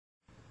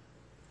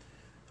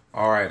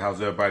All right, how's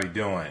everybody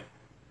doing?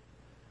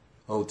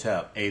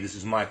 Hotep. Hey, this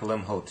is Michael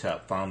M.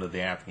 Hotep, founder of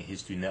the African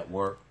History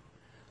Network,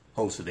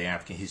 host of the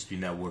African History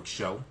Network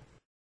show.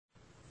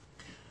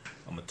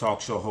 I'm a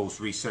talk show host,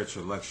 researcher,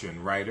 lecturer,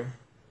 and writer.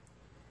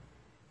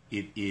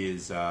 It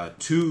is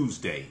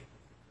Tuesday,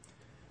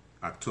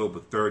 October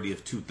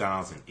 30th,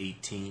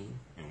 2018,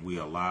 and we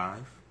are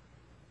live.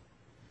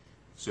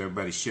 So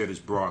everybody share this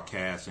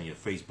broadcast on your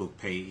Facebook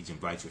page.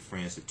 Invite your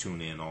friends to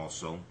tune in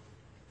also.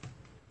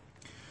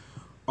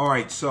 All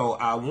right, so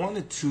I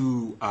wanted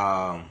to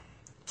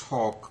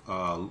talk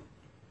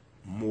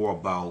more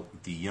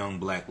about the Young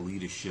Black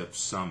Leadership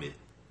Summit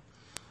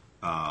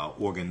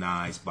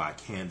organized by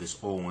Candace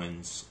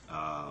Owens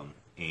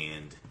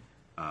and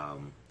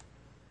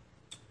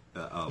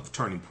of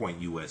Turning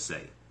Point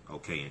USA,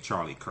 okay, and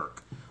Charlie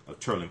Kirk of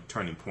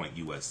Turning Point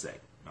USA,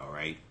 all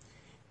right?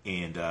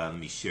 And let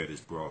me share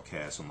this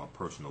broadcast on my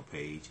personal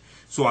page.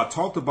 So I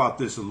talked about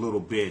this a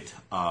little bit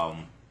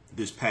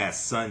this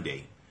past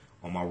Sunday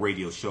on my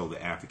radio show, the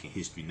African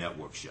History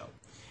Network show.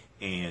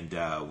 And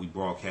we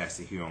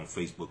broadcasted here on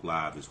Facebook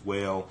Live as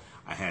well.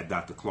 I had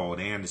Dr.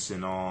 Claude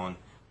Anderson on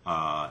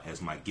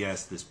as my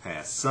guest this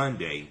past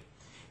Sunday.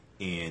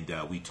 And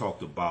we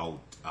talked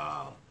about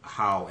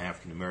how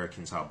African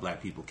Americans, how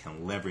black people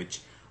can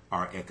leverage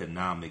our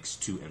economics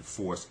to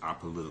enforce our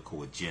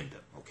political agenda.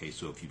 Okay,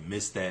 so if you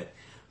missed that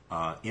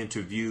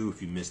interview,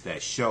 if you missed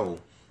that show,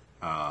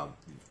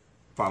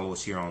 follow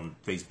us here on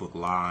Facebook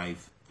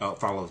Live.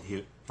 Follow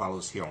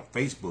us here on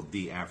Facebook,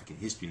 the African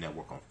History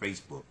Network on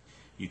Facebook.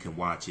 You can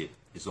watch it.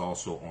 It's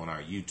also on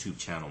our YouTube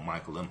channel,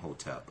 Michael M.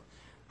 Hotep,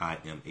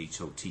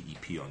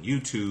 IMHOTEP on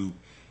YouTube.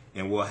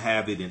 And we'll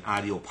have it in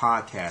audio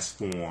podcast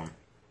form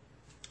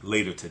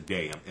later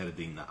today. I'm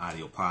editing the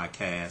audio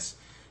podcast.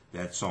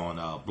 That's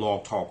on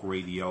Blog Talk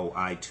Radio,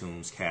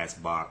 iTunes,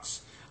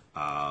 Castbox.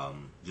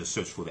 Just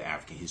search for the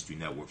African History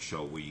Network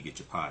show where you get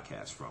your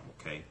podcast from,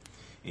 okay?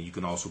 And you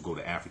can also go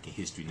to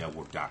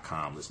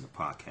AfricanHistoryNetwork.com, listen to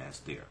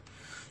podcasts there.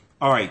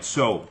 All right,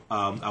 so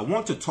I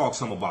want to talk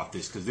some about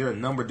this because there are a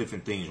number of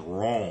different things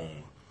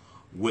wrong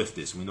with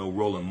this. We know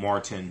Roland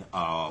Martin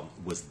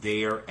was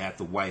there at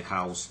the White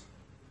House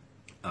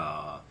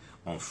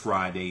on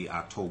Friday,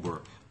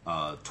 October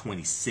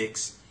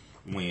 26th,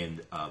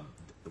 when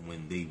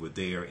they were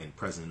there and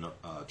President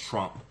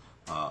Trump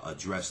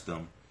addressed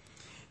them.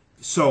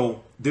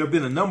 So there have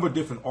been a number of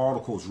different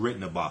articles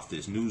written about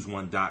this.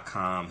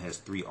 News1.com has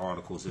 3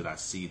 articles that I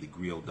see.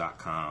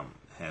 TheGrill.com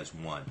has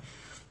 1.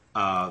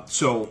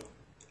 So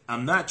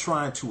I'm not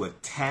trying to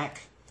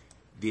attack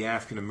the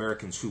African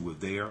Americans who were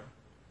there,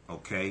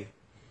 okay?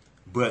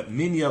 But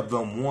many of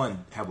them,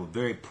 1, have a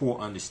very poor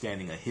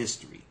understanding of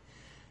history.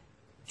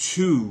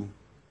 2,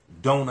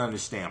 don't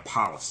understand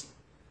policy.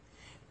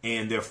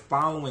 And they're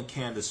following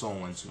Candace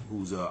Owens,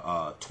 who's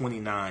a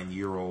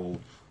 29-year-old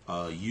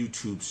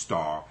YouTube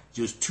star.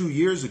 Just 2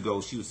 years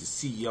ago, she was the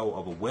CEO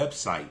of a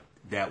website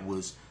that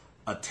was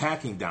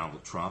attacking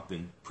Donald Trump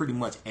and pretty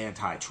much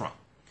anti-Trump.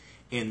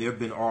 And there have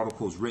been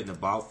articles written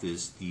about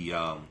this.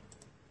 The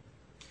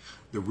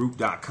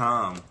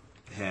Root.com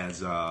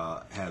has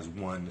a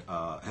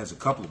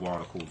couple of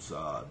articles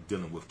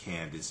dealing with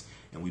Candace,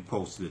 and we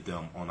posted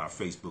them on our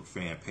Facebook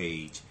fan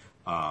page,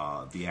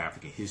 the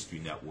African History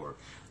Network.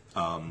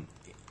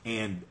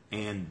 And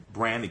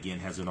Brannigan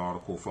has an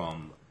article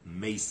from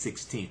May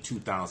 16,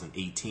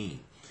 2018.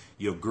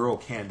 Your girl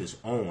Candace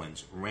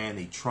Owens ran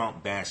a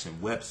Trump bashing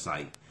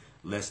website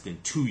less than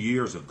 2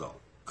 years ago.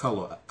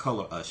 Color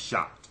us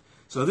shocked.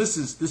 So this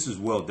is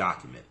well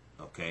documented.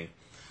 Okay.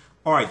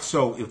 All right.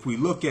 So if we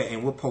look at,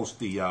 and we'll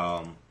post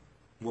a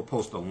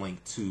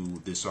link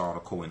to this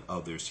article and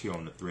others here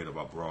on the thread of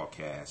our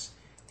broadcast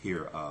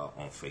here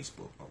on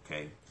Facebook.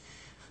 Okay.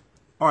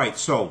 All right.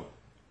 So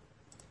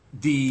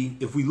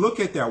if we look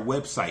at their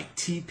website,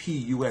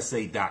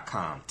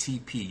 tpusa.com,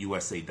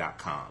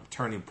 tpusa.com,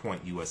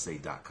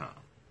 turningpointusa.com,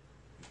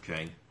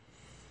 okay,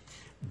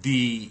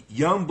 the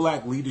Young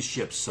Black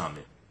Leadership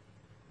Summit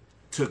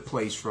took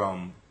place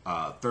from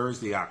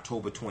Thursday,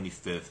 October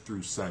 25th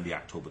through Sunday,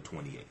 October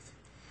 28th.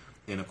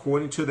 And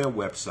according to their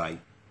website,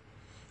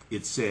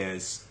 it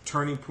says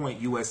Turning Point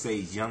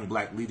USA's Young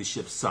Black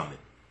Leadership Summit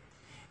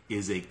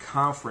is a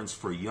conference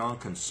for young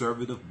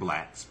conservative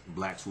blacks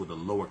with a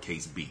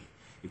lowercase b.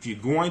 If you're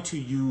going to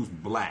use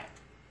black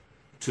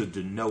to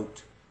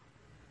denote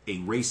a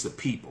race of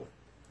people,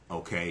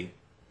 okay,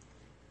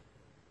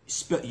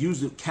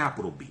 use a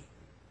capital B.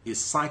 It's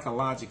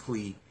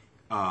psychologically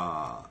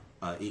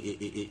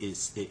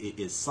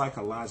it's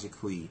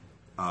psychologically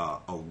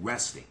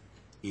arresting.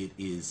 It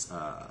is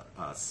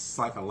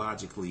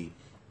psychologically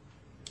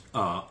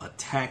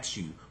attacks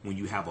you when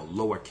you have a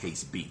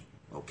lowercase b.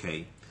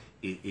 Okay,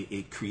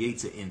 it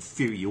creates an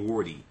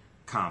inferiority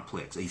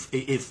complex.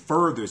 It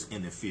furthers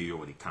an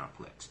inferiority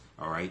complex.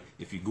 All right.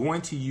 If you're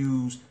going to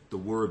use the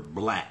word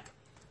black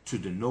to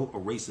denote a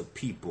race of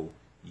people,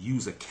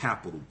 use a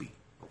capital B.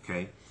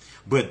 Okay.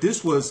 But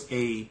this was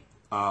a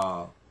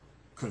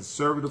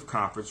conservative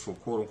conference for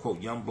quote unquote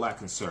young black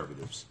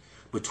conservatives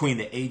between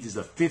the ages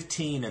of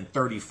 15 and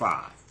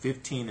 35.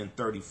 15 and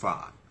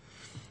 35.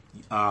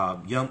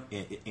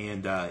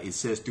 It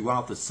says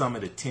throughout the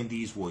summit,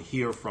 attendees will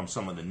hear from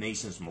some of the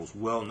nation's most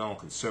well-known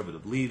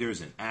conservative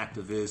leaders and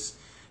activists,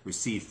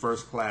 receive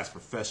first-class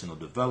professional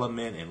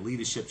development and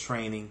leadership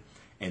training,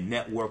 and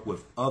network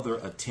with other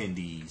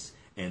attendees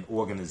and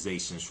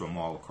organizations from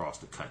all across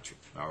the country.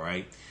 All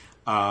right.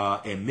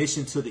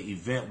 Admission to the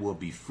event will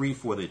be free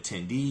for the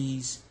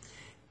attendees.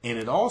 And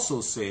it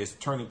also says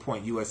Turning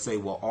Point USA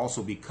will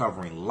also be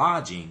covering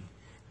lodging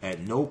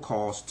at no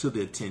cost to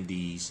the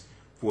attendees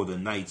for the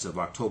nights of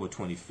October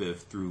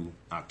 25th through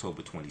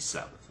October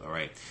 27th. All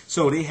right.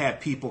 So they had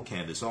people,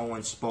 Candace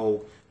Owens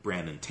spoke,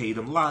 Brandon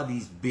Tatum, a lot of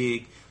these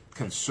big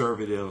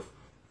conservative,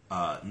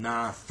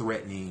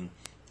 non-threatening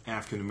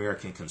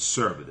African-American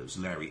conservatives.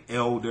 Larry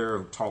Elder,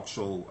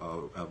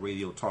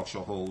 radio talk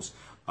show host,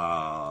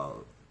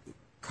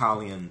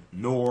 Colleen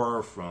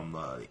Noor from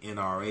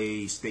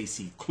NRA,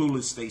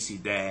 Clueless Stacey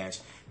Dash,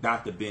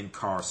 Dr. Ben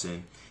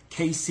Carson,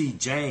 Casey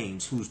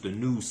James, who's the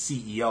new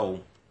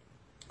CEO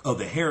of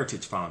the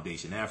Heritage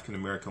Foundation,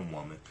 African-American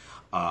woman.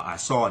 I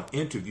saw an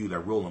interview that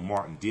Roland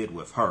Martin did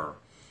with her,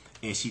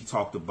 and she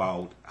talked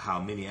about how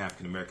many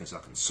African-Americans are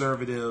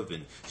conservative,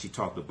 and she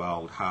talked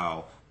about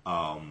how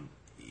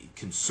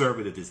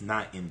conservative is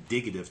not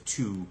indicative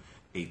to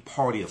a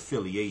party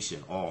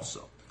affiliation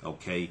also.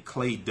 Okay,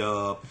 Clay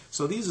Dubb.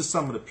 So these are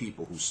some of the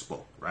people who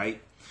spoke,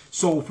 right?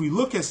 So if we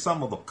look at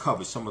some of the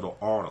covers, some of the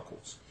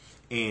articles,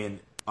 and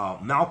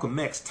Malcolm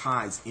X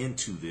ties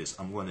into this,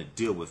 I'm going to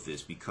deal with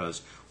this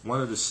because one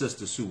of the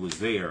sisters who was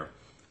there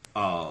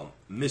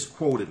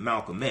misquoted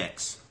Malcolm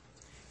X.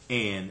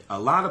 And a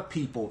lot of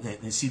people,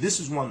 and see, this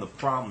is one of the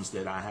problems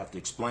that I have to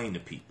explain to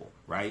people,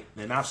 right?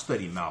 And I've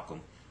studied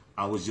Malcolm.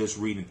 I was just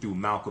reading through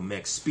Malcolm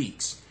X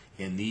Speaks.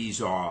 And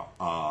these are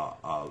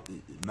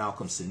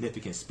Malcolm's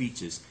significant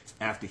speeches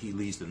after he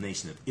leaves the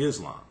Nation of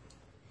Islam.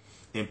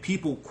 And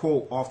people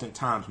quote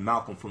oftentimes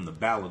Malcolm from the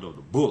Ballot or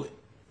the Bullet.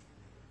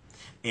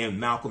 And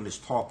Malcolm is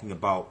talking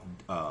about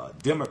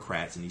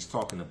Democrats, and he's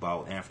talking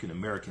about African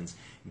Americans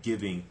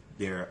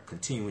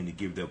continuing to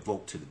give their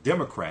vote to the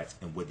Democrats.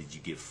 And what did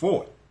you get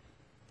for it?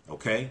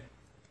 Okay?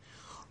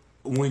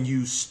 When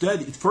you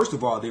study, first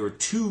of all, there were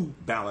two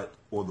Ballot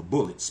or the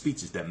Bullet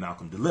speeches that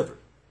Malcolm delivered.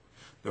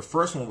 The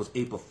first one was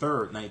April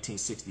 3rd,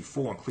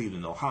 1964 in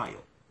Cleveland, Ohio.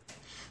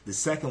 The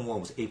second one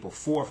was April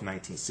 4th,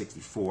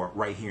 1964,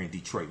 right here in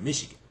Detroit,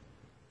 Michigan.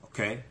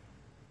 Okay?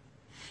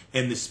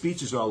 And the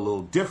speeches are a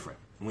little different.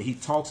 When he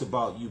talks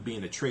about you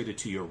being a traitor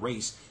to your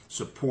race,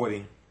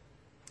 supporting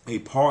a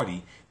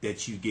party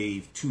that you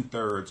gave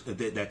two-thirds,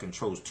 that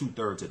controls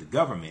two-thirds of the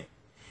government,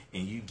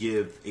 and you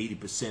give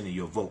 80% of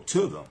your vote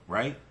to them,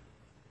 right?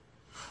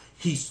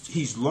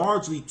 He's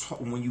largely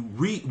when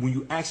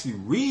you actually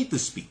read the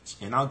speech,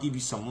 and I'll give you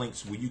some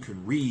links where you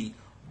can read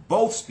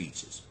both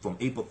speeches from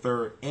April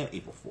 3rd and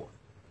April 4th.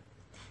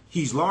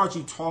 He's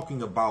largely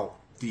talking about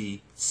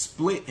the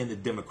split in the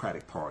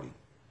Democratic Party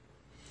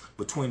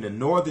between the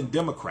Northern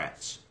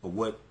Democrats, or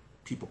what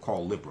people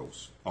call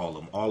liberals. All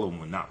of them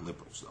were not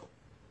liberals though.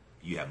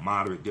 You have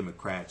moderate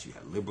Democrats, you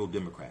have liberal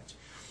Democrats,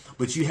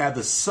 but you have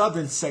the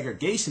Southern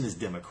segregationist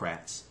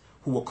Democrats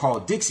who were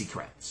called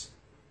Dixiecrats.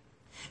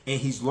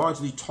 And he's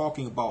largely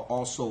talking about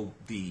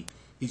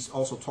he's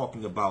also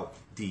talking about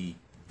the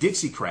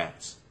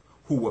Dixiecrats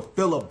who were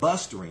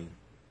filibustering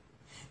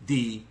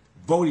the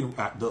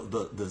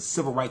the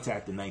Civil Rights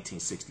Act of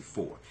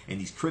 1964. And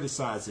he's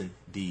criticizing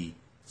the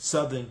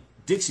Southern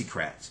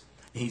Dixiecrats.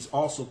 And he's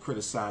also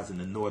criticizing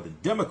the Northern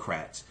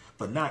Democrats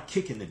for not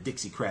kicking the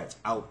Dixiecrats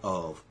out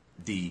of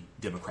the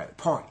Democratic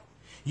Party.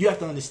 You have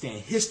to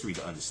understand history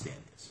to understand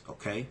this,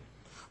 okay?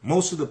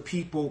 Most of the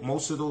people,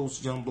 most of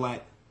those young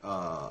black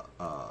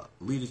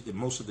leaders,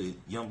 most of the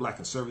young black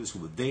conservatives who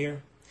were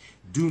there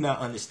do not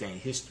understand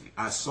history.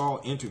 I saw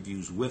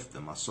interviews with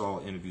them. I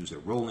saw interviews that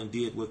Roland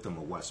did with them.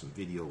 I watched some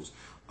videos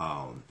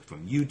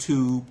from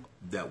YouTube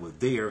that were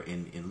there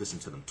and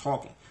listened to them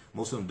talking.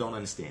 Most of them don't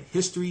understand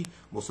history.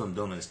 Most of them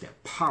don't understand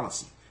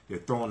policy. They're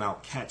throwing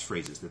out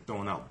catchphrases. They're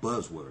throwing out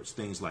buzzwords,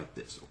 things like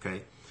this,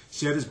 okay?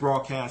 Share this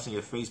broadcast on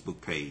your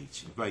Facebook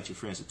page. Invite your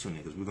friends to tune in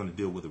because we're going to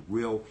deal with a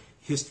real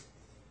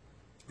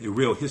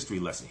history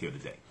lesson here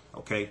today.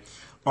 Okay.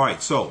 All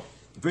right. So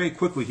very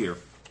quickly here,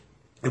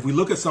 if we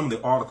look at some of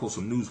the articles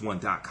from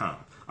news1.com,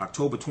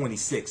 October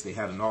 26th, they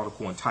had an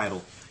article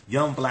entitled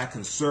 "Young Black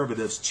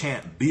Conservatives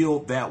Chant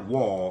Build That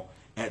Wall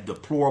at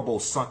Deplorable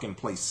Sunken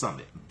Place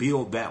Summit."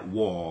 Build that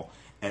wall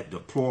at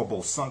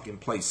Deplorable Sunken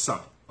Place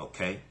Summit.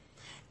 Okay.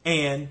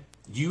 And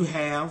you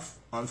have,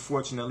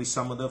 unfortunately,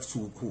 some of us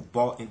who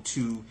bought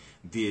into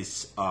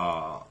this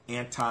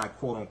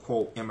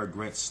anti-quote-unquote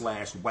immigrant /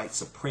 white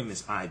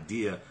supremacist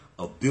idea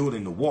of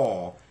building the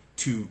wall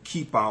to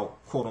keep out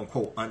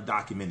quote-unquote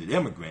undocumented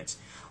immigrants.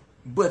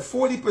 But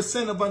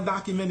 40% of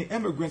undocumented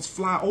immigrants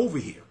fly over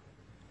here.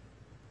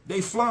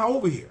 They fly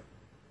over here.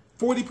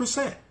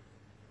 40%.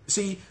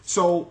 See,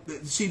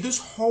 this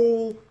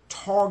whole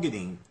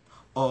targeting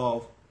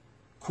of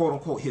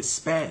quote-unquote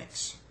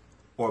Hispanics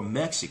or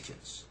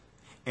Mexicans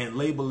and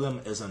label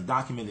them as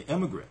undocumented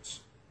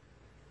immigrants.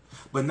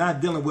 but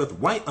not dealing with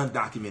white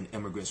undocumented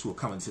immigrants who are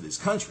coming to this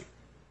country.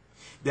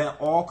 That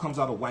all comes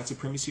out of white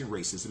supremacy and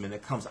racism, and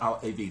it comes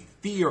out of a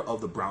fear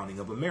of the browning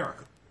of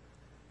America.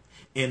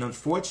 And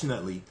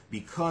unfortunately,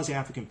 because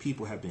African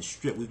people have been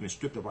stripped, we've been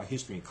stripped of our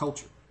history and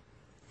culture.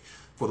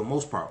 For the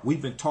most part,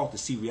 we've been taught to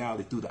see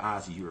reality through the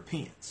eyes of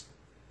Europeans.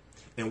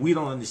 And we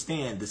don't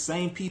understand the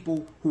same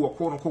people who are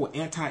quote unquote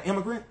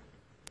anti-immigrant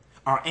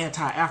are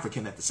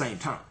anti-African at the same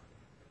time.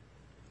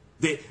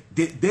 There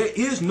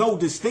is no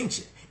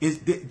distinction.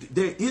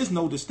 There is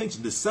no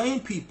distinction. The same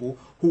people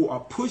who are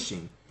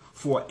pushing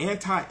for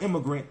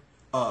anti-immigrant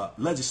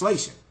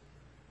legislation,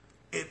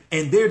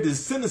 and they're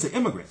descendants of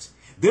immigrants,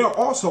 they're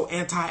also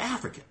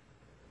anti-African.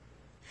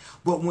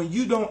 But when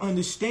you don't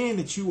understand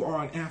that you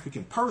are an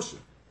African person,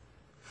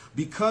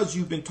 because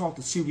you've been taught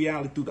to see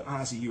reality through the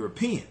eyes of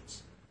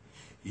Europeans,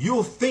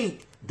 you'll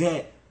think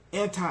that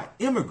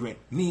anti-immigrant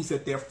means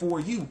that they're for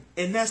you,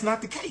 and that's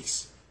not the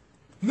case.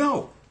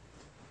 No.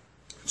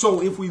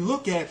 So if we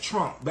look at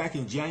Trump back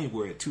in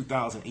January of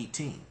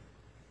 2018,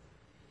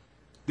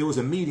 there was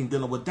a meeting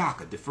dealing with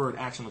DACA, Deferred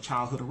Action on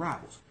Childhood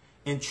Arrivals,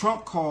 and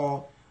Trump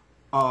called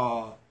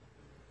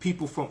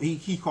people from,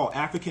 he called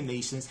African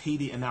nations,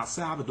 Haiti and El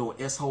Salvador,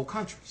 S-hole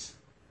countries,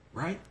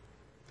 right?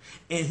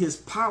 And his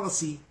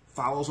policy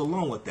follows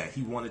along with that.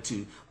 He wanted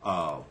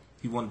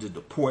to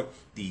deport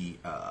the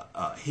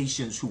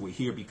Haitians who were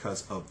here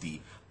because of the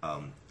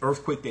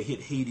earthquake that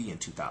hit Haiti in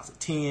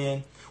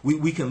 2010.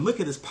 We can look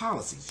at his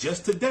policies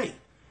just today,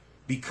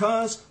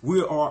 because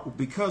we're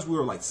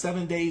like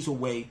 7 days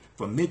away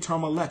from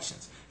midterm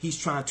elections. He's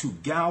trying to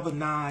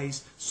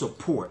galvanize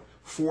support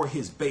for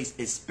his base,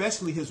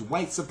 especially his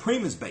white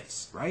supremacist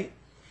base, right?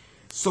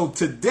 So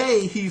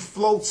today he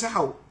floats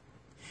out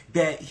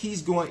that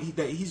he's going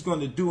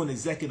to do an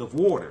executive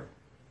order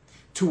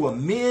to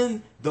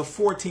amend the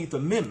 14th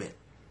Amendment,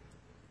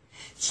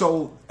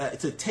 so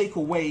to take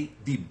away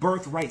the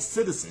birthright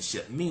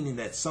citizenship, meaning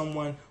that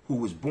someone who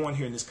was born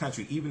here in this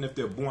country, even if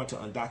they're born to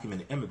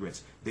undocumented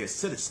immigrants, they're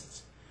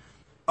citizens.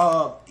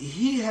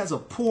 He has a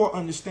poor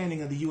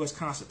understanding of the U.S.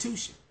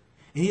 Constitution.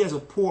 And he has a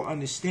poor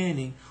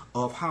understanding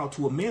of how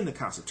to amend the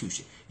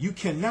Constitution. You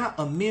cannot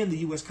amend the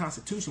U.S.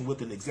 Constitution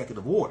with an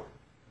executive order.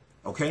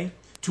 Okay?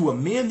 To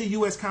amend the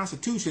U.S.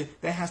 Constitution,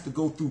 that has to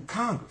go through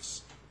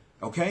Congress.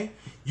 Okay?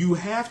 You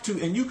have to,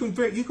 and you can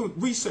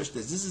research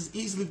this. This is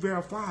easily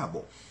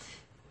verifiable.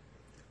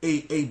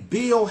 A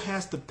bill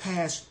has to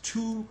pass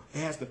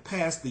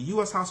the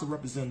U.S. House of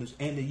Representatives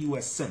and the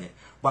U.S. Senate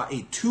by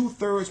a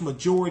 2/3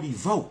 majority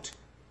vote.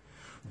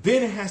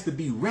 Then it has to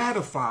be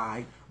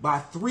ratified by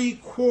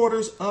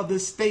 3/4 of the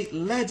state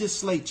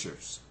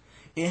legislatures.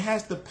 It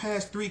has to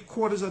pass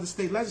 3/4 of the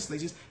state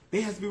legislatures.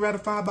 They have to be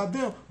ratified by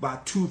them by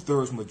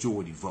 2/3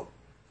 majority vote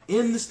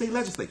in the state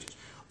legislatures.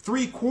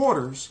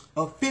 3/4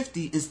 of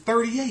 50 is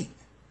 38.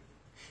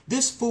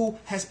 This fool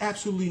has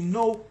absolutely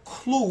no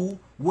clue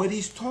what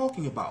he's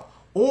talking about.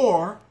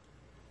 Or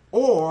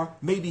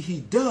maybe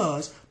he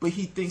does, but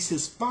he thinks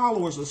his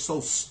followers are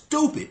so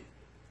stupid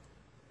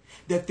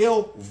that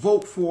they'll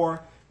vote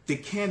for the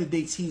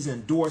candidates he's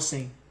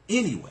endorsing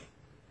anyway.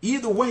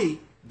 Either way,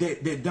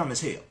 they're dumb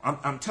as hell.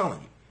 I'm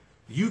telling you.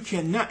 You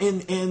cannot,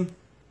 and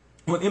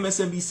on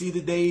MSNBC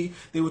today,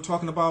 they were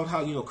talking about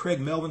how, Craig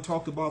Melvin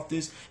talked about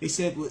this. He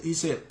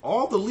said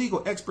all the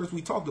legal experts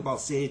we talked about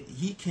said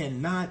he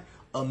cannot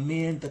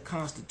amend the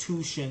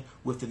Constitution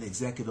with an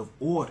executive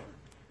order.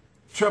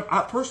 Trump,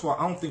 first of all,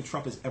 I don't think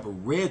Trump has ever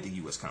read the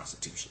U.S.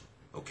 Constitution.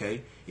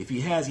 Okay, if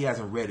he has, he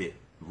hasn't read it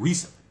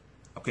recently.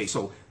 Okay,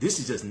 so this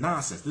is just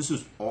nonsense. This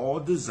is all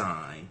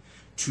designed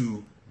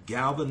to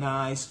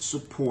galvanize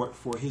support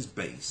for his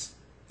base,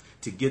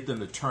 to get them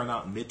to turn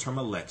out in midterm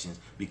elections,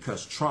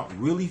 because Trump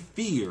really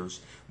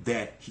fears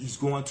that he's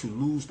going to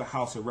lose the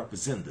House of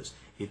Representatives.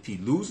 If he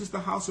loses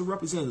the House of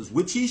Representatives,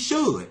 which he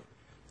should,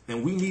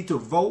 then we need to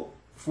vote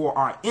for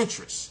our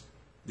interests.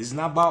 This is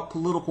not about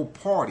political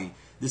party.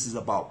 This is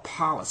about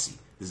policy.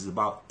 This is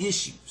about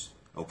issues.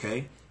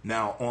 Okay?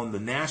 Now, on the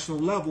national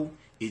level,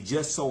 it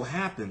just so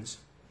happens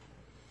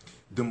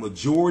the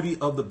majority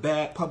of the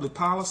bad public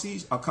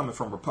policies are coming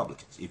from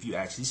Republicans, if you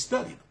actually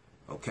study them.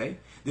 Okay?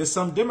 There's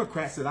some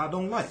Democrats that I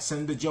don't like.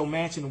 Senator Joe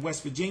Manchin in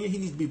West Virginia, he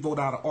needs to be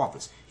voted out of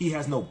office. He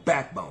has no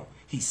backbone.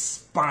 He's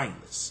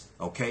spineless.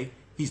 Okay?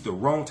 He's the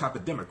wrong type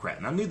of Democrat.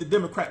 And I'm neither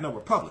Democrat nor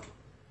Republican.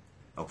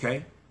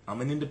 Okay?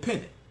 I'm an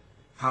independent.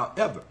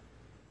 However,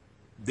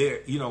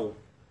 there,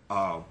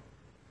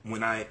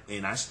 when I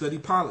study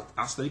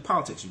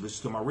politics. You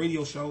listen to my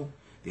radio show,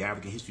 the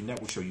African History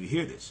Network show, you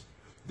hear this.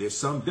 There's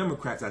some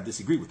Democrats I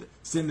disagree with it.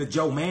 Senator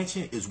Joe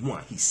Manchin is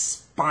one. He's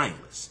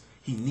spineless.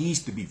 He needs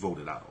to be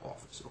voted out of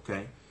office,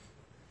 okay?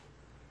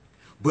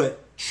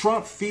 But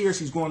Trump fears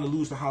he's going to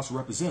lose the House of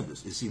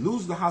Representatives. If he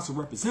loses the House of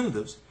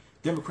Representatives,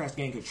 Democrats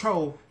gain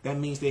control. That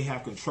means they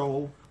have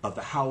control of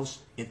the House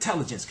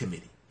Intelligence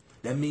Committee.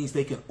 That means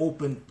they can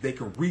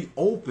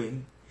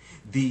reopen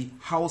the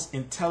House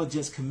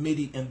Intelligence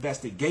Committee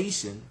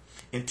investigation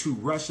into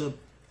Russia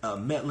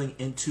meddling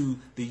into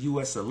the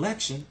U.S.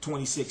 election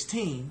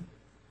 2016.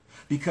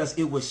 because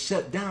it was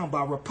shut down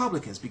by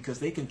Republicans because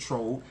they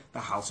control the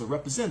House of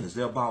Representatives.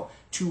 There are about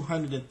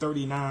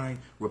 239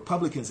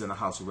 Republicans in the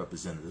House of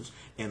Representatives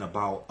and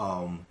about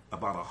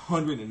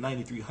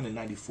 193,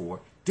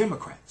 194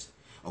 Democrats.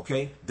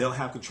 Okay, they'll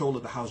have control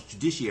of the House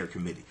Judiciary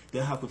Committee.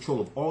 They'll have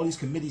control of all these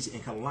committees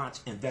and can launch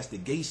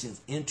investigations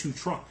into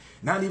Trump.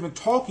 Not even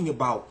talking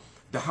about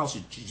the House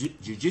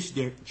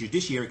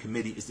Judiciary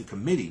Committee is the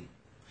committee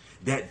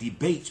that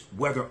debates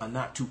whether or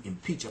not to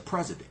impeach a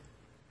president.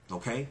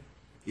 Okay,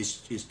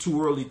 it's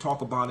too early to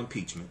talk about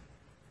impeachment.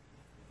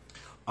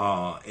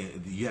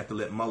 And you have to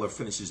let Mueller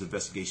finish his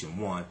investigation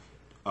number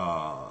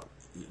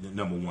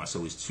one.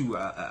 So it's too.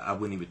 I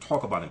wouldn't even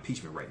talk about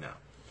impeachment right now.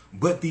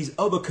 But these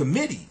other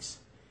committees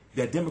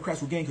that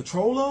Democrats will gain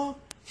control of,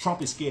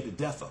 Trump is scared to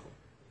death of them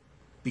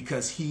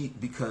because he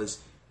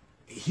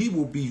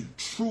will be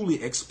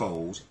truly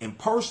exposed. And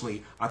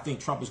personally, I think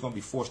Trump is going to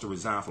be forced to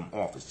resign from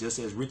office, just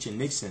as Richard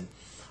Nixon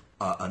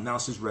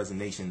announced his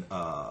resignation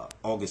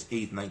August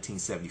 8th,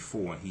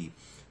 1974, and he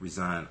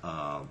resigned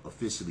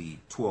officially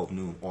 12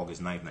 noon,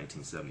 August 9th,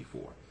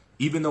 1974.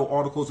 Even though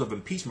articles of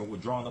impeachment were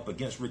drawn up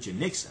against Richard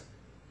Nixon,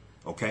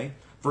 okay?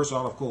 First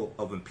article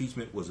of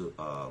impeachment was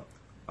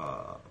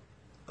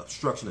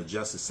obstruction of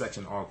justice.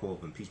 Second article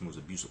of impeachment was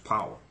abuse of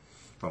power,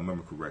 if I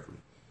remember correctly.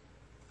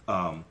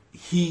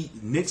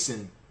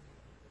 Nixon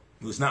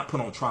was not put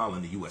on trial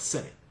in the U.S.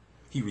 Senate.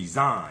 He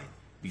resigned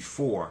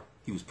before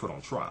he was put on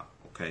trial.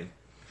 Okay,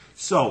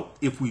 so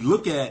if we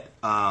look at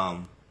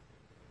the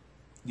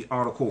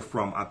article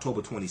from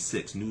October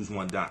 26,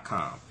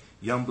 News1.com,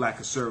 young black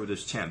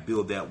conservatives chant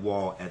 "Build that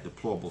wall" at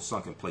deplorable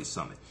sunken place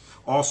summit.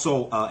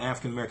 Also,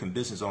 African American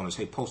business owners,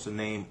 hey, post the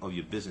name of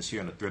your business here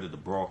in the thread of the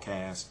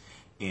broadcast,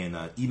 and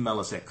email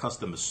us at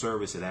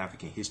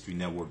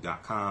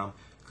customerservice@AfricanHistoryNetwork.com.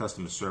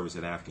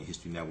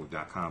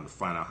 customerservice@AfricanHistoryNetwork.com to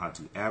find out how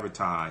to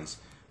advertise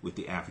with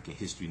the African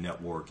History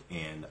Network,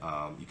 and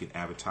you can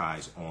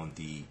advertise on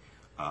the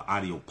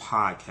audio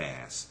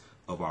podcasts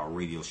of our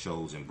radio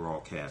shows and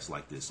broadcasts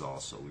like this.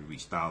 Also, we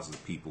reach thousands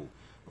of people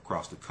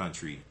across the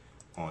country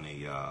on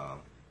a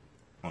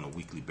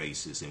weekly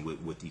basis, and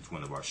with each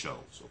one of our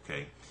shows.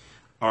 Okay,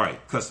 all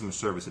right,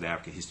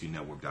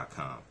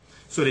 customerservice@AfricanHistoryNetwork.com.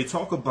 So they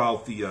talk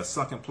about the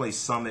Sunken Place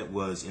Summit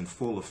was in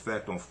full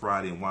effect on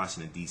Friday in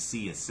Washington,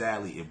 D.C., and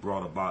sadly it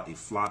brought about a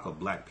flock of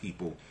black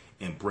people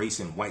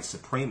embracing white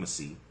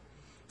supremacy.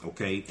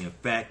 Okay, in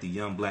fact, the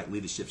Young Black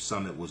Leadership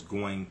Summit was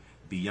going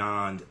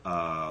beyond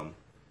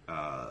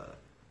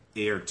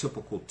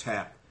typical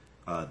tap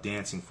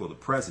dancing for the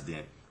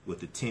president,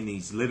 with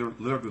attendees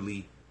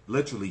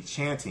literally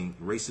chanting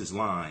racist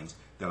lines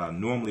that are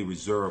normally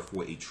reserved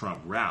for a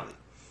Trump rally.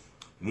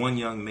 One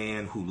young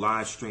man who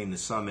live streamed the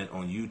summit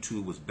on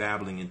YouTube was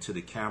babbling into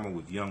the camera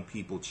with young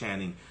people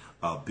chanting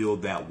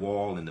 "Build that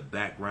wall" in the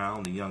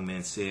background. The young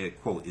man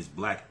said, quote, "It's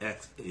black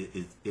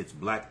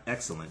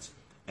excellence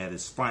at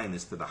its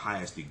finest to the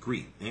highest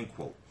degree," end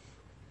quote.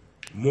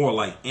 More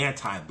like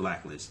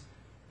anti-blackness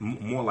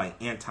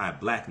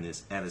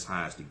at its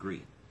highest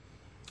degree.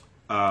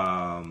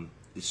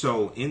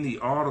 So in the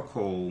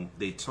article,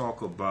 they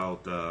talk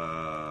about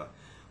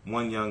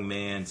one young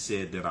man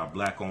said that our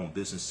black-owned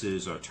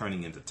businesses are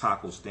turning into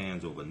taco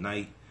stands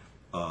overnight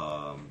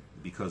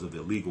because of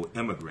illegal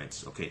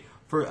immigrants. Okay,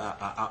 first,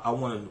 I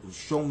want to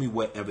show me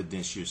what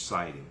evidence you're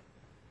citing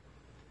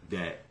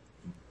that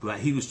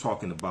he was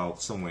talking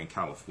about somewhere in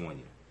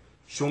California.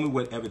 Show me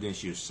what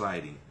evidence you're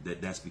citing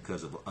that that's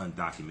because of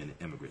undocumented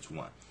immigrants.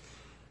 One,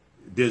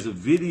 there's a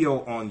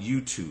video on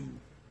YouTube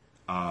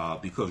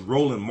because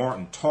Roland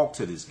Martin talked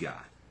to this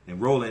guy. And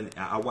Roland,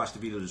 I watched the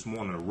video this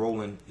morning of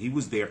Roland. He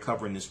was there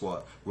covering this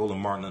for Roland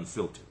Martin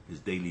Unfiltered, his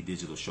daily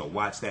digital show.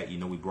 Watch that. You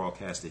know, we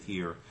broadcast it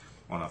here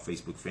on our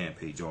Facebook fan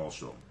page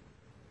also.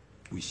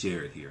 We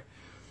share it here.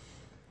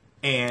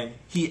 And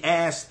he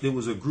asked, there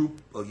was a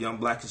group of young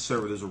black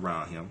conservatives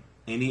around him,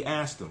 and he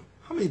asked them,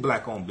 how many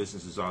black-owned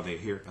businesses are there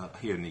here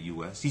in the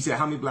U.S.? He said,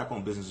 how many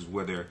black-owned businesses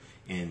were there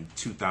in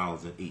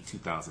 2008,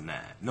 2009?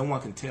 No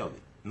one can tell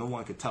it. No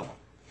one can tell them.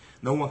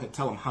 No one can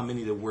tell them how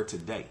many there were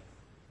today.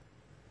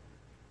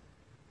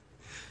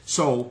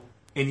 So,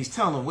 and he's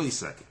telling them, wait a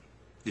second.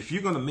 If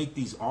you're going to make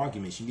these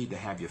arguments, you need to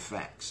have your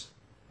facts.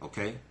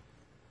 Okay?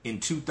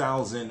 In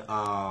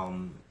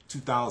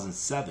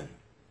 2007,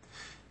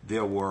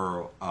 there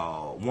were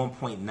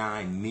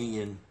 1.9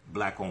 million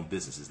black-owned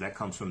businesses. That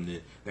comes from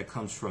the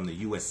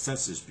U.S.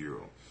 Census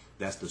Bureau.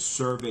 That's the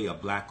survey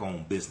of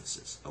black-owned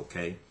businesses.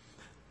 Okay?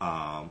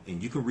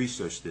 And you can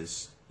research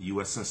this.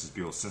 U.S. Census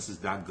Bureau,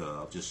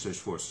 census.gov. Just search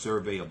for a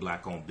survey of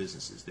black-owned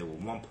businesses. There were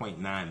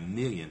 1.9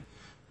 million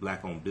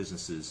black-owned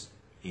businesses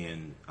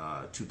in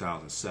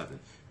 2007.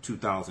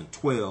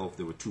 2012,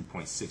 there were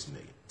 2.6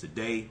 million.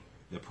 Today,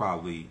 there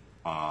probably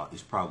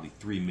is probably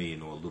 3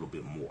 million or a little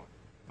bit more.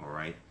 All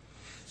right.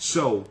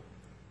 So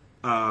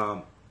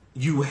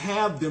you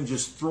have them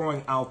just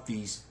throwing out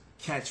these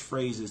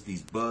catchphrases,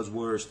 these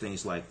buzzwords,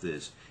 things like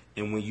this,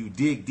 and when you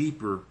dig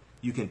deeper,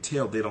 you can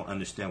tell they don't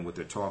understand what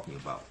they're talking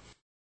about.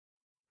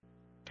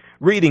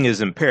 Reading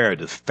is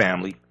imperative,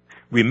 family.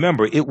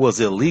 Remember, it was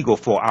illegal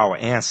for our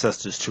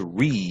ancestors to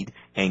read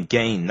and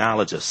gain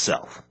knowledge of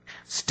self.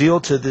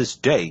 Still to this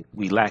day,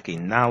 we lack a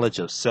knowledge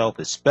of self,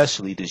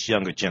 especially this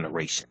younger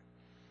generation.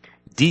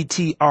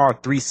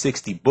 DTR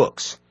 360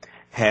 Books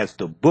has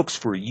the books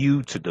for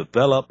you to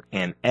develop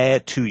and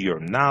add to your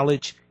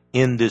knowledge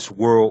in this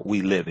world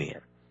we live in.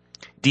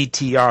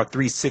 DTR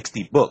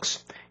 360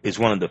 Books is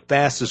one of the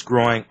fastest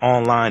growing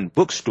online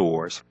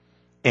bookstores,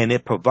 and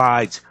it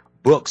provides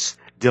books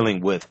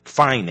dealing with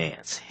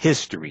finance,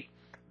 history,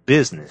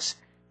 business,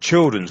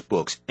 children's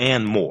books,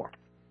 and more.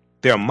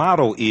 Their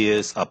motto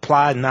is,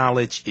 applied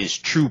knowledge is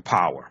true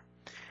power.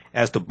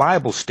 As the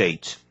Bible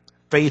states,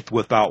 faith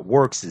without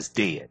works is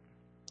dead.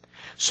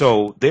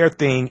 So their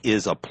thing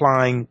is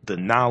applying the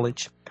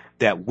knowledge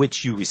that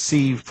which you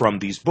receive from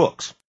these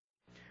books.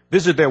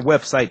 Visit their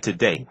website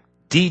today,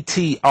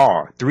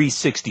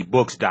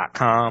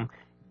 DTR360books.com,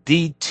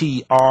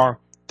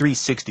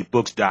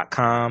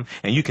 DTR360books.com,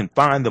 and you can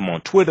find them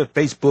on Twitter,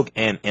 Facebook,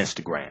 and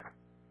Instagram.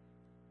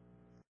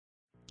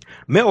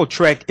 Mel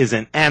Trek is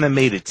an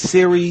animated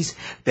series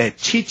that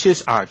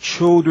teaches our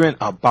children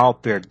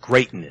about their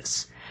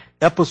greatness.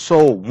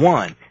 Episode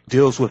 1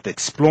 deals with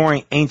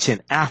exploring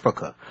ancient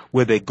Africa,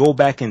 where they go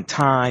back in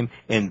time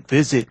and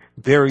visit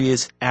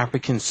various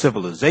African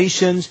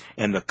civilizations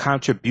and the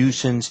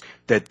contributions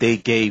that they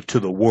gave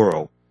to the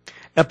world.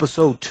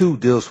 Episode 2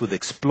 deals with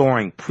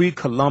exploring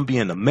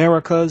pre-Columbian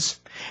Americas,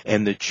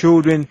 and the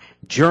children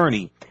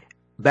journey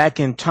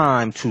back in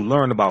time to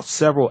learn about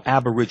several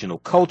Aboriginal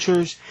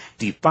cultures,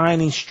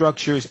 defining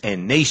structures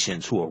and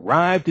nations who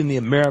arrived in the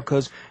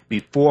Americas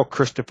before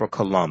Christopher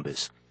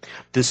Columbus.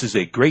 This is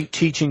a great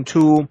teaching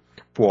tool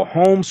for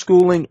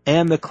homeschooling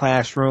and the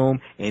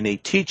classroom, and they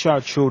teach our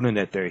children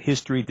that their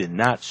history did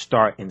not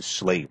start in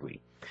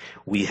slavery.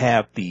 We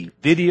have the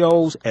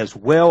videos as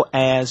well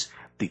as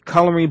the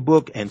coloring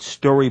book and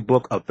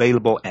storybook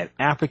available at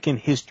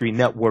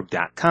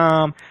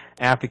AfricanHistoryNetwork.com,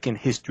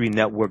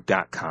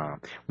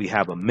 AfricanHistoryNetwork.com. We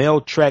have a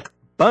Mel Trek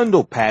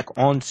bundle pack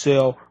on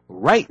sale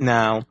right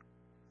now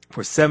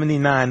for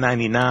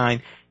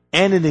 $79.99,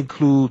 and it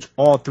includes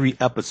all 3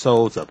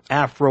 episodes of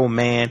Afro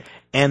Man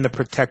and the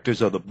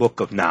Protectors of the Book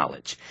of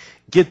Knowledge.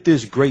 Get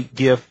this great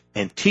gift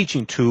and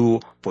teaching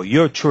tool for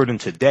your children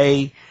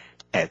today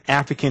at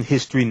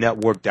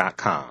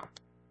AfricanHistoryNetwork.com.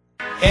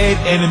 Ed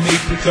Anime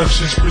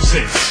Productions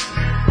presents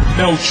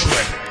Mel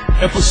Trek,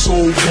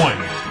 Episode 1,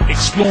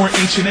 Exploring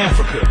Ancient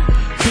Africa.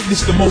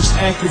 Witness the most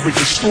accurate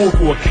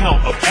historical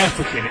account of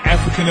African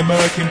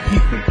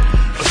people.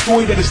 A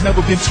story that has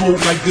never been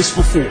told like this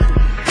before.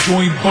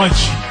 Join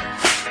Bunchy,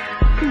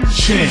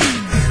 Chen,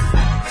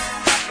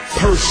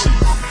 Percy,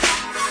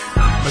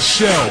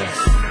 Michelle,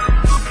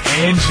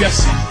 and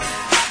Jesse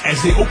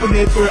as they open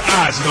their third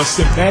eyes and are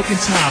sent back in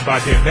time by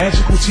their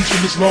magical teacher,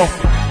 Miss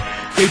Lawful.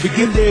 They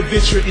begin their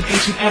adventure in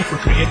ancient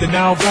Africa in the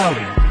Nile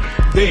Valley.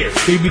 There,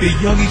 they meet a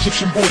young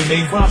Egyptian boy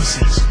named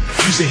Ramesses.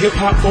 Using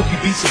hip-hop, funky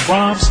beats, and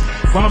rhymes,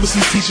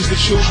 Ramesses teaches the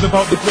children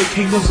about the great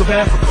kingdoms of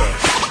Africa.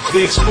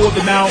 They explore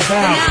the Nile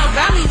Valley. The Nile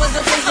Valley was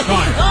the place of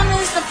Ghana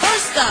is the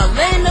first stop,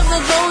 land of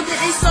the gold that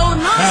is so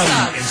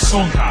non-stop. Mali and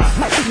Songhai.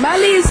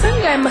 Mali and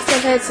Songhai must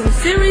have had some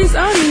serious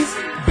armies.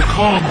 The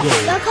Congo.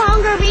 The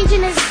Congo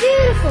region is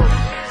beautiful.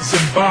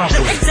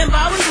 Zimbabwe.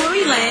 Zimbabwe's where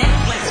we land.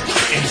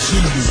 And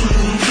Zulu.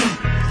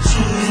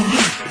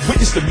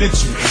 Witness the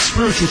mental and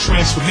spiritual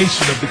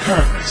transformation of the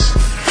characters.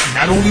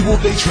 Not only will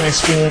they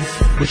transform,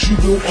 but you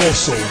will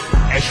also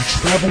as you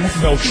travel with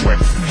Mel Trek.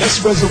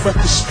 Let's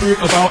resurrect the spirit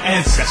of our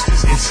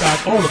ancestors inside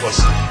all of us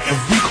and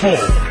recall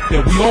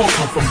that we all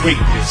come from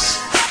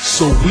greatness,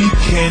 so we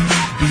can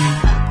be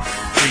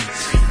great.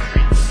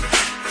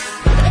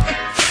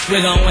 We're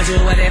going to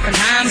a different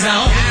time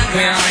zone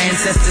where our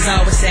ancestors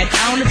always sat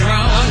on the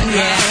throne.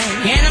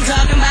 Yeah, and I'm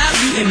talking about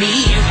you and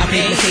me. Our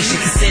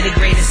pigmentation considered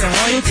greatest in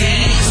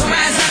royalty. So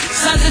rise up,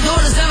 sons and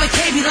daughters of a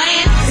KB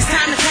land. It's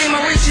time to claim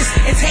our riches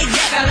and take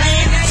back our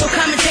land. So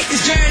come and take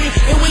this journey,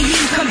 and when you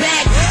come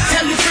back,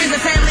 tell your friends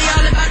and family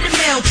all about the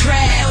Mel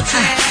Trek. Mel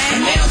Trek,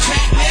 Mel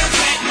Trek, Mel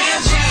Trek,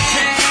 Mel Trek,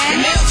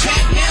 Mel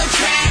Trek, Mel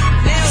Trek,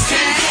 Mel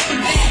Trek.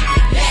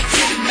 Back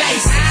to the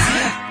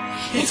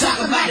basics and talk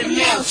about the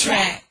Mel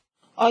Trek.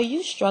 Are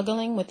you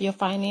struggling with your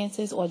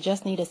finances or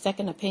just need a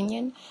second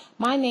opinion?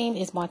 My name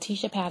is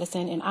Martisha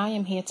Patterson, and I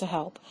am here to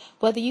help.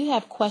 Whether you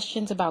have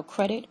questions about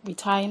credit,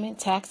 retirement,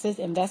 taxes,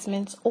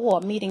 investments,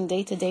 or meeting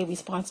day-to-day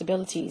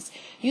responsibilities,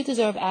 you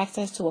deserve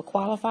access to a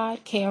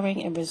qualified,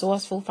 caring, and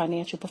resourceful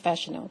financial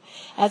professional.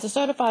 As a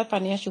certified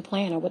financial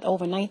planner with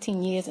over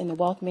 19 years in the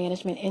wealth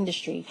management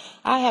industry,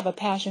 I have a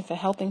passion for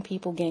helping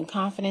people gain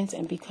confidence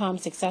and become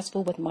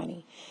successful with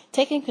money.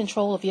 Taking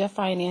control of your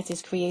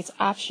finances creates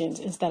options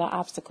instead of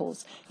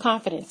obstacles,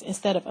 confidence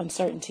instead of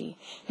uncertainty.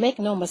 Make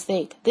no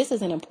mistake, this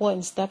is an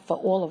important step for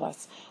all of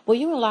us. Will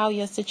you allow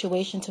your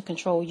situation to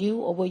control you,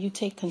 or will you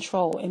take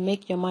control and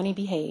make your money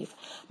behave?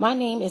 My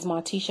name is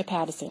Martisha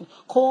Patterson.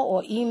 Call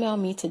or email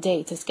me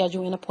today to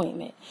schedule an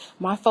appointment.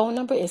 My phone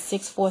number is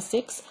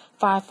 646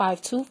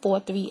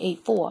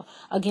 646-552-4384.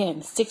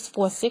 Again,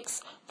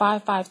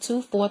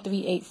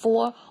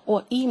 646-552-4384,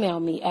 or email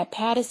me at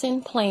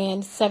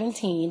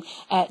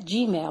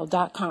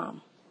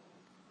pattersonplan17@gmail.com.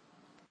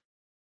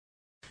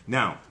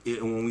 Now,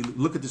 when we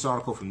look at this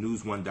article from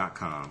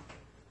news1.com,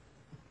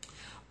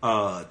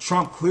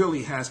 Trump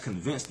clearly has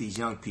convinced these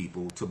young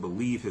people to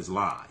believe his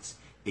lies.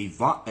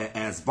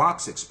 As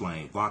Vox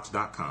explained,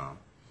 Vox.com,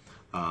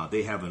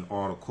 they have an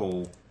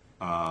article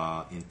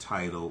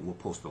entitled, we'll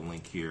post a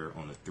link here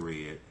on the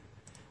thread.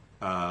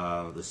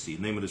 Let's see,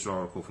 name of this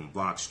article from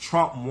Vox: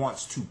 Trump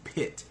wants to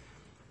pit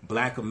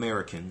Black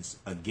Americans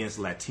against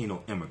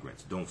Latino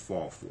immigrants. Don't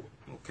fall for it.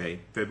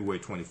 Okay, February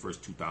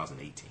 21st,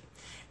 2018.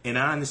 And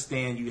I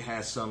understand you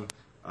have some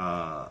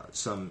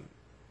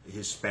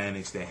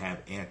Hispanics that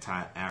have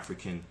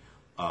anti-African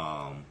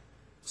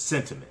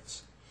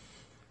sentiments.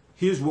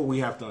 Here's what we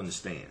have to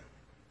understand.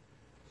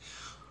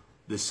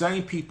 The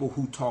same people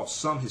who taught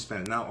some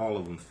Hispanics, not all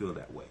of them feel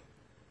that way.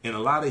 And a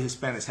lot of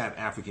Hispanics have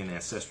African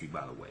ancestry,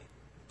 by the way.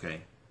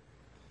 Okay?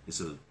 It's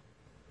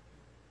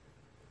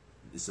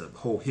a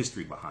whole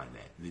history behind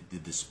that. The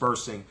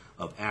dispersing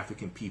of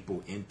African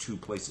people into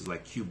places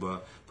like Cuba,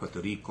 Puerto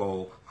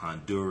Rico,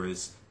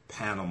 Honduras,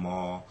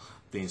 Panama,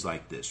 things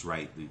like this,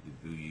 right?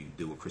 You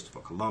deal with Christopher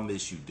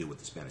Columbus, you deal with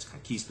the Spanish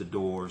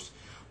conquistadors.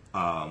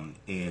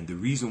 And the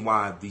reason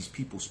why these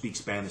people speak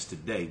Spanish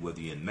today, whether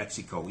you're in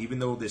Mexico, even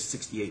though there's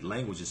 68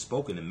 languages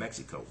spoken in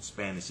Mexico,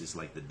 Spanish is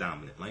like the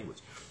dominant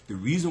language. The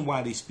reason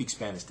why they speak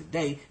Spanish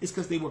today is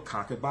because they were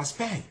conquered by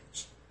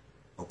Spaniards.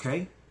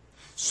 Okay?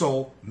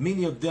 So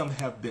many of them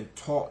have been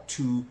taught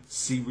to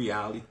see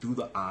reality through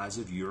the eyes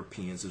of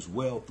Europeans as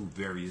well, through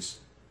various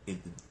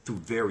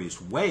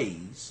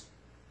ways,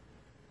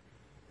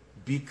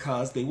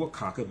 because they were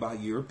conquered by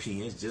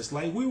Europeans just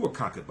like we were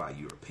conquered by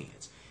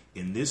Europeans.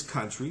 In this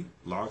country,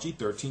 largely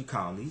 13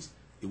 colonies,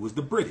 it was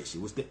the British,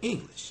 it was the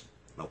English,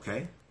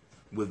 okay?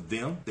 With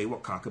them, they were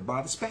conquered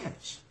by the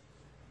Spanish.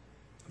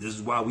 This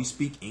is why we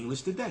speak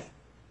English today.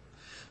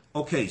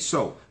 Okay,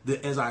 so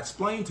as I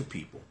explained to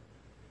people,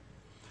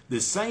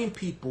 the same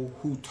people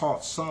who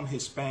taught some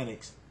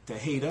Hispanics to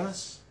hate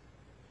us,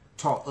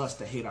 taught us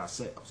to hate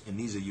ourselves, and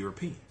these are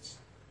Europeans.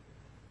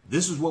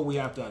 This is what we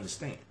have to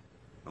understand,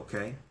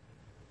 okay?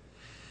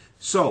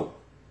 So,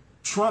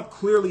 Trump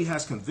clearly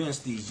has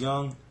convinced these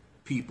young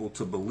people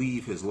to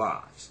believe his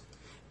lies.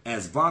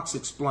 As Vox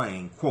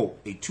explained, quote,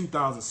 a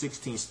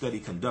 2016 study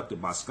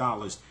conducted by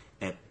scholars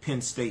at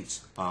Penn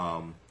State's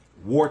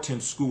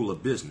Wharton School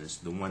of Business,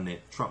 the one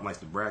that Trump likes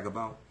to brag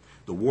about,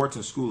 the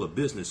Wharton School of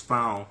Business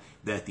found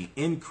that the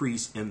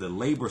increase in the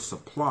labor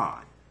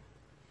supply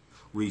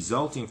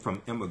resulting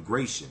from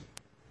immigration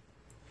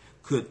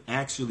could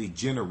actually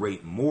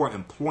generate more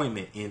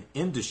employment in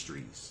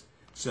industries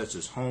such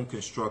as home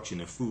construction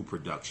and food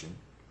production.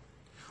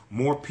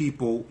 More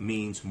people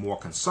means more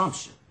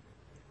consumption,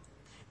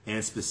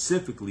 and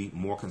specifically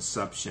more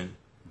consumption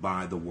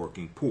by the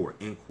working poor,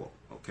 end quote.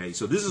 Okay,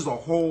 so this is a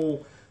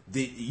whole,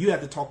 you have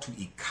to talk to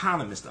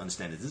economists to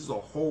understand this. This is a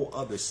whole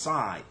other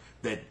side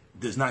that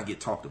does not get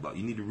talked about.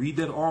 You need to read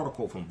that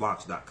article from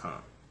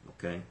Vox.com,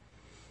 okay?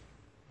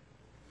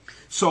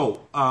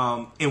 So,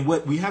 and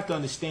what we have to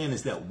understand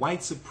is that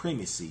white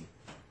supremacy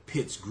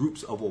pits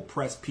groups of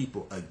oppressed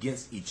people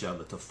against each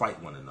other to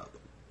fight one another.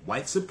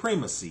 White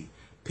supremacy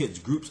pits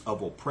groups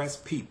of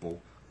oppressed people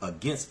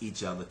against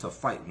each other to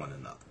fight one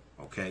another.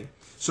 Okay?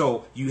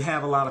 So you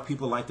have a lot of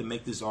people like to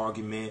make this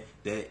argument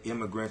that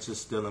immigrants are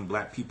stealing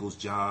black people's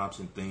jobs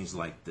and things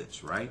like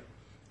this, right?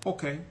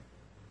 Okay.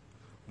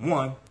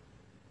 One,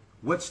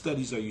 what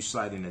studies are you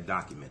citing to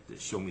document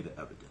this? Show me the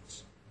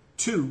evidence.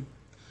 Two,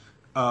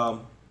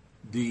 when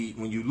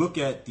you look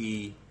at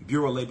the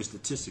Bureau of Labor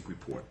Statistic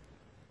report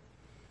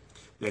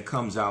that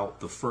comes out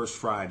the first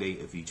Friday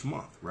of each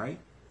month, right?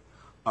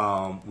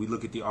 We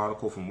look at the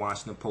article from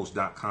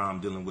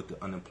WashingtonPost.com dealing with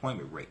the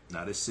unemployment rate.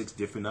 Now, there's 6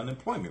 different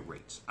unemployment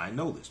rates. I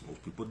know this.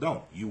 Most people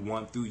don't.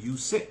 U1 through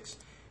U6.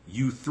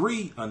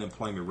 U3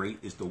 unemployment rate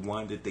is the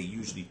one that they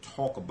usually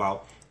talk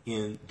about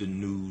in the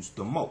news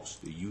the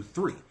most, the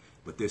U3.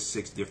 But there's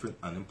 6 different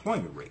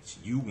unemployment rates,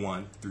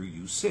 U1 through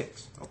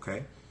U6,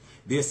 okay?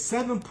 There's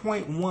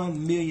 7.1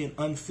 million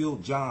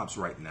unfilled jobs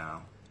right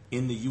now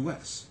in the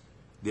U.S.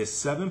 There's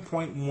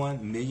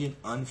 7.1 million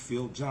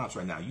unfilled jobs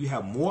right now. You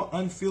have more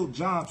unfilled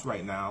jobs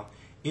right now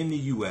in the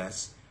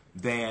U.S.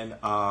 than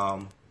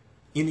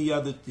any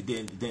other,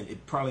 than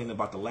probably in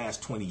about the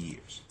last 20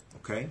 years,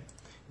 okay?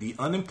 The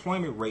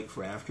unemployment rate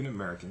for African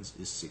Americans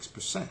is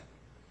 6%,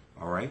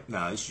 all right?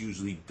 Now, it's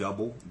usually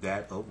double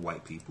that of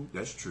white people.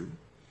 That's true.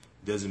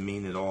 Doesn't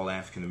mean that all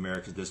African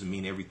Americans, doesn't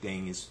mean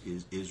everything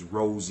is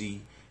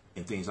rosy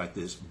and things like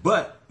this.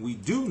 But we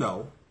do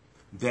know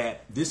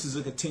that this is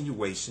a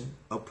continuation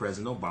of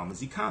President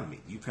Obama's economy.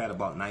 You've had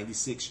about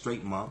 96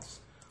 straight months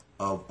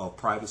of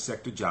private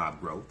sector job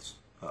growth,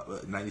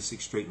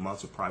 96 straight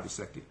months of private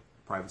sector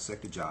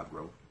job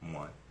growth,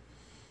 1.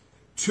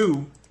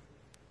 2,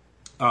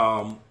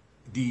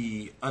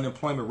 the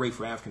unemployment rate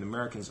for African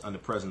Americans under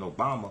President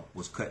Obama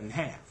was cut in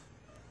half.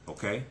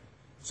 Okay,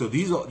 so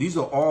these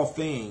are all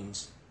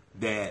things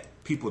that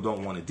people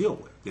don't want to deal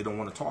with. They don't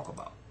want to talk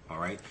about. All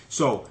right.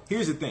 So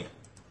here's the thing.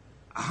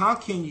 How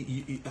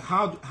can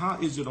how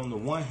is it on the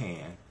one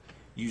hand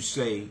you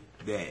say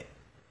that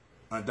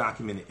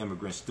undocumented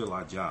immigrants still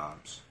our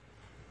jobs,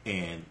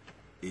 and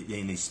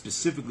they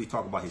specifically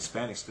talk about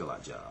Hispanics still our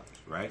jobs,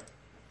 right?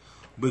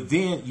 But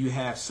then you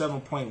have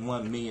 7.1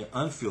 million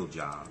unfilled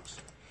jobs,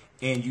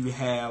 and you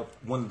have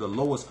one of the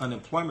lowest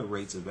unemployment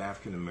rates of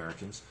African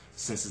Americans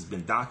since it's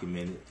been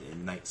documented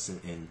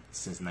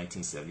since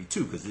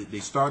 1972, because they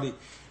started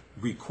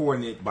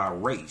recording it by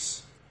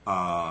race.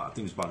 I think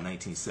it was about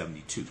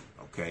 1972.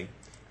 Okay,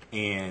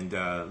 and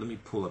let me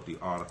pull up the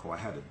article. I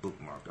had it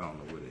bookmarked. I don't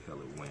know where the hell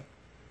it went,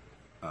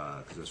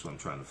 because that's what I'm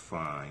trying to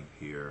find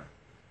here,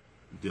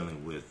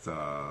 dealing with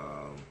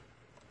the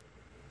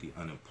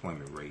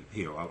unemployment rate.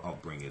 Here, I'll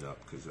bring it up,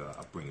 because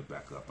I'll bring it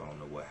back up. I don't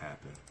know what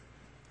happened.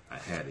 I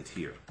had it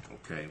here.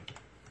 Okay,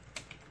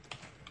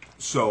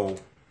 so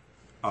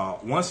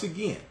once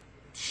again,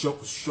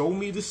 show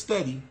me the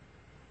study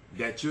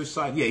that your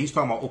side. Yeah, he's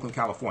talking about Oakland,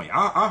 California.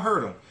 I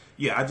heard him.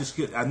 Yeah,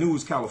 I knew it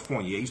was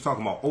California. Yeah, he's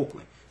talking about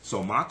Oakland.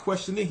 So my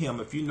question to him,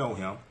 if you know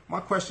him, my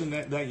question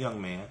to that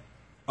young man,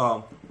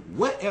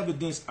 what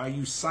evidence are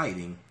you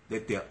citing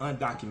that they're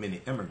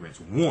undocumented immigrants?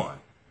 One,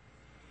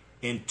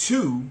 and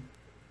two,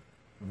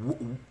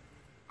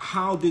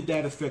 how did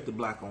that affect the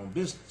black-owned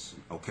business?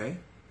 Okay.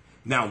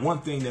 Now,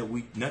 one thing that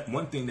we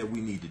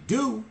need to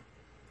do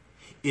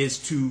is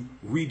to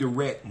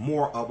redirect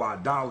more of our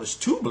dollars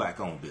to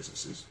black-owned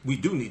businesses. We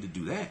do need to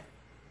do that.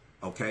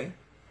 Okay.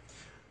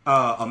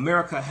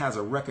 America has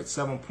a record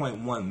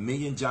 7.1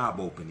 million job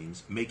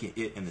openings, making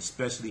it an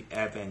especially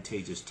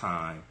advantageous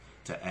time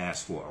to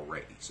ask for a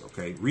raise.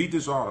 Okay, read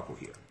this article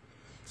here.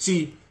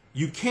 See,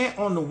 you can't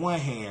on the one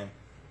hand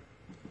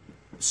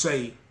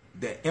say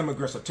that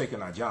immigrants are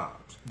taking our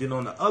jobs. Then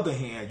on the other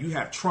hand, you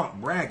have Trump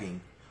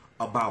bragging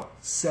about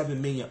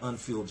 7 million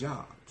unfilled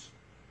jobs,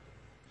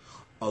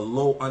 a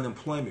low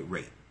unemployment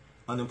rate.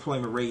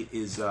 Unemployment rate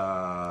is,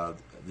 let's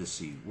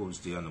see, what was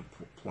the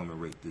unemployment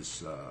rate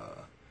this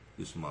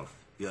month?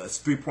 Yeah, it's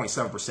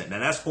 3.7%. Now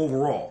that's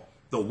overall.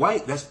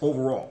 That's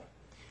overall.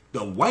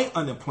 The white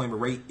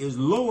unemployment rate is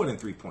lower than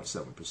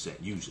 3.7%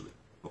 usually.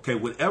 Okay,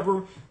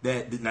 whatever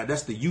now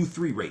that's the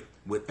U3 rate.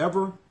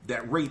 Whatever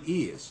that rate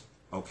is,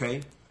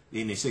 okay,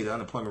 then they say the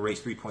unemployment rate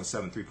is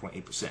 3.7,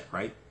 3.8%,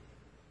 right?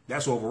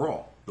 That's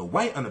overall. The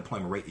white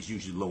unemployment rate is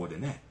usually lower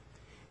than that.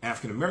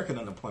 African American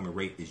unemployment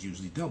rate is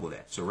usually double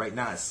that. So right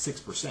now it's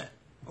 6%,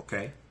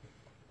 okay?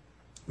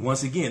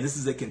 Once again, this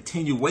is a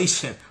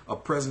continuation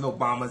of President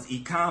Obama's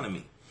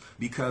economy,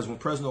 because when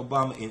President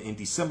Obama in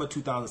December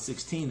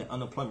 2016, the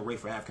unemployment rate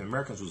for African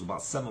Americans was about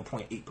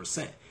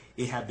 7.8%.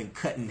 It had been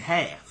cut in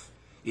half.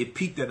 It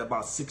peaked at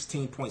about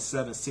 16.7,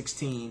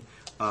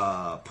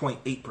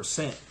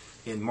 16.8%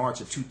 in March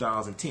of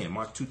 2010.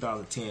 March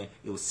 2010,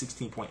 it was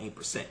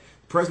 16.8%.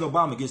 President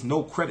Obama gets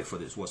no credit for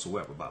this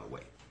whatsoever, by the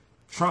way.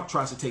 Trump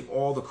tries to take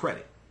all the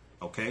credit,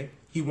 okay?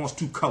 He wants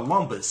to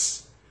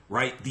Columbus,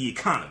 right, the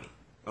economy.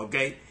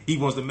 Okay, he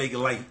wants to make it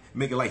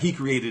like he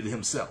created it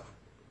himself.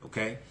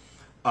 Okay,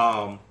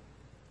 there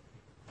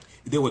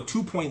were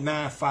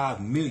 2.95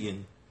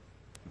 million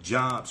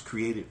jobs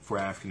created for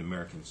African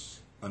Americans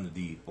under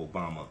the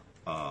Obama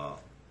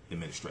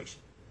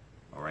administration.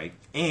 All right,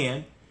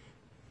 and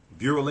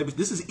Bureau of Labor.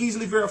 This is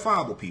easily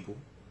verifiable, people.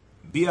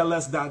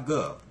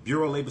 BLS.gov,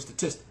 Bureau of Labor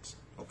Statistics.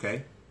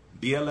 Okay,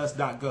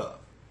 BLS.gov.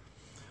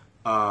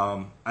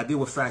 I deal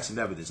with facts and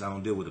evidence. I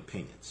don't deal with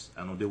opinions.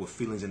 I don't deal with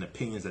feelings and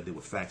opinions. I deal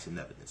with facts and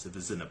evidence. If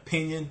it's an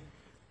opinion,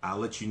 I'll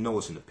let you know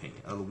it's an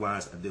opinion.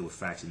 Otherwise, I deal with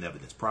facts and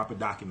evidence. Proper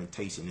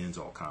documentation ends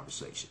all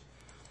conversation.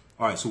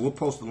 All right, so we'll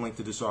post a link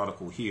to this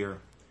article here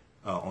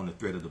on the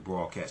thread of the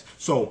broadcast.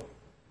 So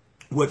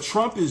what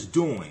Trump is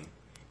doing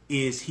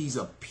is he's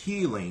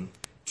appealing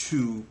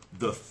to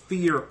the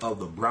fear of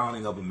the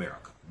browning of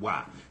America.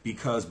 Why?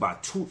 Because by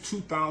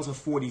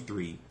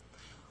 2043,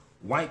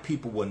 white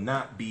people will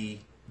not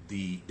be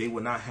they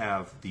will not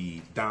have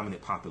the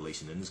dominant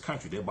population in this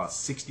country. They're about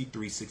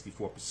 63,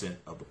 64%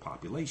 of the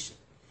population.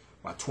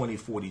 By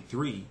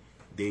 2043,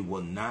 they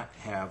will not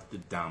have the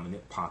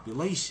dominant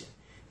population.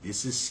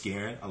 This is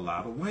scaring a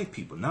lot of white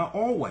people. Not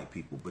all white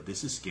people, but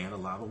this is scaring a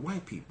lot of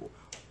white people.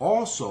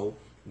 Also,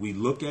 we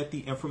look at the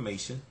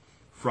information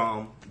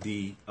from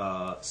the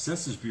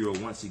Census Bureau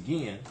once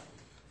again.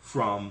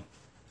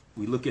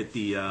 We look at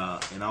the,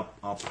 and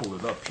I'll pull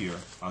it up here.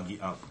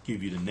 I'll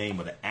give you the name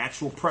of the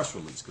actual press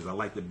release, because I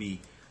like to be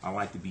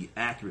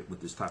accurate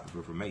with this type of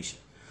information.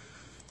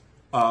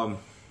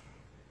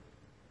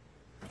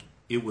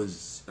 It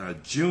was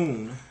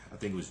June, I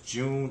think it was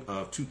June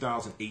of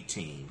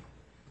 2018.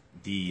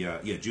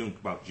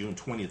 About June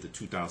 20th of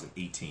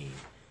 2018.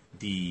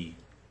 The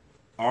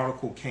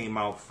article came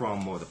out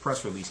from, or the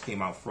press release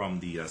came out from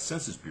the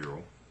Census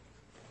Bureau,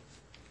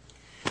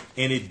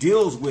 and it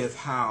deals with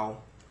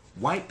how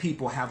white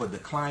people have a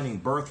declining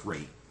birth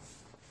rate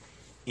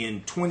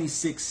in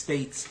 26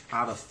 states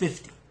out of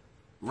 50.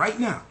 Right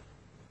now,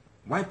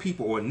 white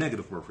people, or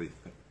negative birth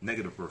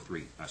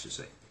rate, I should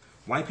say.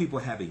 White people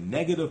have a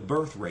negative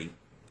birth rate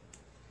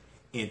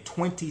in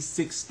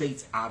 26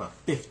 states out of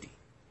 50.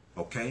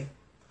 Okay?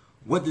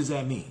 What does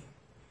that mean?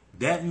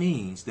 That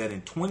means that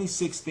in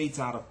 26 states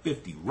out of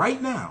 50,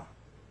 right now,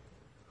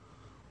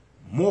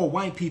 more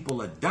white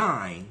people are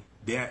dying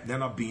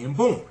than are being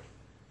born.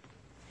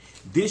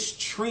 This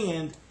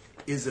trend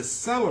is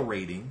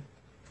accelerating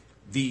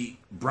the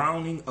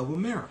browning of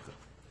America.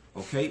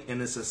 Okay?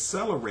 And it's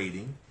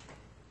accelerating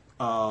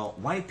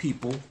white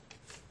people,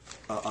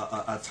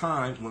 a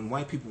time when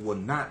white people will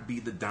not be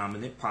the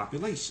dominant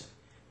population.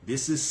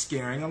 This is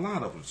scaring a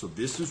lot of them. So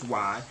this is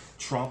why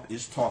Trump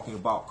is talking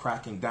about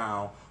cracking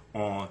down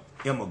on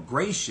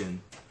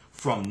immigration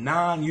from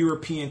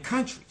non-European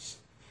countries.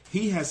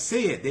 He has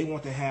said they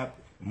want to have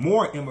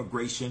more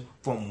immigration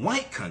from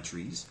white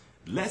countries,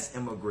 less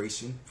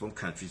immigration from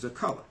countries of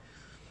color.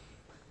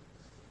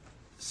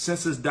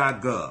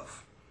 Census.gov,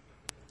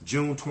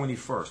 June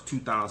 21st,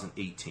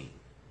 2018.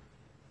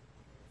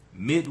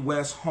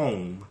 Midwest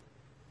home,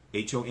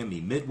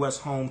 HOME,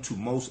 Midwest home to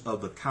most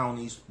of the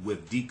counties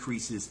with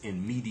decreases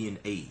in median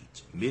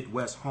age.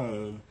 Midwest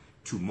home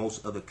to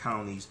most of the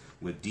counties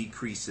with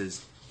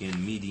decreases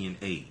in median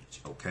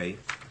age. Okay?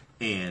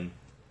 And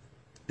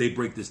they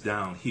break this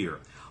down here.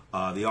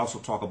 They also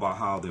talk about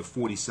how there are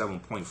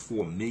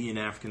 47.4 million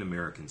African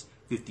Americans,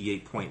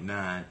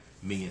 58.9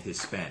 million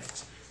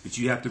Hispanics. But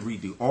you have to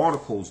read the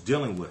articles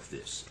dealing with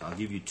this. I'll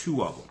give you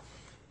two of them.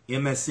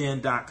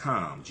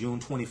 MSN.com, June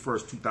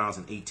 21st,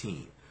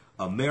 2018.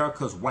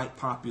 America's white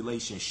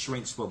population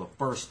shrinks for the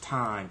first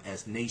time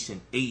as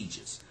nation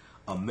ages.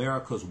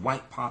 America's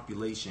white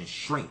population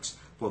shrinks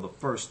for the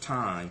first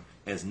time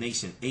as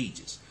nation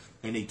ages.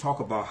 And they talk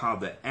about how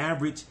the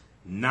average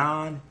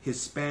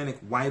non-Hispanic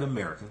white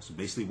American, so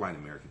basically white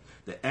American,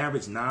 the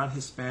average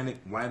non-Hispanic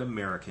white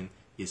American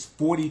is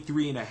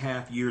 43 and a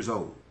half years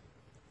old,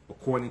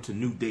 according to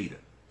new data.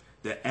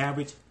 The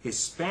average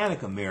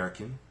Hispanic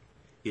American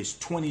is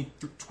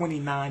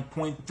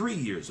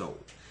 29.3 years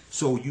old.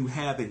 So you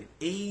have an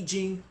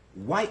aging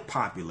white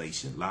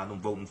population, a lot of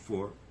them voting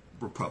for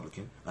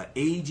Republican, an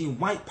aging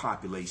white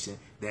population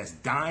that's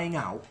dying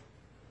out.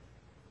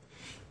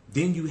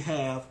 Then you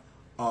have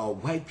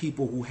white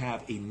people who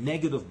have a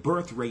negative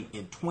birth rate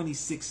in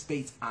 26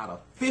 states out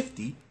of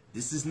 50.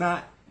 This is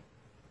not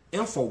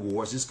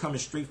InfoWars. This is coming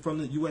straight from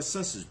the U.S.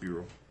 Census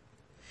Bureau.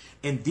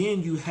 And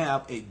then you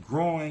have a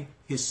growing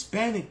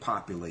Hispanic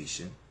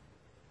population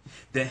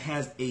that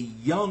has a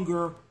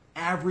younger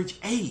average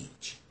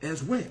age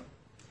as well.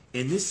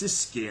 And this is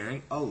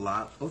scaring a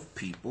lot of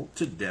people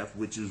to death,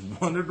 which is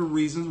one of the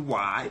reasons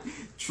why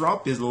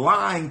Trump is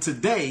lying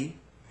today,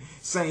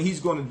 saying he's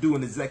going to do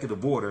an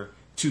executive order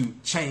to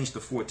change the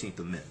 14th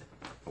Amendment.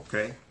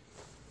 Okay?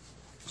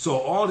 So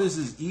all this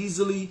is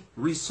easily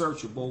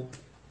researchable,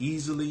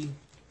 easily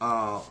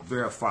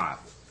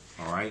verifiable.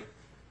 All right?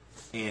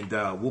 And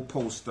we'll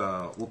post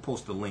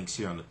the links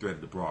here on the thread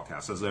of the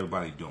broadcast. How's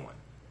everybody doing?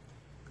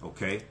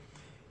 Okay?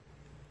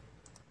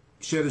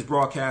 Share this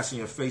broadcast on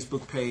your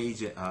Facebook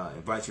page.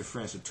 Invite your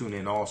friends to tune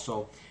in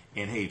also.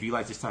 And hey, if you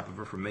like this type of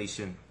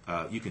information,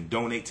 you can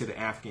donate to the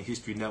African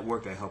History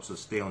Network. That helps us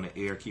stay on the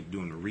air, keep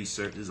doing the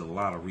research. There's a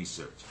lot of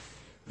research.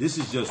 This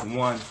is just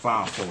one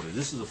file folder.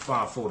 This is a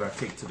file folder I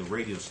take to the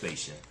radio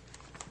station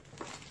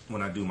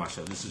when I do my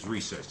show. This is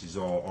research. These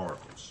are all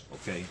articles.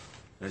 Okay?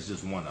 That's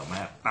just one of them. I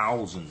have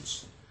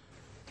thousands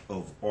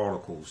of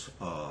articles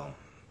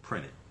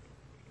printed.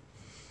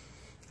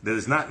 That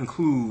does not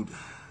include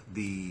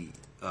the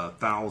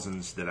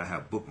thousands that I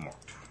have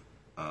bookmarked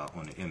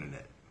on the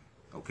internet.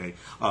 Okay?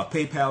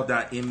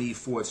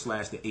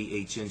 PayPal.me/the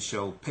AHN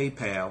show.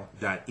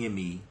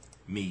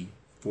 PayPal.me/the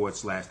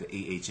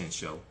AHN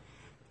show.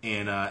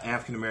 And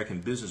African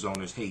American business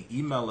owners, hey,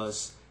 email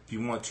us if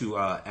you want to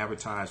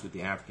advertise with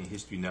the African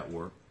History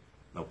Network.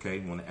 Okay?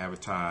 You want to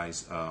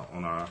advertise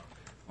on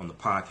the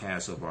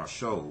podcast of our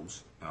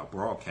shows, our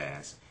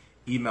broadcasts.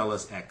 Email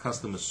us at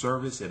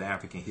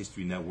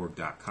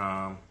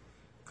customerservice@africanhistorynetwork.com.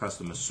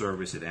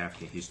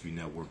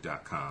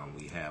 customerservice@africanhistorynetwork.com.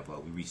 We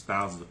reach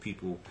thousands of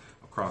people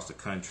across the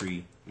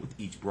country with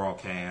each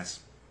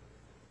broadcast.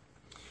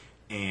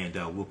 And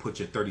we'll put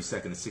your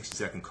 30-second and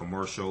 60-second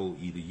commercial.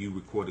 Either you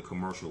record the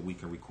commercial or we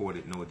can record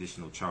it, no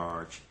additional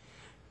charge.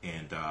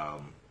 And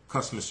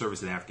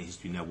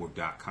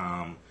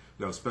customerservice@africanhistorynetwork.com.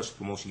 We have a special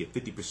promotion. You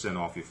get 50%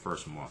 off your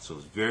first month. So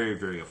it's very,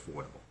 very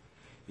affordable.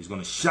 It's going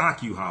to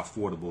shock you how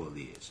affordable it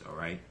is. All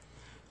right?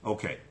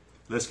 Okay.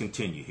 Let's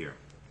continue here,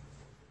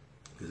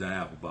 because I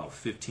have about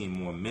 15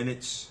 more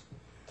minutes.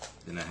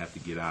 Then I have to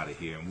get out of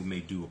here. And we may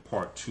do a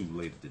part 2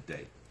 later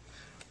today.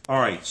 All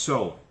right.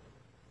 So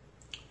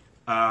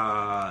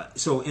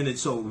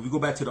we go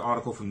back to the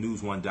article from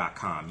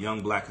newsone.com.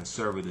 Young black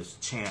conservatives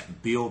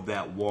chant "Build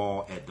that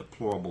wall" at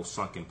deplorable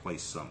sunken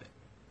place summit.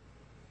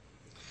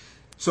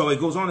 So it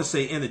goes on to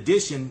say, in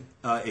addition,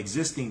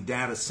 existing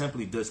data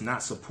simply does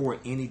not support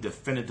any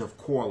definitive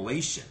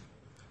correlation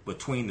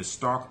between the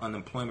stark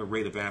unemployment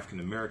rate of African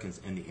Americans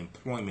and the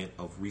employment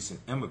of recent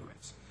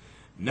immigrants.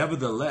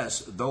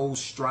 Nevertheless, those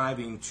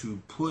striving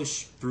to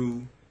push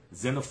through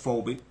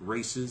xenophobic,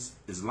 racist,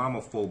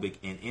 Islamophobic,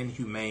 and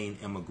inhumane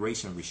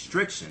immigration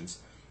restrictions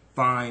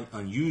find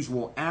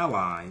unusual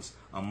allies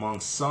among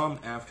some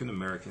African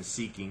Americans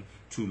seeking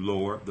to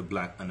lower the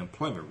black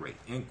unemployment rate,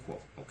 end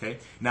quote. Okay.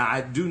 Now,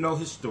 I do know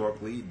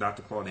historically,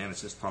 Dr. Claude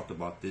Anderson has talked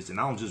about this, and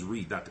I don't just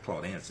read Dr.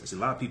 Claude Anderson. So a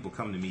lot of people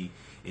come to me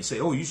and say,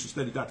 oh, you should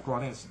study Dr.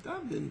 Claude Anderson.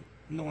 I've been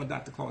knowing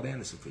Dr. Claude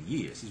Anderson for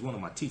years. He's one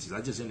of my teachers. I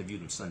just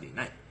interviewed him Sunday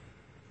night.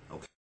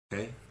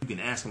 Okay. You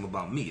can ask him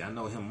about me. I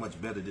know him much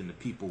better than the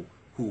people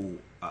who,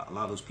 a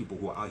lot of those people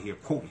who are out here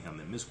quoting him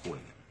and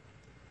misquoting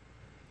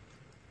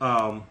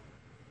him.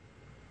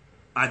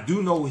 I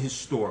do know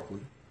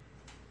historically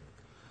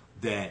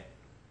that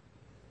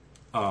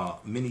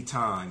many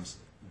times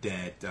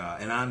that,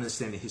 and I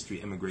understand the history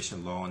of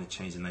immigration law and the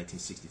change in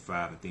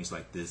 1965 and things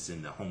like this,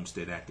 and the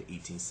Homestead Act of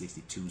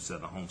 1862,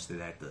 Southern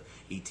Homestead Act of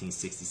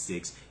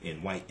 1866,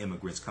 and white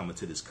immigrants coming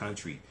to this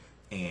country,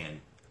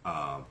 and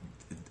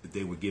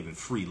they were given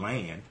free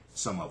land,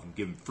 some of them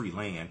given free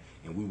land,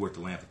 and we worked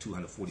the land for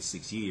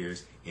 246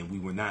 years, and we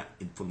were not,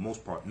 for the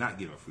most part, not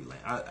given free land.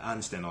 I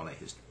understand all that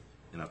history,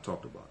 and I've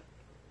talked about it.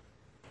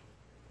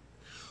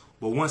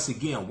 But once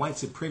again, white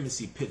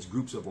supremacy pits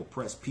groups of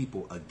oppressed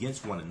people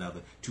against one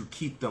another to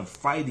keep them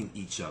fighting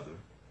each other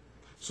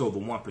so the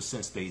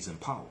 1% stays in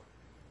power.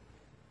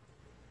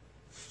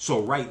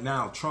 So right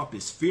now, Trump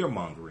is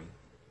fear-mongering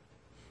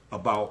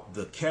about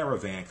the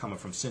caravan coming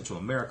from Central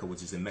America,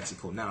 which is in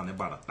Mexico now, and they're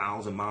about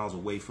 1,000 miles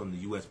away from the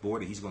U.S.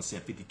 border. He's going to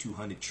send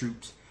 5,200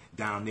 troops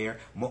down there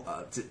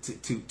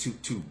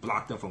to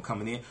block them from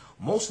coming in.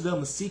 Most of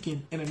them are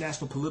seeking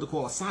international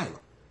political asylum,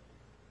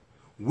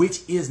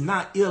 which is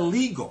not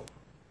illegal.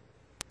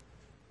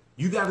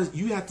 You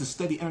have to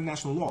study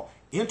international law.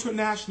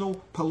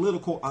 International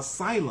political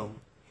asylum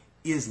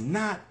is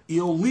not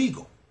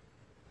illegal.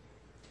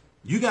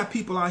 You got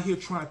people out here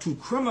trying to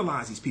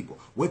criminalize these people.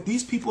 What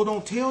these people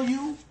don't tell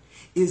you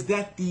is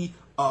that the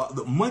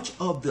much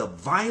of the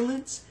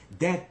violence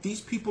that these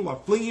people are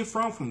fleeing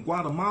from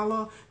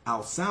Guatemala,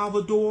 El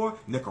Salvador,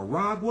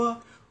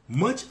 Nicaragua,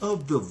 much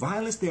of the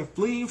violence they're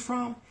fleeing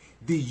from,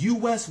 the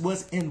U.S.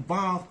 was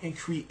involved in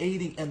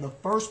creating in the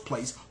first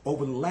place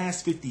over the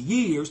last 50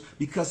 years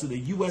because of the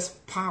U.S.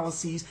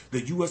 policies,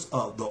 the U.S.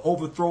 The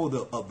overthrow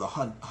of the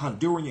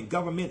Honduran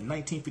government in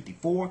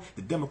 1954,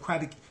 the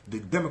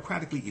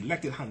democratically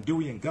elected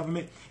Honduran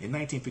government in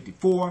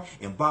 1954,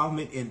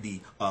 involvement in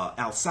the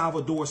El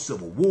Salvador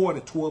Civil War,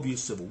 the 12-year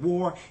Civil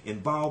War,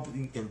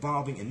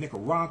 involving in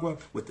Nicaragua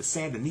with the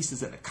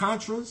Sandinistas and the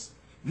Contras.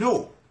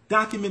 No,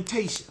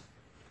 documentation.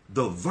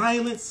 The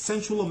violent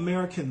Central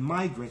American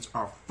migrants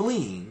are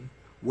fleeing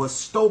was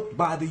stoked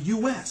by the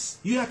U.S.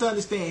 You have to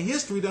understand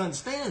history to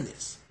understand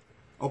this.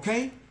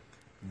 Okay?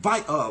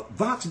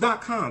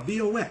 Vox.com,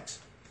 VOX.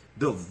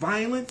 The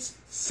violence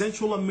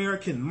Central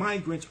American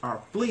migrants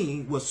are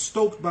fleeing was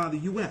stoked by the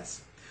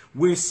U.S.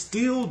 We're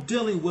still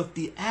dealing with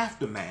the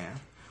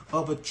aftermath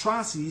of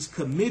atrocities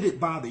committed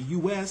by the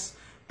U.S.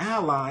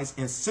 allies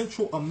in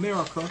Central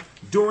America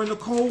during the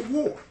Cold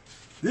War.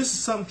 This is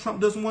something Trump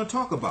doesn't want to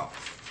talk about.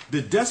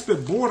 The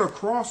desperate border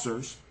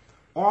crossers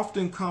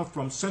often come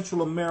from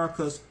Central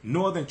America's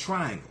northern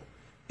triangle,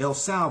 El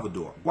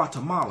Salvador,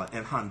 Guatemala,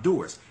 and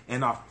Honduras,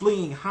 and are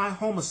fleeing high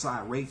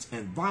homicide rates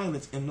and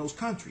violence in those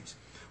countries.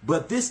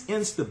 But this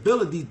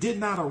instability did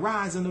not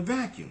arise in a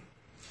vacuum.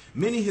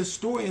 Many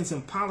historians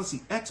and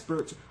policy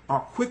experts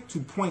are quick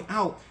to point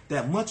out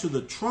that much of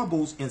the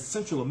troubles in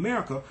Central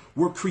America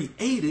were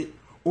created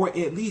or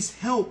at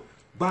least helped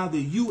by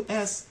the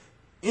U.S.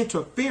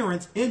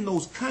 interference in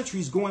those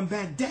countries going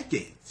back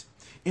decades.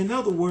 In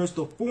other words,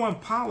 the foreign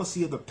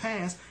policy of the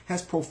past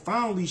has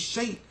profoundly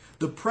shaped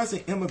the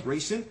present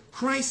immigration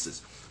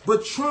crisis.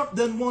 But Trump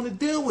doesn't want to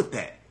deal with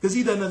that because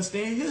he doesn't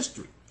understand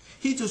history.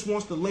 He just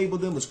wants to label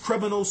them as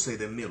criminals, say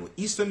they're Middle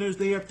Easterners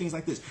there, things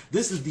like this.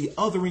 This is the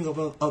othering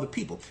of other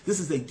people.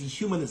 This is a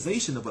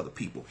dehumanization of other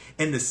people.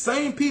 And the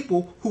same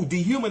people who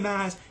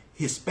dehumanize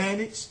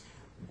Hispanics,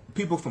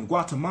 people from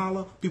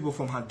Guatemala, people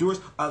from Honduras,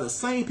 are the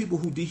same people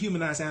who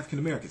dehumanize African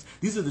Americans.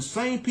 These are the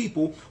same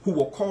people who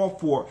will call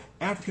for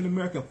African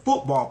American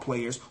football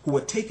players who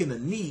are taking a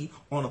knee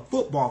on a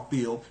football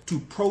field to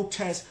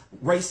protest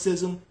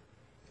racism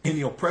and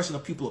the oppression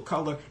of people of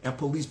color and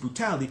police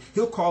brutality.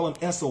 He'll call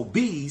them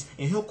SOBs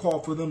and he'll call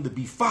for them to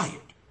be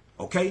fired.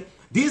 Okay?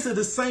 These are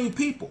the same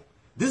people.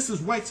 This is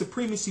white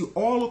supremacy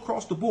all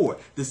across the board.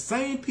 The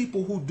same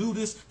people who do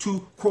this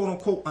to quote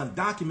unquote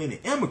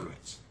undocumented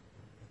immigrants.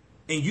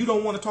 And you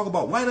don't want to talk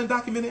about white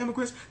undocumented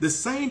immigrants? The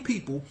same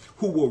people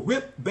who will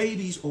rip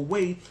babies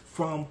away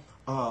from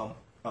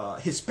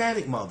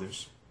Hispanic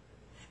mothers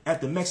at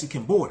the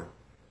Mexican border,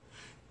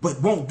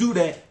 but won't do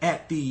that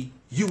at the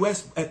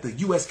U.S.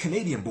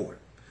 Canadian border.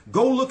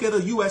 Go look at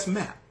a U.S.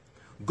 map.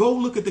 Go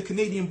look at the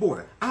Canadian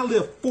border. I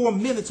live 4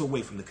 minutes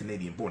away from the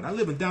Canadian border. I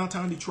live in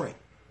downtown Detroit.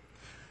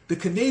 The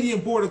Canadian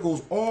border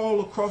goes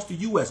all across the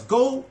U.S.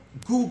 Go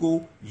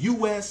Google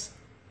U.S.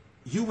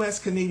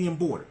 Canadian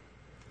border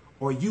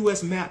or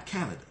U.S. map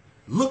Canada.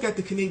 Look at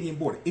the Canadian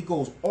border. It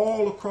goes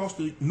all across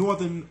the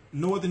northern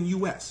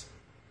U.S.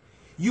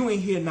 You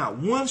ain't hear not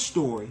one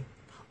story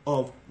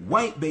of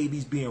white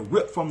babies being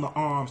ripped from the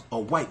arms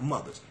of white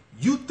mothers.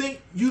 You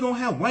think you don't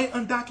have white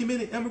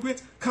undocumented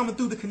immigrants coming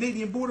through the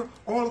Canadian border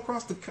all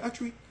across the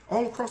country?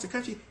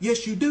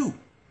 Yes, you do.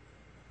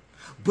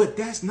 But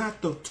that's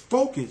not the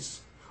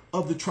focus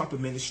of the Trump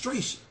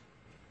administration,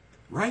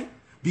 right?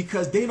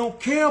 Because they don't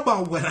care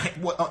about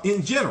what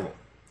in general.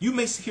 You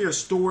may hear a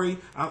story.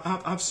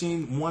 I've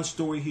seen one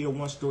story here,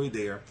 one story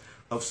there,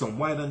 of some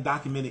white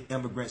undocumented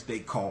immigrants they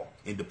caught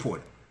and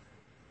deported.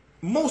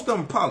 Most of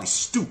them probably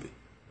stupid,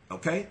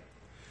 okay?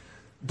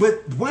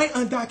 But white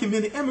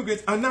undocumented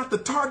immigrants are not the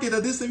target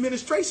of this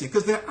administration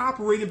because they're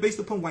operating based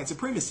upon white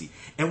supremacy.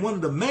 And one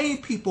of the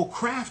main people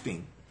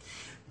crafting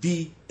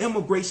the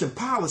immigration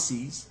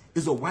policies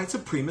is a white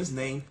supremacist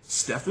named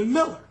Stephen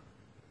Miller.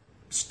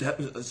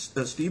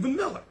 Stephen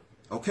Miller,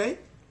 okay?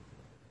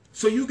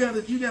 So you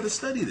gotta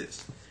study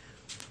this.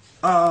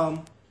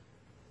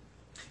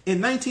 In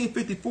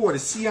 1954, the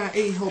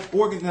CIA helped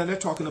organize. Now they're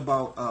talking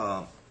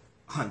about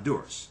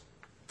Honduras.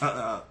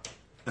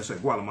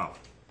 Guatemala.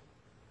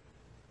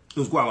 It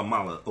was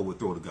Guatemala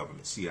overthrow the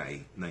government.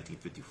 CIA,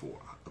 1954,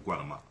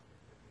 Guatemala.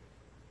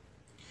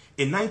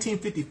 In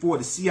 1954,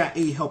 the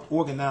CIA helped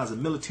organize a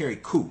military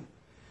coup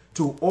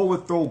to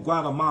overthrow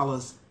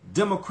Guatemala's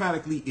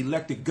democratically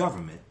elected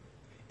government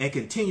and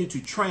continue to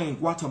train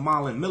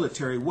Guatemalan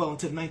military well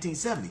into the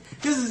 1970s.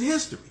 This is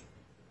history.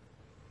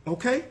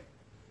 Okay?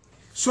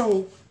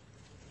 So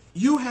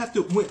you have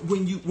to,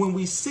 when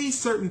we see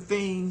certain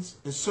things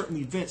and certain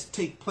events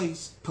take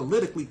place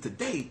politically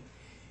today,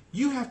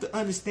 you have to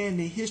understand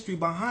the history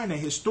behind it.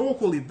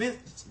 Historical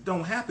events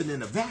don't happen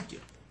in a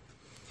vacuum.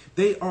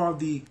 They are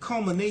the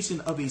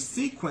culmination of a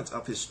sequence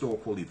of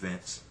historical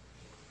events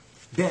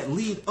that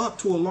lead up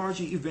to a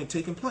larger event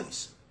taking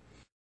place.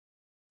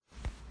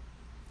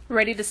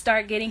 Ready to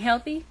start getting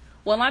healthy?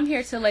 Well, I'm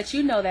here to let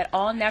you know that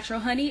all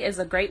natural honey is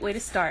a great way to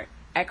start.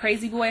 At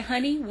Crazy Boy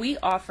Honey, we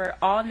offer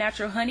all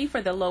natural honey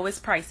for the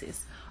lowest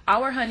prices.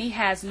 Our honey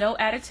has no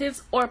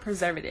additives or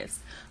preservatives.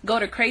 Go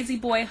to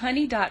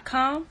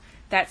crazyboyhoney.com.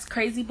 That's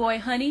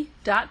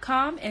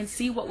crazyboyhoney.com and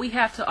see what we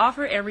have to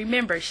offer. And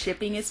remember,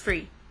 shipping is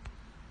free.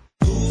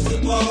 Who's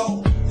the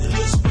ball that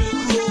looks real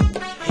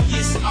cool and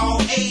gets all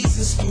A's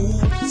in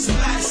school?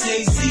 Somebody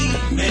say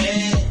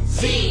Z-Man.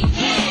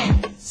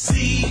 Z-Man.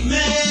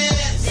 Z-Man.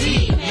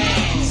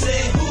 Z-Man.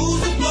 Say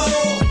who's the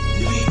ball?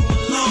 Leave him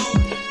alone.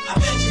 I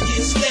bet you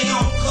can stay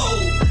on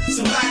cold.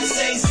 Somebody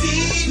say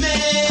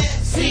Z-Man.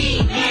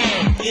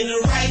 Z-Man. In a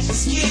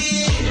righteous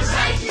kid. In a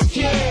righteous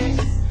kid.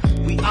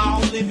 We all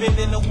living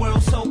in a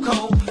world so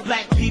cold.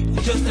 Black people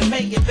just to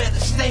make it better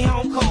stay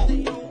home cold.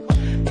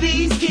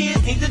 These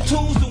kids need the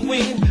tools to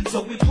win,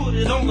 so we put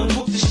it on the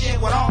book to share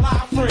with all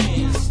our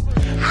friends.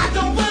 I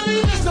don't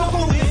believe it's no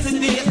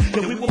coincidence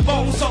that we were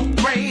born so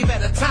brave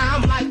at a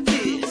time like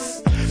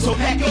this. So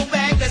pack your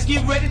bag, let's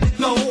get ready to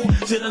go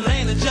to the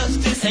land of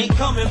justice. Ain't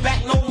coming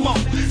back no more.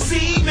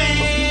 See,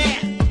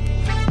 man.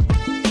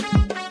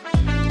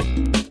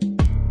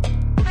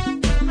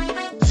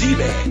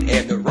 Z-Man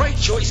and the Right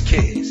Choice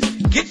Kids.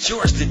 Get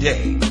yours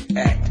today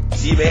at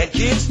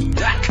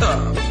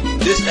zmankids.com.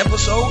 This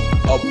episode,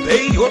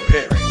 Obey Your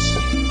Parents.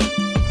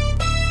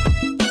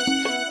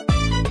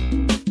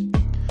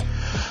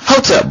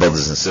 What's up,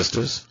 brothers and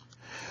sisters?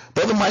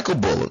 Brother Michael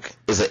Bullock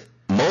is a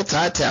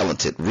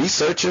multi-talented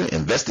researcher,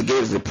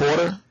 investigative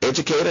reporter,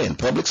 educator, and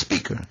public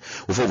speaker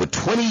with over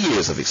 20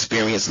 years of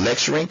experience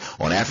lecturing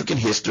on African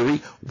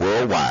history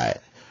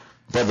worldwide.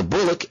 Brother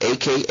Bullock,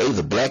 a.k.a.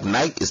 the Black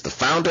Knight, is the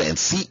founder and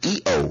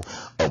CEO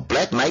of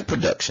Black Knight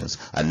Productions,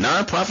 a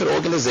non-profit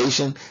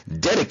organization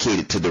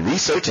dedicated to the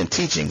research and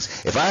teachings,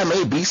 if I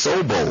may be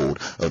so bold,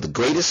 of the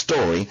greatest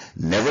story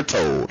never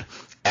told,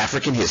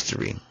 African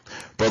history.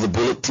 Brother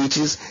Bullock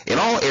teaches in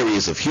all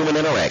areas of human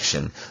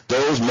interaction,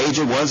 those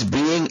major ones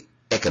being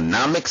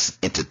economics,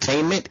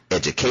 entertainment,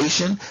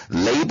 education,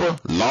 labor,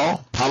 law,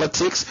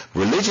 politics,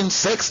 religion,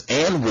 sex,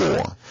 and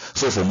war.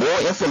 So for more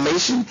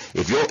information,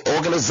 if your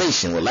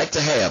organization would like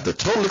to have the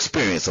total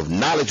experience of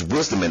knowledge,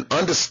 wisdom, and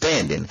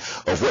understanding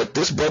of what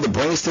this brother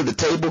brings to the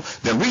table,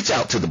 then reach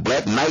out to the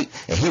Black Knight,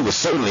 and he will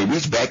certainly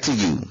reach back to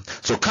you.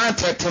 So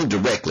contact him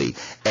directly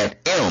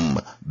at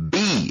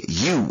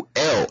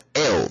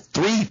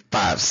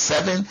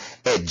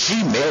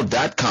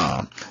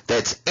mbull357@gmail.com.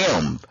 That's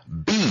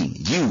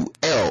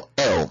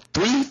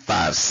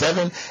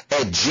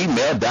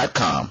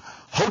mbull357@gmail.com.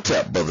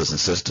 Hotep, brothers and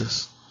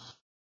sisters.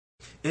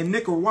 In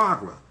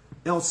Nicaragua,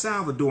 El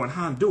Salvador, and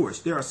Honduras,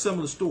 there are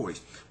similar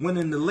stories. When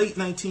in the late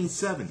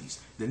 1970s,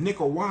 the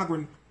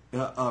Nicaraguan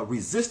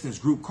resistance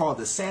group called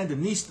the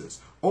Sandinistas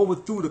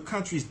overthrew the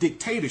country's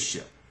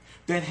dictatorship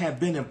that had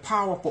been in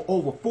power for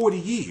over 40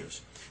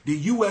 years. The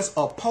U.S.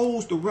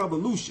 opposed the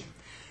revolution.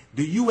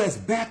 The U.S.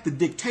 backed the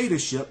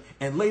dictatorship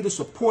and later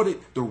supported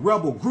the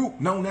rebel group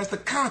known as the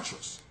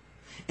Contras.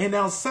 In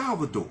El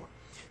Salvador,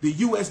 the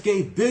U.S.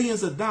 gave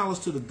billions of dollars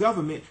to the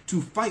government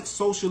to fight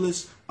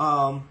socialist,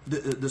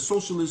 the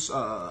Socialist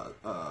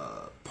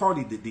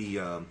Party, the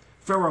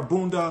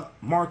Farabunda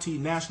Marti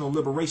National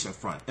Liberation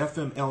Front,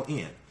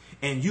 FMLN,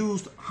 and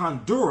used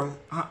Honduras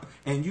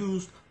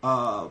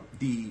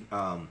the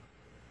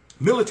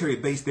military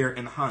base there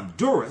in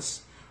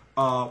Honduras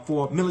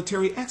for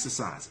military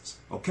exercises.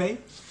 Okay,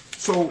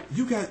 so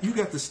you got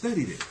to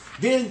study this.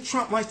 Then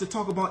Trump likes to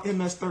talk about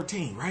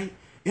MS-13, right?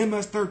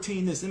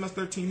 MS-13 this,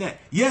 MS-13 that.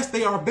 Yes,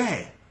 they are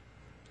bad.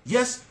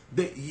 Yes,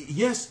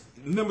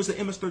 members of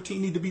MS-13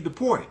 need to be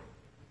deported.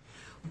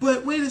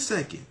 But wait a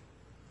second.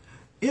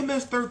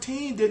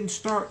 MS-13 didn't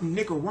start in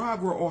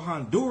Nicaragua or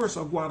Honduras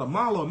or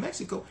Guatemala or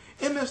Mexico.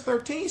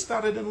 MS-13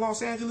 started in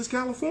Los Angeles,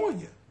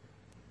 California.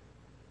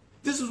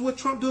 This is what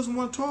Trump doesn't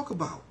want to talk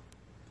about.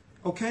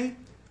 Okay?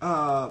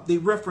 They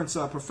reference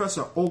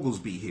Professor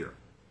Oglesby here.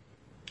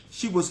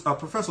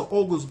 Professor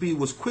Oglesby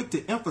was quick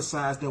to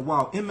emphasize that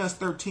while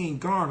MS-13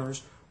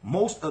 garners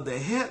most of the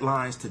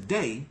headlines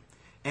today,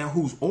 and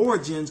whose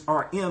origins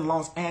are in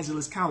Los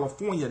Angeles,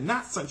 California,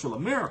 not Central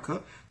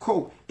America,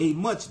 quote, a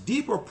much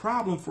deeper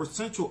problem for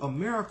Central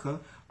America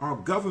are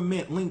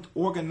government-linked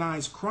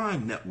organized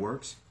crime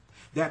networks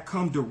that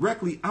come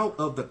directly out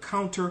of the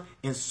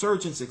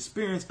counterinsurgents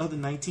experience of the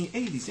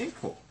 1980s, end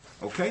quote.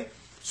 Okay?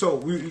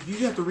 So you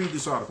have to read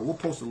this article. We'll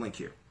post a link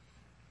here.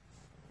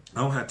 I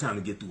don't have time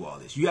to get through all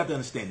this. You have to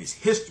understand this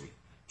history.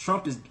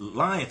 Trump is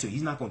lying to you.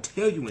 He's not going to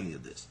tell you any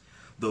of this.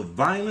 The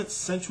violent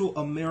Central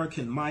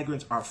American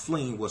migrants are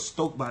fleeing was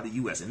stoked by the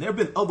U.S. And there have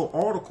been other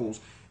articles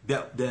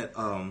that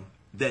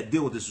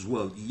deal with this as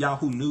well.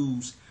 Yahoo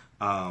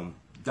News.com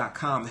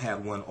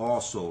had one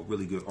also, a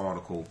really good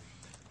article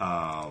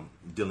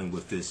dealing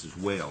with this as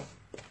well.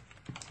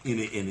 And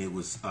it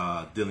was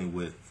dealing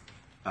with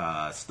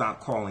stop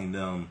calling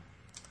them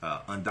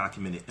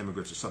undocumented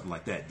immigrants or something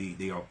like that.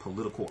 They are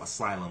political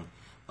asylum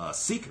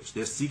seekers.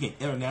 They're seeking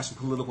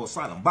international political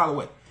asylum. By the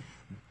way,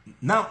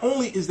 not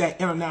only is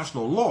that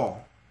international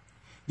law,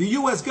 the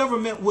U.S.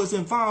 government was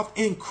involved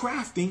in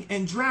crafting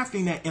and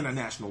drafting that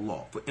international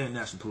law for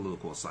international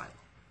political asylum.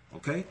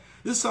 Okay?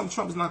 This is something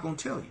Trump is not going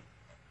to tell you.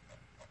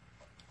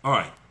 All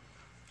right.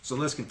 So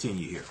let's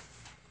continue here.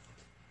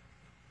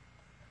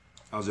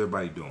 How's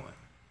everybody doing?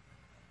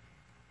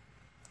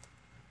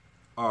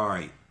 All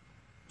right.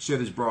 Share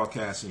this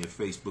broadcast on your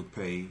Facebook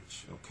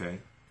page. Okay.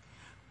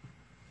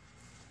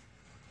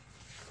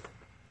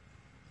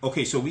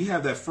 Okay, so we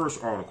have that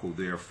first article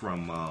there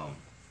from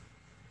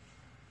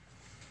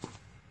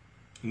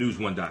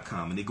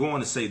News1.com, and they go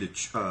on to say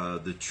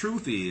that the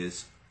truth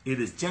is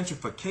it is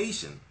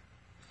gentrification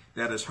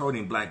that is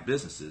hurting black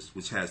businesses,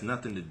 which has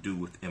nothing to do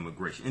with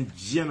immigration. In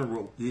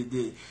general,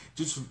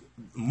 just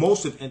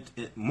most of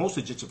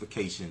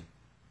gentrification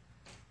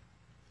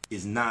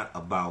is not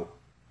about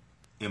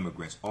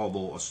immigrants,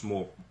 although a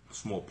small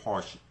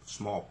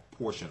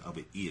portion of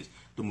it is.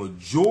 The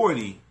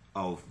majority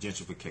of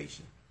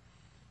gentrification,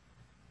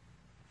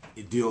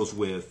 it deals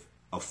with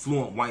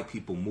affluent white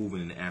people moving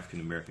into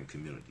African American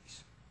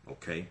communities.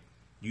 Okay,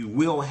 you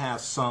will have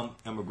some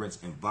immigrants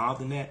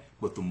involved in that,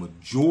 but the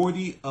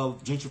majority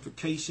of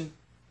gentrification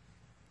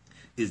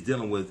is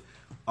dealing with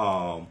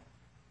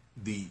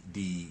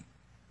the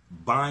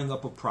buying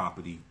up of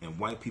property and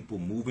white people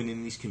moving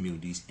in these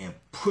communities and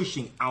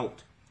pushing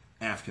out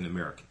African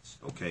Americans.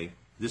 Okay,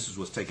 this is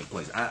what's taking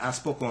place. I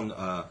spoke on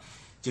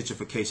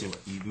gentrification.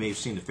 You may have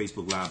seen the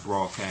Facebook Live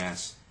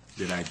broadcast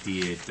that I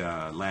did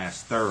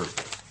last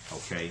Thursday,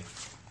 okay,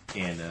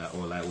 and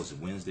or was it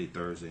Wednesday,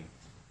 Thursday?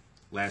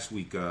 Last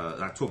week,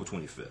 October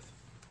 25th.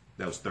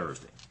 That was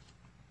Thursday,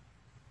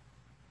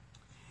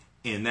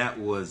 and that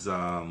was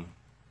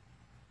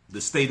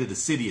the State of the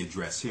City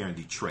address here in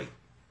Detroit.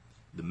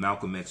 The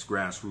Malcolm X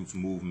grassroots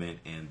movement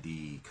and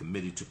the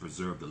Committee to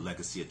Preserve the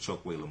Legacy of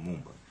Chokwe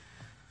Lumumba.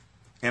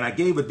 And I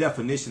gave a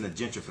definition of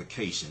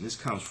gentrification. This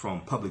comes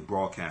from Public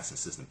Broadcasting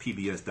System.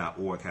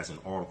 PBS.org has an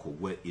article,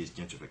 What is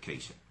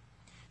Gentrification?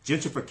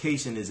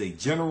 Gentrification is a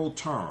general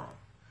term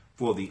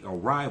for the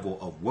arrival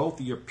of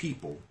wealthier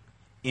people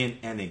in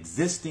an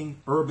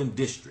existing urban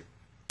district,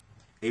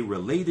 a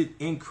related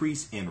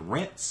increase in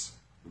rents,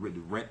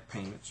 rent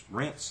payments,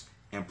 rents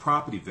and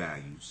property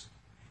values,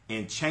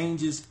 and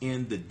changes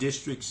in the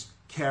district's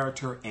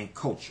character and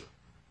culture.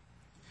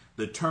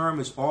 The term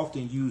is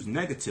often used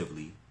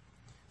negatively,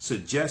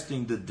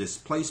 suggesting the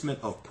displacement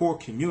of poor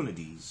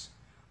communities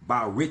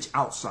by rich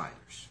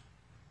outsiders.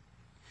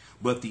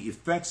 But the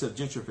effects of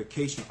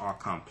gentrification are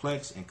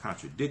complex and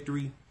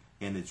contradictory,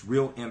 and its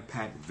real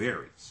impact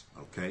varies.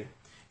 Okay?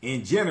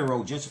 In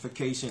general,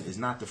 gentrification is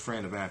not the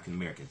friend of African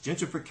Americans.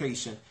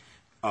 Gentrification,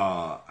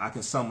 I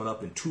can sum it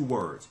up in 2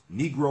 words: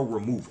 Negro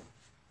removal.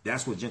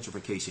 That's what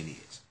gentrification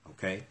is.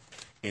 Okay?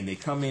 And they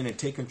come in and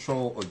take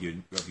control of your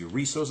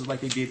resources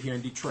like they did here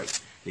in Detroit.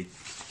 They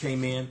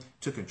came in,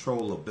 took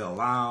control of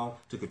Belle Isle,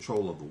 took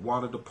control of the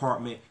water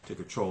department, took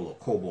control of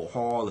Cobo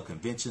Hall, the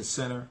convention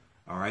center.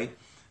 All right.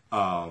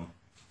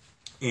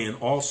 And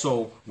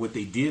also what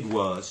they did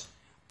was,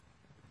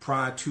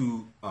 prior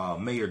to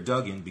Mayor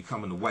Duggan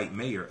becoming the white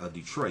mayor of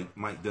Detroit,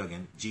 Mike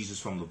Duggan, Jesus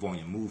from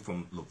Livonia, moved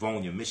from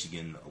Livonia,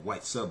 Michigan, a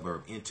white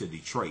suburb, into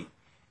Detroit.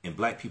 And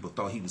black people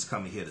thought he was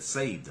coming here to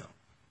save them.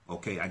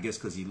 Okay, I guess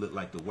because he looked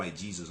like the white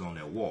Jesus on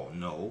their wall.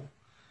 No.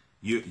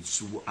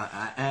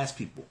 I ask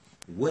people,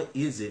 what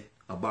is it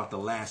about the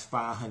last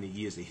 500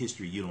 years of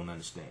history you don't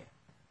understand?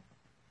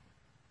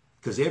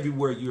 Because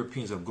everywhere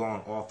Europeans have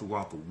gone all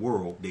throughout the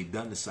world, they've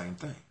done the same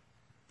thing.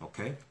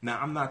 Okay? Now,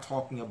 I'm not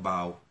talking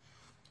about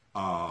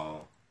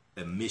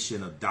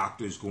admission of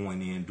doctors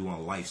going in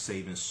doing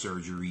life-saving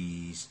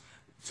surgeries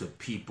to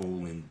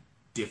people in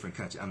different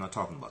countries. I'm not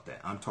talking about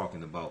that. I'm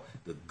talking about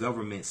the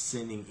government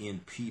sending in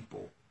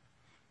people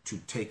to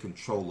take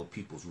control of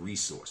people's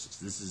resources.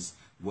 This is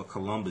what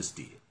Columbus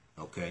did.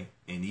 Okay?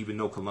 And even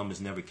though Columbus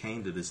never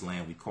came to this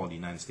land we call the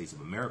United States of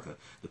America,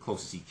 the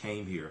closest he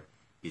came here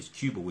is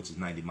Cuba, which is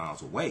 90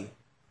 miles away.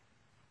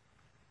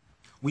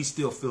 We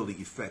still feel the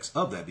effects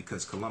of that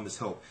because Columbus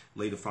helped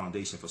lay the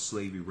foundation for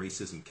slavery,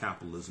 racism,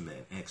 capitalism,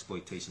 and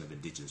exploitation of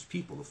indigenous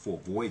people. The 4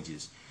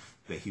 voyages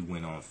that he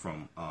went on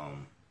from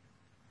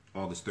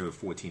August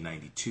 3rd,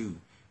 1492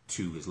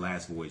 to his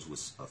last voyage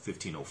was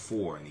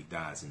 1504, and he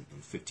dies in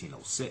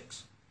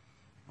 1506.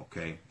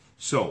 Okay?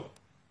 So,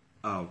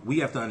 we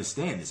have to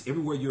understand this.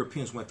 Everywhere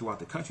Europeans went throughout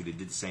the country, they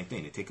did the same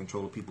thing. They take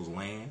control of people's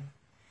land,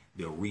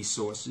 their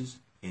resources,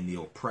 and they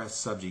oppress,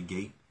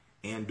 subjugate,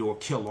 and or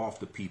kill off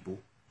the people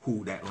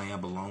who that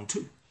land belonged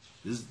to.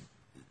 This is,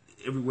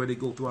 everywhere they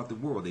go throughout the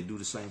world, they do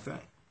the same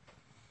thing.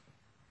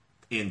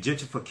 And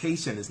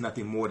gentrification is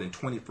nothing more than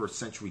 21st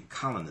century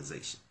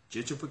colonization.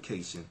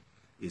 Gentrification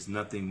is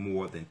nothing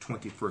more than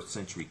 21st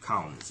century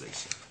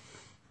colonization.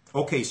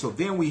 Okay, so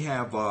then we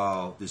have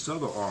this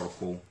other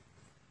article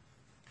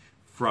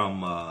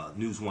from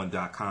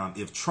newsone.com.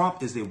 If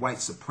Trump is a white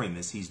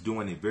supremacist, he's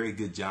doing a very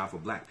good job for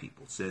black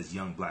people, says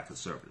young black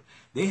conservative.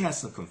 They have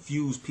some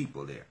confused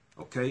people there,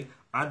 okay?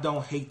 I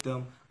don't hate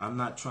them. I'm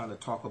not trying to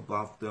talk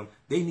about them.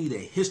 They need a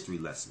history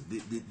lesson.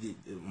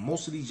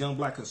 Most of these young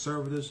black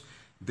conservatives,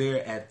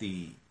 they're at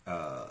the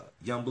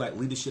Young Black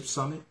Leadership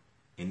Summit,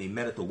 and they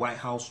met at the White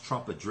House.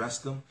 Trump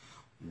addressed them.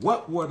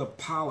 What were the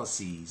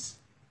policies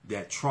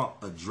that Trump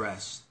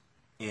addressed,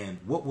 and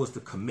what was the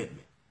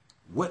commitment?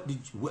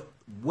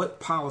 What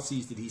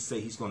policies did he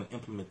say he's going to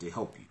implement to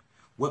help you?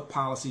 What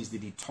policies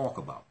did he talk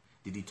about?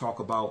 Did he talk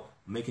about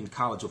making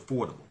college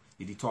affordable?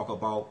 Did he talk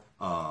about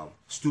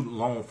student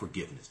loan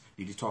forgiveness?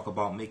 Did he talk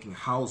about making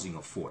housing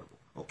affordable?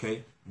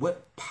 Okay,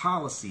 what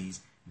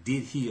policies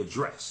did he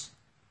address,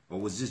 or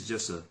was this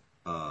just a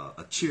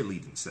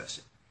cheerleading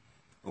session?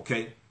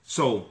 Okay,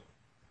 so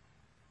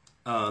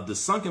the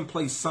Sunken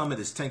Place Summit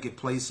is taking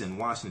place in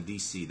Washington,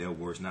 D.C. Their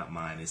words, not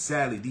mine. And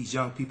sadly, these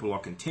young people are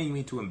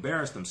continuing to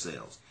embarrass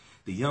themselves.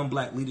 The Young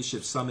Black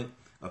Leadership Summit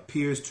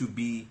appears to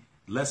be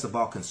less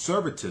about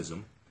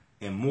conservatism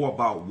and more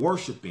about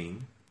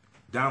worshiping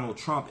Donald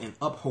Trump and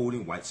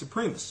upholding white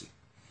supremacy.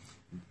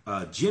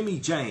 Jimmy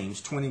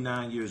James,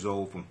 29 years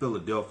old, from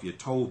Philadelphia,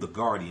 told The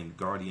Guardian,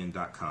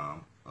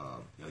 Guardian.com, a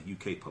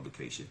UK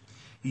publication,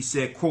 he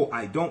said, quote,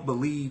 "I don't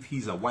believe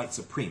he's a white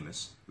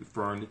supremacist,"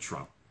 referring to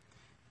Trump.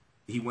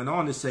 He went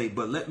on to say,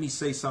 but let me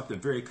say something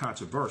very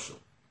controversial,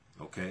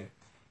 okay?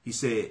 He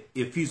said,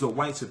 if he's a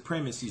white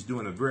supremacist, he's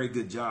doing a very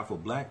good job for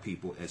black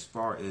people as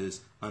far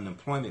as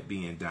unemployment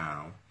being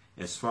down,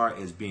 as far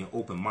as being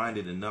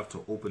open-minded enough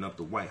to open up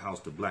the White House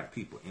to black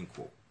people, end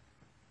quote.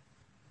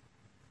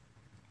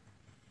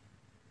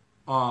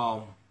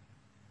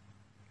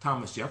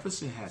 Thomas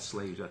Jefferson had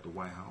slaves at the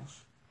White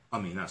House. I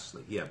mean, not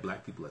slaves. He had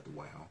black people at the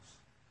White House.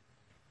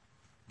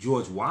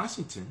 George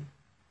Washington,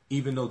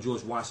 even though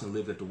George Washington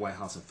lived at the White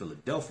House in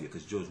Philadelphia,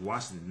 because George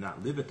Washington did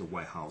not live at the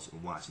White House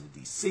in Washington,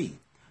 D.C.,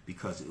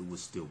 because it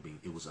was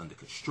under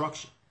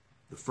construction.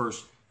 The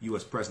first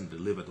U.S. president to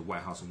live at the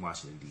White House in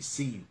Washington,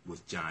 D.C. was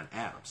John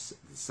Adams,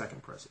 the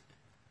second president.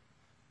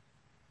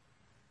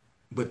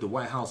 But the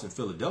White House in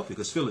Philadelphia,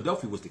 because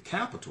Philadelphia was the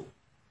capital,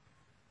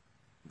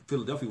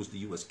 Philadelphia was the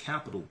U.S.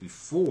 capital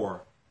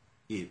before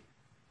it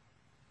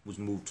was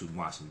moved to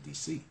Washington,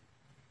 D.C.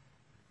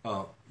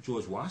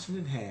 George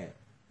Washington had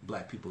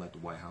black people at the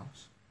White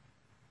House.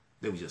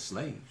 They were just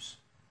slaves,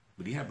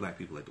 but he had black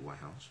people at the White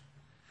House.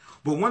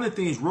 But one of the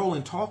things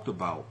Roland talked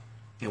about,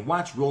 and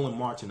watch Roland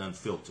Martin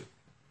Unfiltered.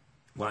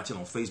 Watch it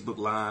on Facebook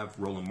Live,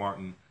 Roland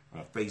Martin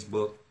on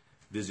Facebook.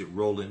 Visit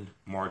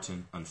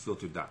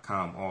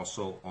RolandMartinUnfiltered.com.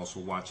 Also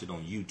watch it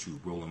on YouTube,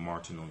 Roland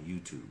Martin on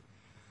YouTube.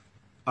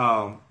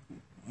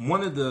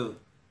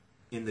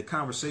 In the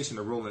conversation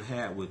that Roland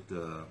had with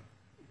the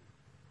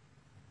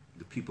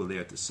people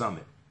there at the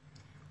summit,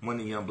 one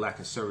of the young black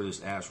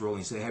conservatives asked Roland,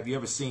 he said, have you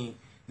ever seen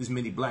this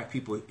many black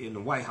people in the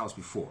White House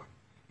before?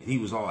 And he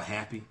was all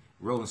happy.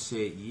 Roland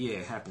said, yeah,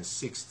 it happens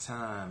 6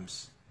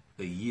 times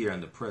a year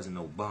under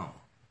President Obama.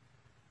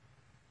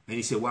 And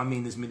he said, well, I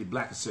mean, there's many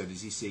black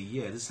conservatives. He said,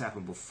 yeah, this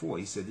happened before.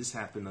 He said, this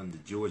happened under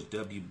George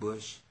W.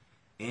 Bush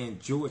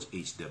and George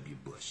H.W.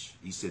 Bush.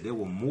 He said, there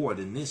were more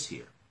than this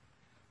here.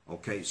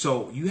 Okay,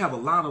 so you have a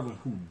lot of them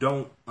who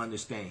don't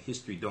understand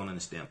history, don't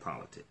understand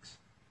politics.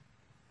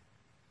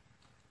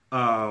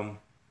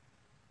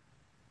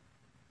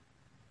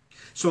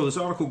 So this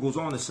article goes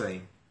on to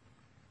say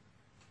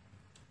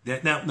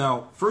that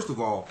now, first of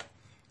all,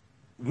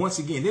 once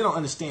again, they don't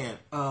understand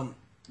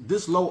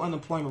this low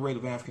unemployment rate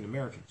of African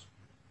Americans.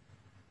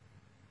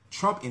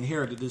 Trump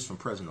inherited this from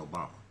President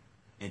Obama,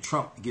 and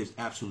Trump gives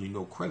absolutely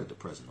no credit to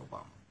President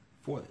Obama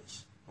for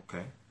this.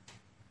 Okay.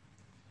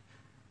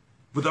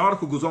 But the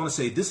article goes on to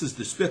say, this is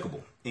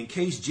despicable. In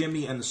case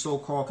Jimmy and the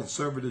so-called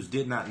conservatives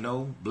did not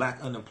know,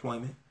 black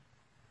unemployment,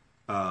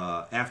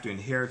 after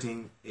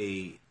inheriting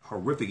a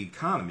horrific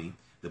economy,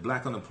 the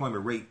black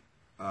unemployment rate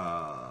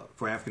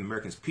for African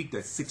Americans peaked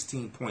at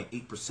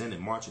 16.8%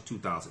 in March of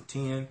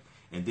 2010,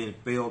 and then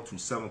fell to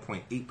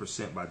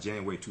 7.8% by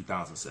January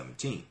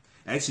 2017.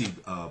 Actually,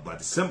 by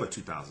December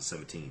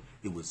 2017,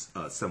 it was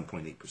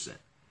 7.8%.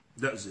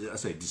 That was, I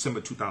say,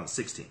 December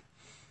 2016,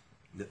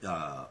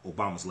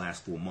 Obama's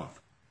last full month.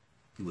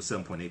 It was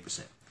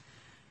 7.8%.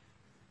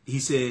 He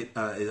said,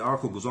 the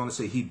article goes on to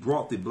say, he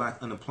brought the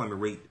black unemployment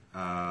rate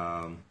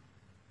down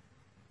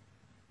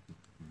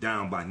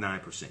by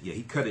 9%. Yeah,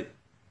 he cut it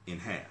in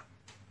half.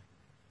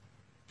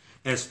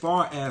 As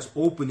far as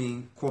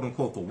opening, quote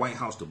unquote, the White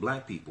House to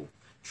black people,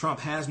 Trump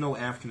has no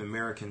African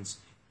Americans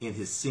in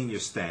his senior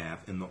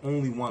staff, and the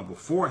only one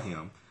before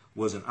him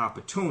was an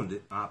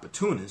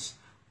opportunist,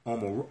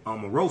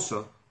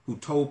 Omarosa, who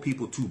told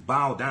people to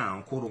bow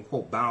down, quote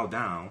unquote, bow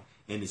down,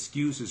 and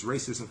excused his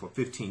racism for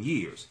 15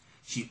 years.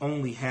 She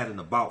only had an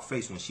about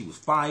face when she was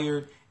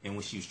fired and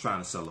when she was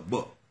trying to sell a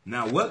book.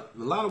 Now, a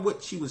lot of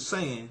what she was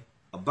saying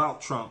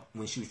about Trump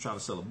when she was trying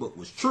to sell a book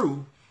was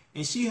true,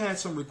 and she had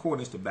some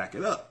recordings to back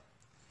it up.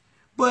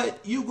 But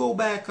you go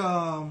back,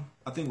 I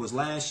think it was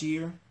last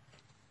year,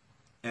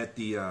 at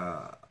the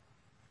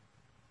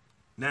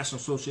National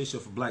Association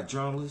for Black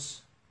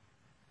Journalists,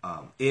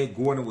 Ed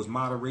Gordon was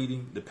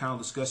moderating the panel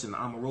discussion,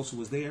 and Omarosa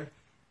was there.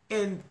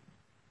 And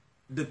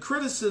the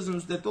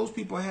criticisms that those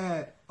people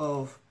had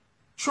of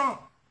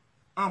Trump,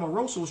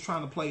 Omarosa was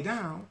trying to play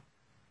down.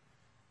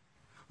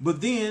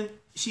 But then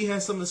she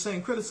had some of the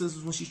same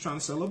criticisms when she's trying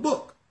to sell a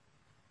book.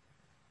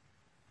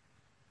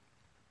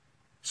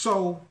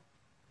 So,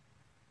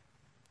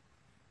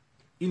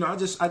 you know, I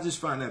just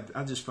find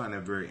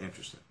that very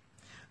interesting.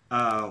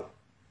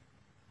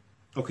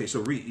 Okay,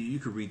 so you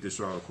could read this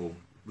article,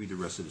 read the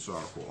rest of this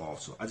article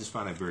also. I just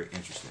find that very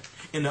interesting.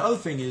 And the other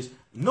thing is,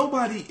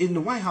 nobody in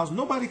the White House,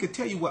 nobody could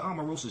tell you what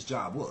Omarosa's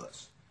job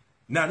was.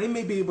 Now, they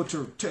may be able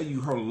to tell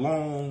you her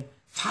long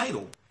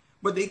title,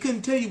 but they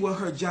couldn't tell you what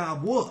her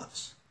job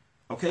was.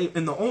 Okay,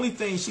 and the only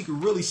thing she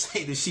could really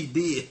say that she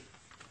did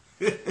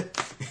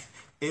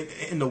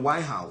in the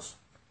White House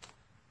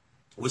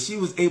was she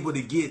was able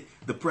to get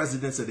the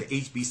presidents of the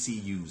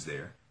HBCUs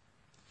there.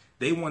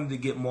 They wanted to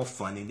get more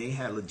funding. They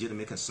had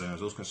legitimate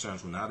concerns. Those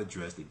concerns were not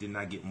addressed. They did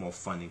not get more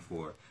funding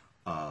for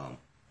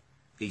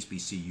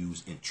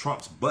HBCUs in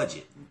Trump's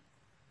budget.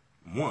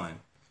 1.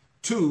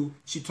 2,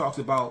 she talks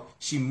about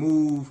she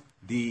moved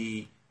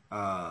the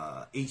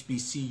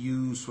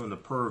HBCUs from the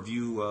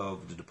purview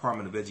of the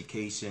Department of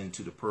Education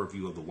to the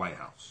purview of the White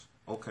House.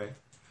 Okay.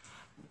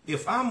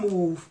 If I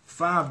move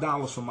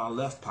 $5 from my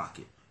left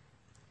pocket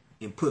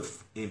and put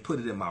it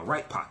in my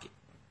right pocket,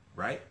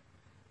 right?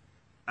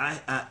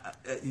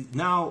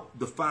 Now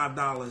the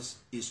 $5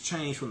 is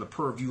changed from the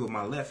purview of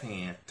my left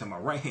hand to my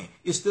right hand.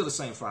 It's still the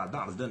same $5.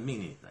 Doesn't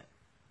mean anything.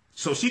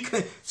 So she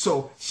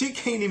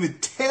can't even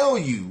tell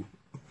you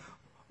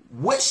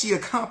what she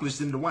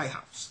accomplished in the White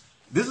House.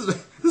 This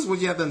is what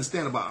you have to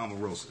understand about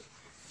Omarosa.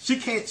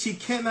 She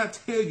cannot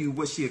tell you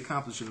what she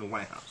accomplished in the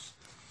White House.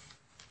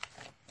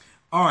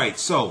 All right,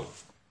 so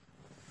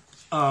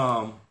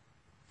I'm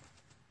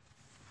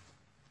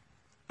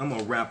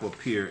gonna wrap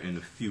up here in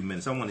a few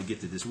minutes. I want to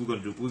get to this. We'll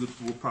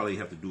probably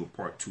have to do a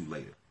part 2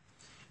 later.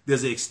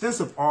 There's an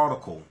extensive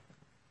article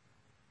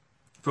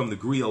from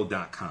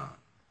thegrio.com.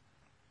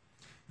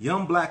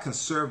 Young black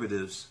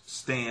conservatives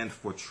stand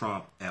for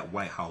Trump at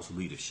White House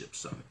Leadership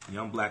Summit.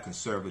 Young black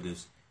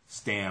conservatives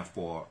stand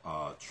for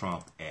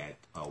Trump at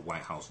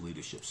White House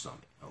Leadership Summit.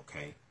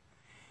 Okay,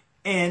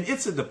 and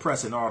it's a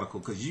depressing article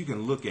because you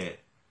can look at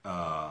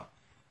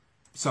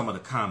some of the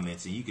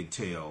comments and you can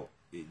tell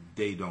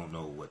they don't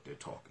know what they're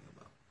talking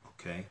about.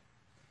 Okay,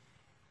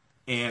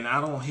 and I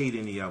don't hate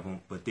any of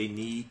them, but they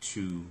need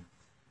to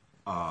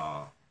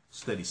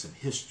study some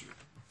history.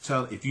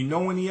 If you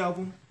know any of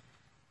them,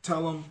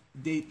 tell them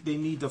they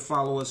need to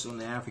follow us on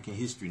the African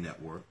History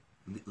Network.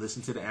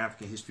 Listen to the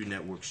African History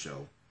Network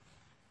show.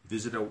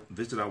 Visit our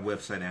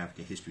website,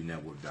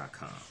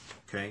 AfricanHistoryNetwork.com.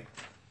 Okay?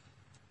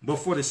 But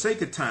for the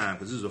sake of time,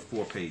 because this is a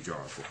 4-page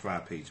article,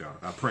 5-page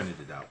article, I printed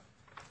it out.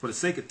 For the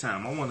sake of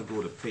time, I want to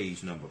go to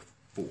page number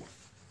 4.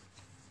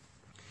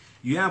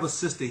 You have a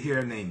sister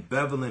here named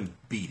Beverlyn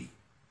Beatty.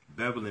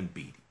 Beverlyn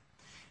Beatty.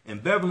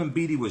 And Beverlyn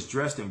Beatty was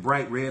dressed in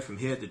bright red from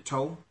head to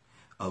toe,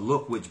 a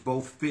look which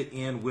both fit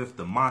in with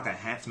the MAGA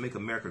hats, Make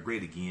America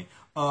Great Again.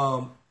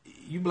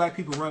 You black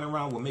people running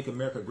around with Make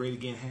America Great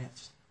Again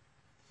hats.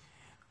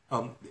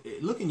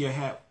 Look in your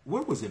hat.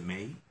 Where was it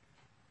made?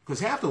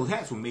 Because half those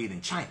hats were made in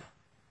China.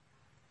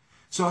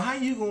 So how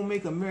you gonna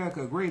make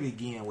America great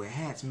again with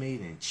hats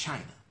made in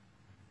China?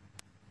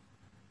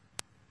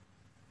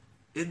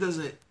 It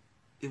doesn't.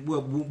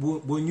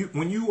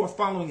 When you are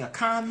following a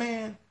con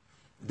man,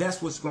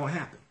 that's what's gonna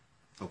happen.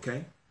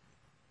 Okay.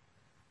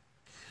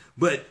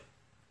 But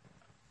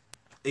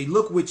a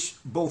look which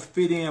both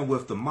fit in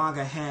with the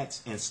MAGA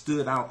hats and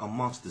stood out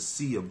amongst the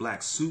sea of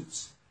black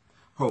suits.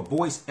 Her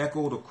voice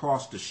echoed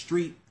across the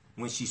street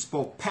when she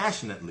spoke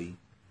passionately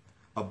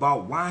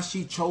about why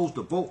she chose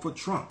to vote for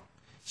Trump.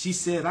 She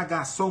said, I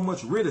got so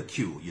much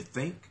ridicule, you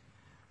think?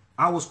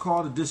 I was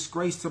called a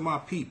disgrace to my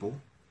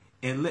people.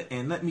 And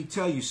let me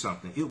tell you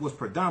something. It was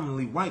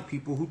predominantly white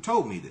people who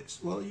told me this.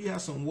 Well, you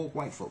have some woke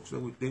white folks.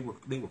 They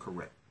were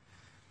correct.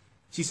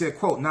 She said,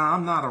 quote, now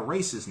I'm not a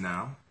racist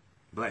now.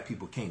 Black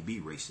people can't be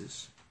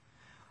racist.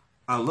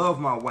 I love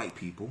my white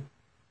people.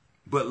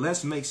 But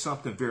let's make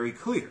something very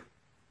clear.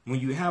 When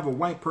you have a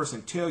white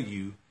person tell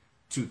you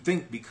to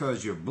think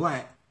because you're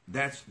black,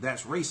 that's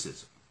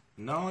racism.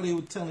 No, they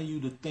were telling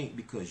you to think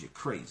because you're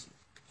crazy.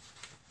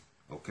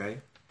 Okay?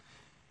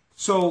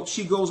 So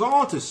she goes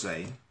on to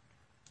say,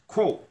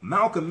 quote,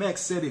 Malcolm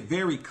X said it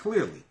very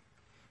clearly.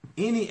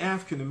 Any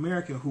African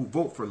American who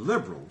vote for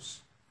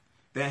liberals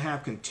that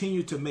have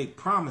continued to make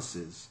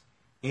promises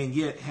and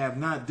yet have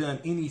not done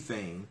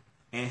anything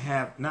and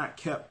have not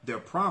kept their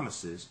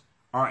promises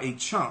are a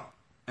chump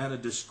and a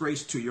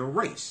disgrace to your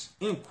race,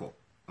 end quote.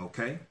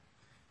 Okay?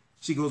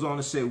 She goes on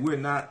to say, we're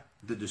not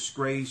the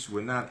disgrace.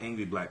 We're not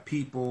angry black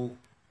people.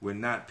 We're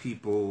not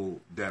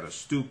people that are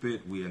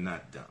stupid. We are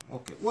not dumb.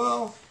 Okay,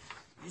 well,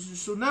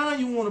 so now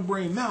you want to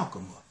bring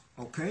Malcolm up.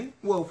 Okay,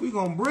 well, if we're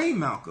going to bring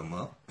Malcolm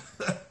up,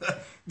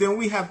 then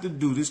we have to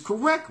do this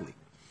correctly.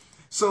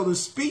 So the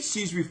speech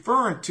she's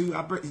referring to,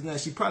 now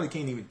she probably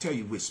can't even tell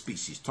you which speech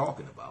she's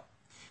talking about.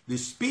 The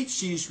speech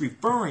she's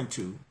referring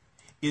to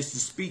is the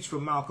speech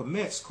from Malcolm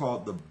X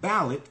called the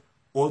Ballot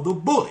or the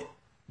Bullet.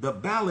 The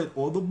Ballot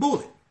or the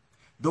Bullet.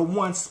 The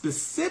one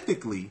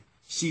specifically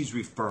she's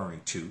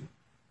referring to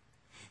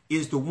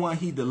is the one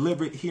he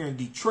delivered here in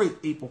Detroit,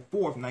 April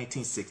 4th,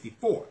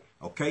 1964.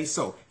 Okay,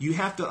 so you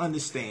have to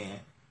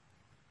understand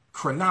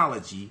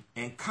chronology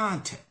and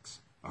context.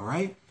 All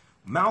right.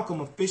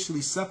 Malcolm officially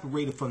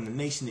separated from the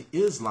Nation of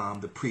Islam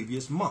the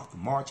previous month,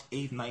 March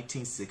 8,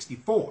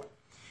 1964.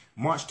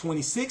 March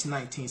 26,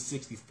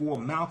 1964,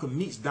 Malcolm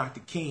meets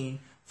Dr. King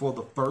for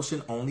the first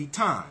and only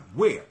time.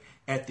 Where?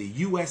 At the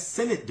U.S.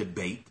 Senate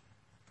debate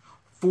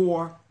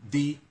for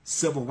the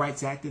Civil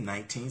Rights Act of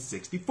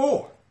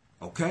 1964.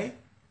 Okay?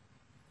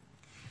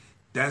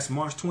 That's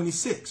March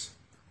 26.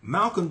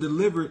 Malcolm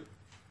delivered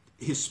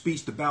his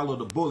speech, The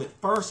Ballot of the Bullet,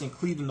 first in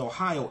Cleveland,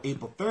 Ohio,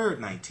 April 3rd,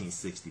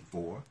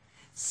 1964.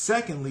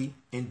 Secondly,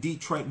 in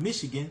Detroit,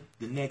 Michigan,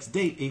 the next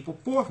day, April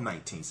 4th,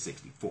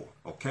 1964.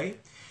 Okay?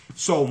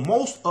 So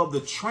most of the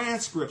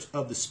transcripts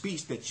of the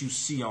speech that you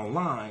see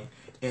online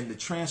and the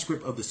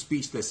transcript of the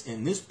speech that's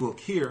in this book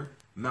here,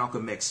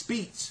 Malcolm X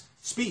Speaks,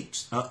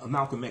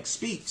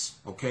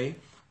 okay,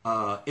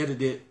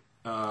 edited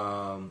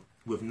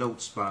with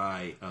notes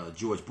by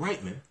George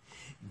Brightman,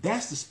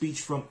 that's the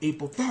speech from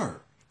April 3rd.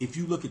 If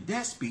you look at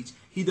that speech,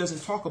 he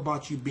doesn't talk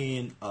about you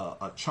being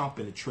a chump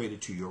and a traitor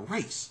to your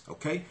race,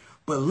 okay?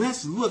 But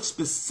let's look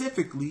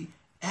specifically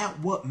at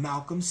what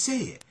Malcolm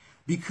said.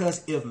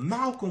 Because if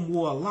Malcolm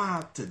were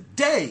alive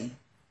today,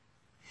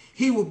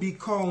 he would be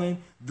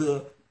calling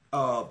the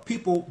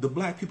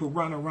black people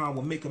running around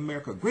with Make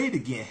America Great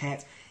Again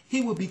hats,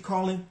 he would be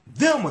calling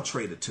them a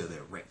traitor to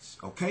their race,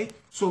 okay?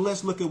 So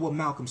let's look at what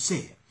Malcolm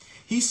said.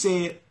 He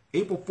said,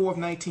 April 4th,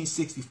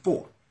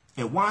 1964,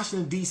 in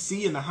Washington,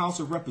 D.C., in the House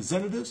of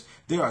Representatives,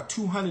 there are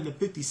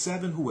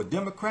 257 who are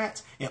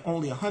Democrats and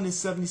only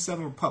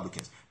 177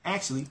 Republicans.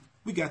 Actually,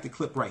 we got the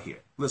clip right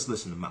here. Let's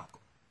listen to Malcolm.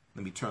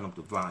 Let me turn up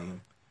the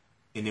volume,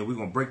 and then we're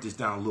going to break this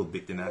down a little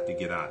bit, then I have to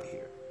get out of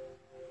here.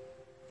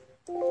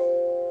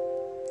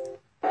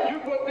 You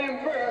put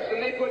them first,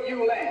 and they put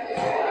you last,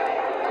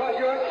 because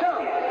you're a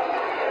chump.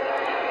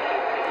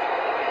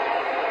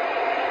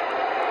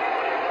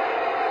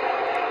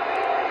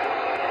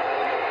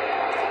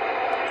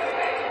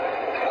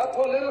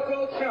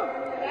 Political chump.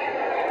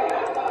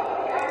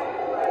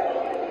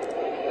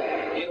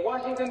 In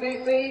Washington,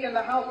 D.C., in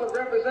the House of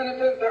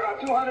Representatives, there are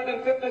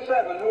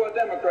 257 who are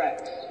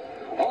Democrats.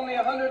 Only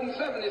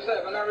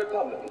 177 are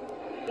Republicans.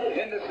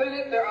 In the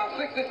Senate, there are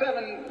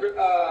 67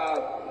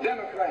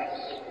 Democrats.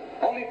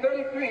 Only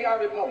 33 are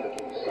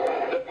Republicans.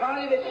 The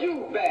party that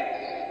you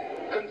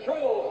bash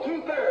controls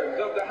 2/3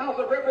 of the House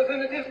of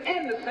Representatives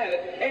and the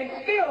Senate, and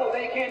still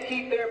they can't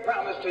keep their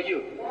promise to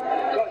you,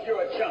 because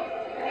you're a chump.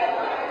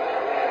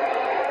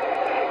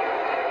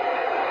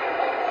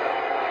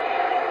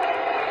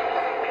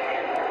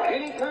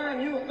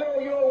 Anytime you throw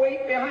your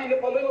weight behind a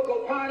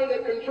political party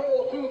that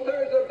controls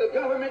 2/3 of the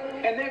government,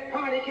 and that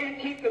party can't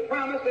keep the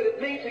promise that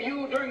it made to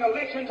you during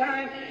election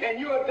time, and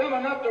you're dumb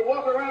enough to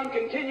walk around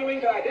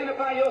continuing to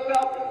identify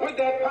yourself with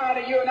that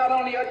party, you're not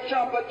only a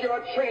chump, but you're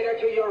a traitor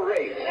to your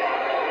race.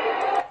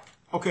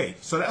 Okay,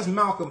 so that's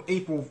Malcolm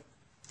April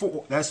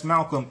 4th. That's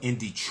Malcolm in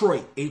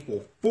Detroit,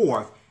 April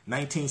 4th,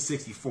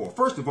 1964.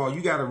 First of all,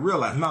 you got to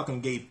realize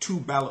Malcolm gave 2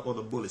 Ballot or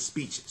the Bullet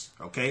speeches,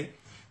 okay?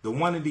 The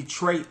one in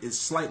Detroit is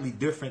slightly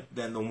different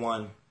than the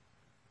one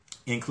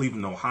in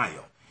Cleveland,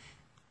 Ohio.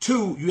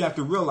 2, you have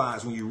to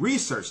realize when you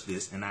research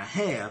this, and I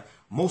have,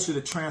 most of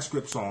the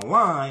transcripts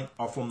online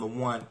are from the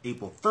one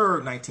April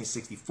 3rd,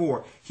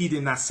 1964. He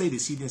did not say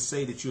this. He didn't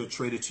say that you're a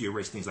traitor to your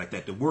race, things like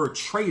that. The word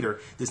traitor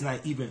does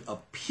not even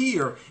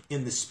appear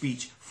in the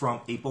speech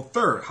from April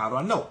 3rd. How do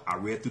I know? I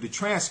read through the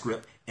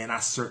transcript and I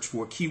searched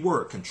for a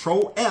keyword.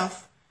 Control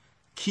F,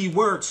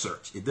 keyword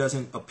search. It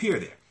doesn't appear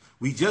there.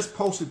 We just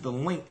posted the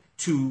link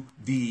to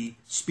the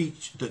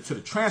speech, to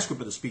the transcript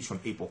of the speech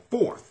from April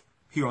 4th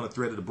here on the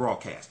thread of the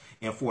broadcast.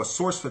 And for a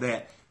source for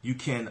that, you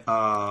can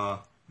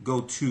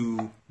go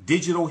to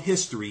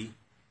digitalhistory.uh.edu,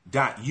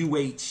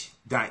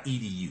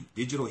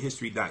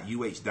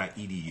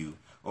 digitalhistory.uh.edu,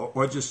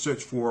 or just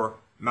search for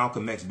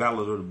Malcolm X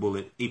Ballot of the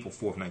Bullet, April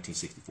 4th,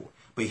 1964.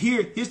 But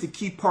here's the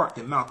key part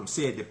that Malcolm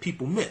said that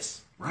people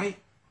miss, right?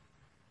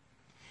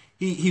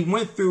 He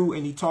went through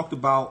and he talked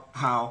about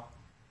how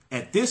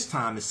at this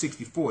time in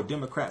 64,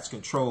 Democrats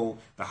controlled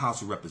the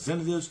House of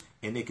Representatives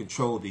and they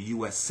controlled the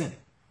U.S. Senate.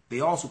 They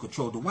also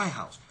controlled the White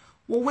House.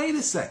 Well, wait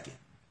a second.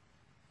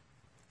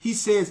 He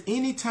says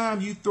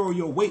anytime you throw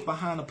your weight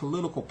behind a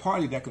political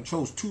party that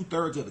controls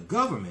 2/3 of the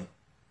government,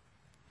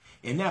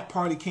 and that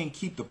party can't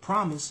keep the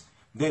promise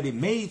that it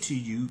made to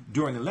you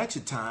during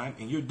election time,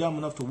 and you're dumb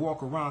enough to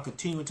walk around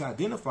continuing to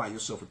identify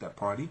yourself with that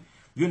party,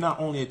 you're not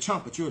only a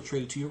chump, but you're a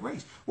traitor to your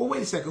race. Well,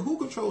 wait a second. Who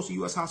controls the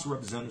U.S. House of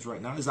Representatives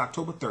right now? It's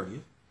October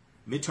 30th.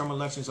 Midterm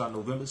elections are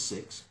November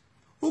 6th.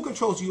 Who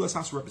controls the U.S.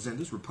 House of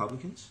Representatives?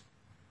 Republicans.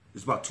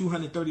 There's about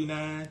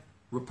 239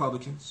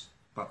 Republicans,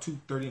 about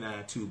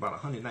 239 to about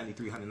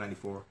 193,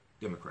 194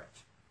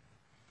 Democrats.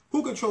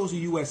 Who controls the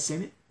U.S.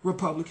 Senate?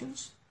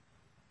 Republicans.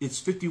 It's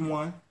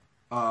 51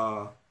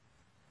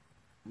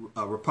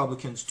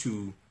 Republicans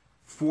to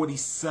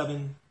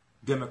 47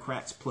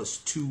 Democrats plus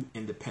 2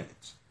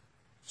 independents.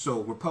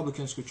 So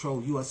Republicans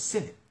control U.S.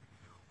 Senate.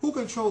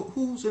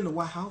 Who's in the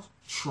White House?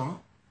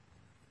 Trump.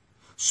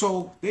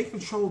 So they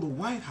control the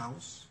White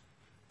House.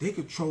 They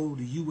control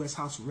the U.S.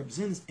 House of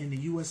Representatives and the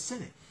U.S.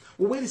 Senate.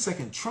 Well, wait a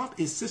second. Trump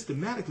is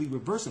systematically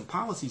reversing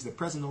policies that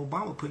President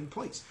Obama put in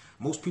place.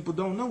 Most people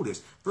don't know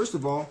this. First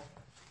of all,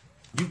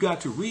 you got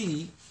to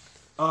read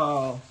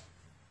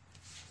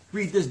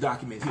this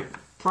document here.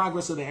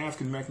 Progress of the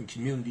African American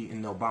Community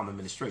in the Obama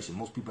administration.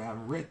 Most people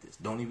haven't read this.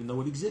 Don't even know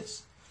it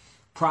exists.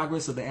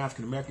 Progress of the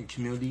African American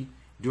Community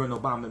during the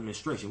Obama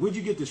administration. Where'd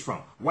you get this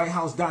from?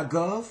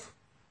 WhiteHouse.gov?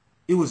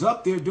 It was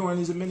up there during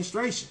his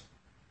administration.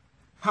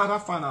 How did I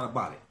find out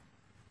about it?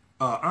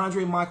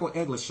 Andre Michael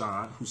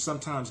Eglishan, who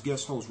sometimes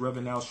guest hosts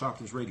Reverend Al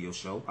Sharpton's radio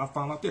show, I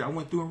found out there. I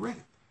went through and read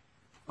it.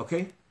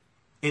 Okay?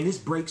 And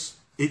this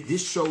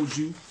shows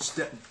you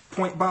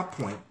point by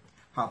point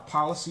how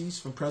policies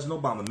from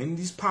President Obama, many of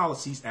these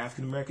policies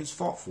African Americans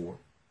fought for,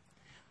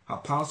 how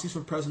policies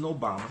from President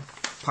Obama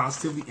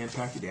positively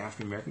impacted the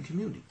African American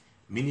community.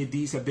 Many of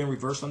these have been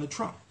reversed under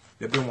Trump.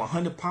 There have been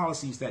 100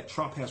 policies that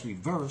Trump has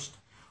reversed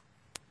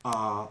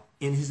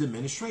in his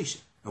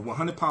administration.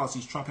 100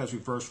 policies Trump has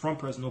reversed from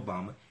President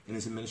Obama in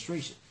his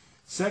administration.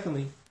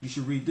 Secondly, you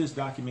should read this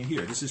document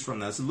here. This is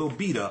from, it's a little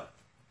beat up,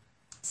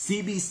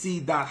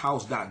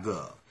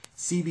 cbc.house.gov.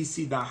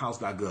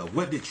 cbc.house.gov.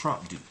 What did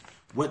Trump do?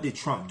 What did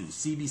Trump do?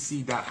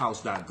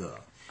 cbc.house.gov.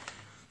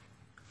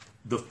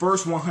 The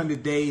first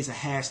 100 days, a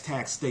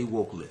hashtag stay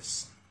woke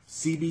list.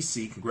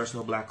 CBC,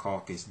 Congressional Black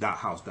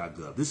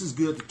Caucus.house.gov. This is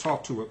good to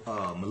talk to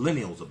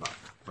millennials about,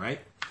 right?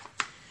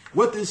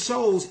 What this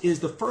shows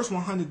is the first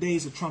 100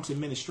 days of Trump's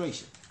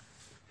administration.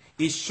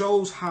 It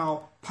shows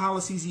how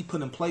policies he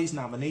put in place,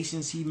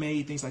 nominations he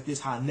made, things like this,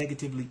 how it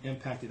negatively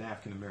impacted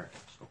African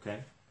Americans,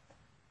 okay?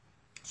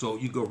 So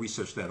you go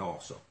research that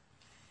also.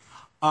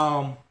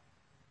 But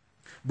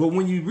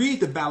when you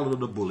read the Ballot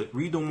of the Bullet,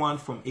 read the one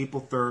from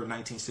April 3rd,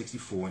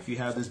 1964. If you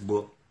have this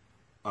book,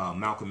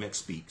 Malcolm X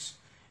Speaks,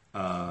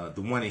 the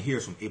one in here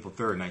is from April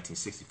 3rd,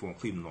 1964 in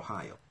Cleveland,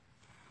 Ohio.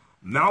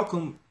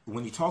 Malcolm,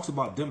 when he talks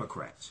about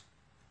Democrats,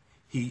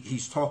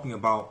 he's talking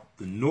about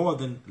the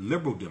northern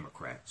liberal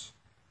Democrats,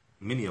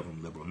 many of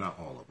them liberal, not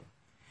all of them.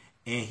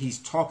 And he's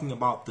talking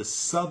about the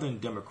southern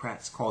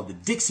Democrats called the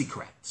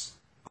Dixiecrats.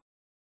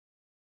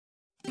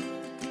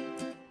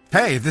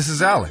 Hey, this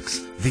is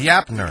Alex, the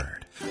app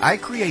nerd. I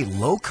create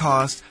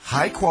low-cost,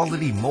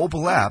 high-quality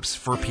mobile apps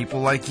for people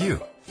like you.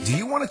 Do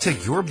you want to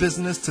take your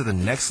business to the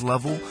next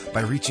level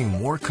by reaching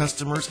more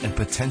customers and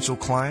potential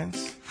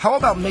clients? How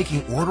about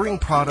making ordering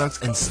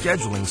products and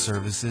scheduling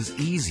services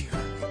easier?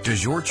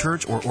 Does your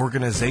church or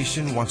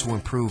organization want to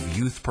improve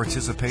youth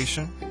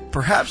participation?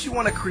 Perhaps you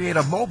want to create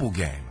a mobile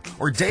game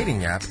or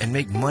dating app and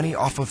make money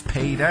off of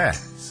paid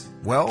ads.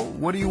 Well,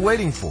 what are you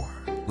waiting for?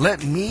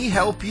 Let me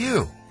help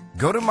you.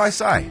 Go to my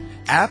site,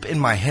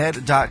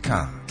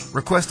 appinmyhead.com.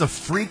 Request a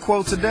free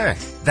quote today.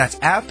 That's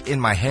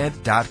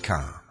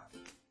appinmyhead.com.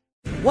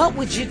 What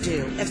would you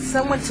do if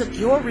someone took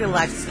your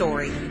real-life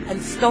story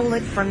and stole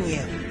it from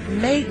you,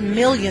 made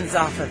millions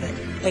off of it,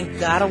 and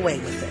got away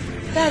with it?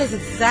 That is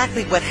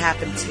exactly what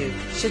happened to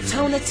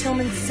Shatona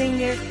Tillman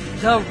Sr.,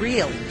 the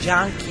real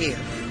John Q.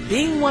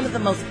 Being one of the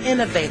most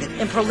innovative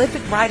and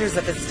prolific writers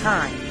of his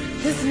time,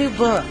 his new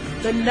book,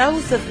 The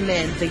No's of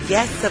Men, The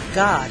Yes of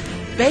God,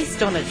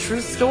 based on a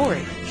true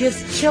story,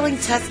 gives chilling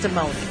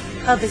testimony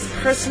of his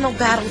personal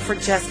battle for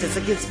justice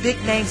against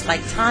big names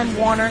like Time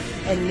Warner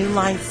and New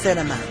Line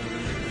Cinema.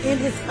 In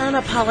his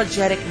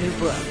unapologetic new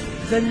book,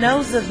 The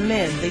No's of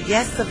Men, the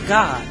Yes of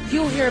God,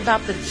 you'll hear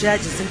about the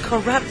judges and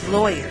corrupt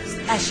lawyers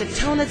as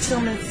Shatona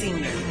Tillman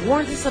Sr.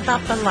 warns us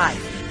about the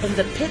life and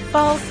the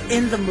pitfalls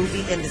in the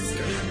movie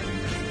industry.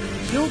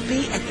 You'll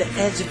be at the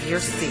edge of your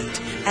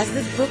seat as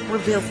this book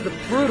reveals the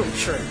brutal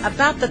truth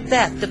about the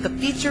theft of the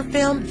feature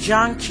film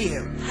John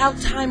Q, how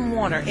Time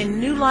Warner and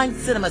New Line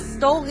Cinema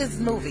stole his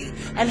movie,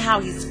 and how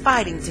he's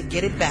fighting to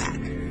get it back.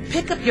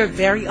 Pick up your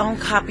very own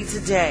copy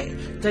today,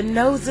 The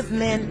No's of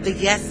Men, the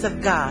Yes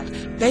of God,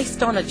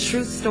 based on a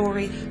true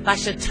story by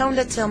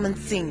Shatona Tillman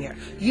Sr.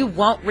 You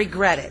won't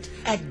regret it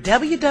at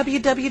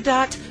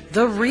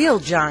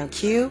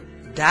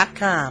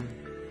www.therealjohnq.com.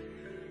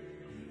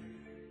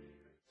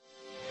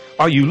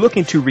 Are you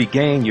looking to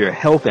regain your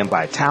health and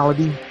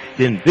vitality?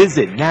 Then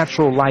visit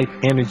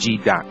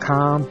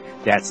naturallifeenergy.com.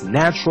 That's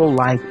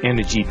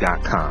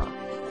naturallifeenergy.com.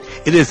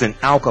 It is an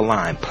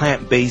alkaline,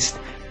 plant-based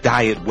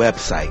diet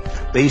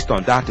website based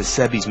on Dr.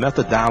 Sebi's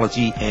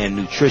methodology and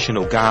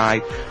nutritional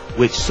guide,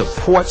 which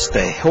supports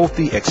the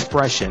healthy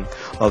expression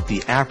of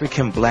the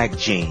African black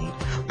gene,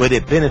 but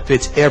it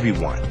benefits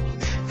everyone.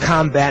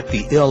 Combat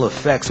the ill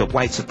effects of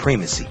white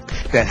supremacy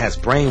that has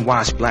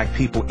brainwashed black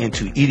people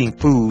into eating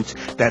foods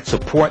that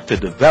support the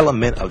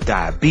development of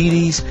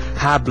diabetes,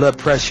 high blood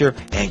pressure,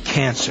 and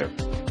cancer.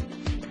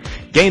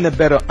 Gain a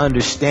better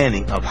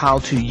understanding of how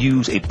to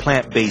use a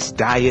plant-based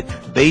diet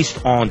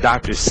based on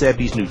Dr.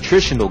 Sebi's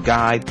nutritional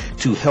guide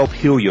to help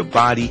heal your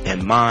body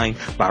and mind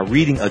by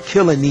reading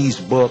Achilles'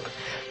 book,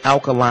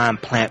 Alkaline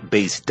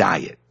Plant-Based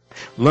Diet.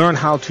 Learn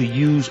how to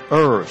use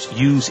herbs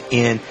used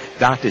in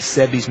Dr.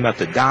 Sebi's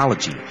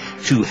methodology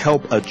to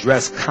help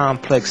address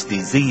complex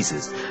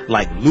diseases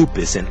like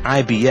lupus and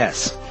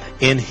IBS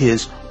in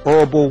his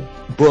herbal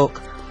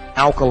book,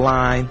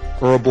 Alkaline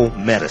Herbal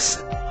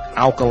Medicine.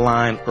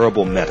 Alkaline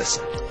Herbal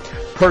Medicine.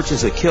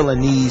 Purchase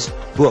Achilles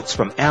books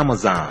from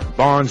Amazon,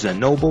 Barnes &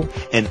 Noble,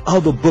 and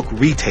other book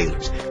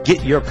retailers.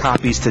 Get your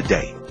copies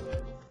today.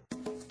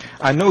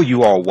 I know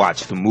you all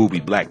watched the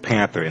movie Black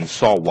Panther and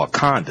saw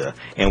Wakanda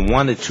and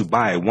wanted to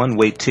buy a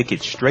one-way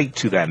ticket straight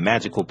to that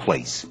magical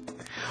place.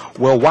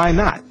 Well, why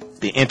not?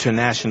 The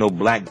International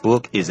Black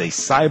Book is a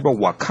cyber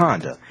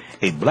Wakanda,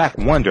 a black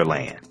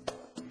wonderland.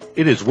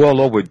 It is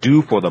well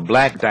overdue for the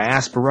black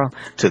diaspora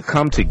to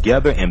come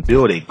together and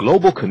build a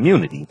global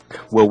community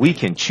where we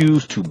can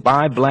choose to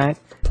buy black,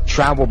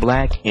 travel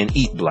black, and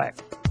eat black.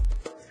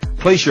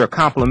 Place your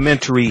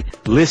complimentary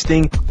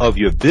listing of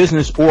your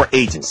business or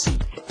agency.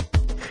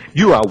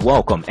 You are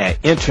welcome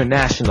at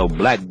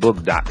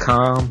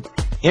internationalblackbook.com,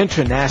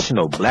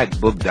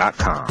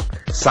 internationalblackbook.com.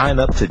 Sign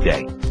up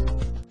today.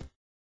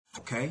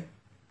 Okay.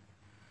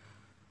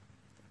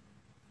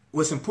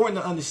 What's important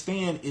to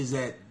understand is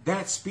that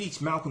that speech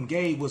Malcolm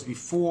gave was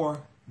before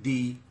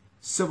the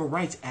Civil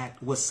Rights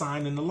Act was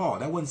signed into law.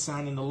 That wasn't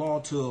signed into law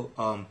till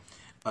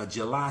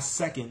July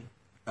 2nd,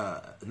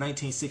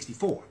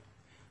 1964.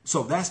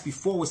 So that's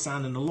before it was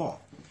signed into law.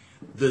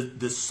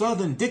 The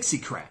Southern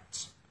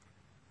Dixiecrats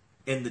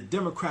and the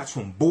Democrats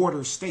from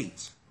border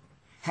states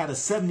had a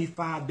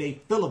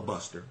 75-day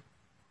filibuster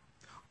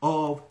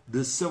of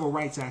the Civil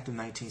Rights Act of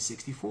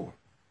 1964.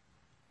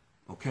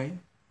 Okay?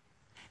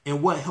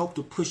 And what helped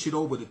to push it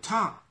over the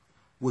top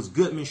was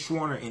Goodman,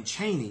 Schwerner, and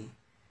Cheney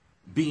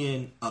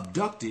being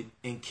abducted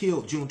and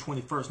killed June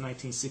 21st,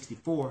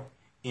 1964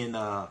 in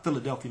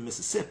Philadelphia,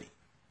 Mississippi.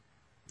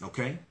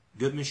 Okay?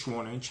 Goodman,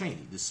 Schwerner, and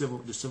Cheney, the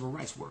civil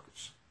rights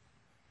workers.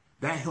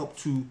 That helped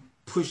to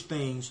push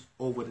things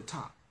over the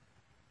top.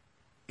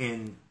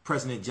 And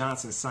President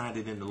Johnson signed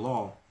it into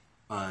law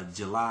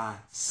July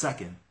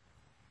 2nd,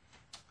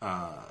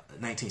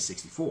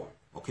 1964.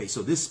 Okay,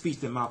 so this speech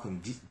that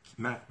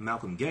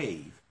Malcolm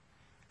gave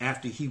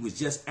after he was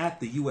just at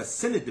the U.S.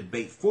 Senate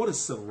debate for the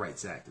Civil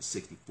Rights Act of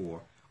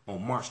 64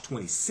 on March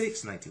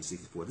 26,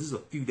 1964. This is a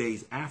few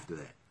days after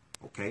that,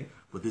 okay?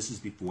 But this is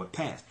before it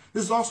passed.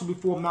 This is also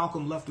before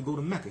Malcolm left to go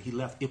to Mecca. He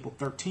left April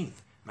 13th,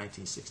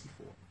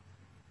 1964.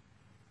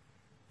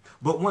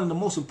 But one of the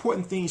most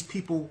important things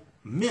people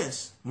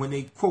miss when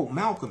they quote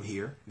Malcolm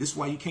here, this is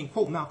why you can't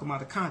quote Malcolm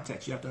out of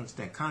context. You have to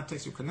understand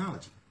context or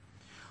chronology.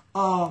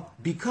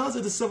 Because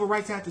of the Civil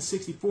Rights Act of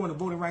 64 and the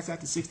Voting Rights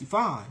Act of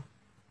 65,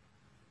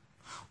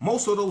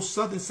 most of those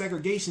Southern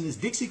segregationists,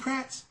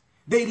 Dixiecrats,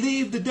 they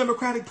leave the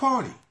Democratic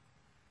Party.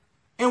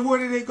 And where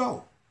do they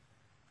go?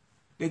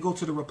 They go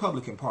to the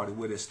Republican Party,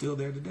 where they're still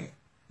there today.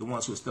 The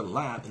ones who are still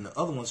alive, and the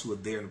other ones who are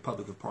there in the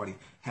Republican Party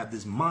have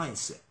this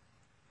mindset.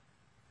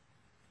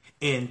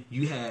 And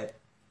you had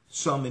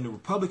some in the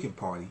Republican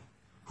Party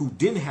who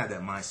didn't have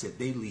that mindset.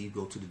 They leave,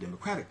 go to the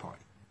Democratic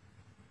Party.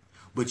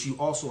 But you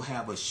also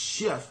have a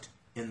shift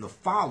in the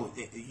followers.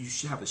 You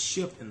should have a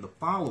shift in the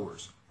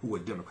followers who are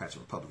Democrats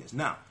and Republicans.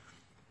 Now,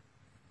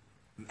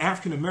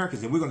 African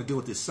Americans, and we're going to deal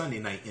with this Sunday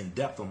night in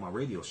depth on my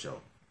radio show.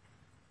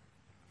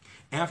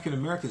 African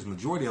Americans,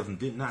 majority of them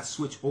did not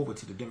switch over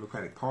to the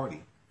Democratic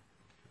Party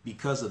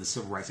because of the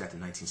Civil Rights Act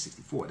of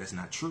 1964. That's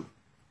not true.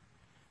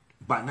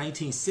 by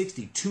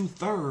 1960,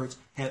 2/3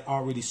 had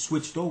already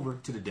switched over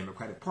to the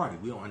Democratic Party.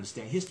 We don't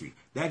understand history.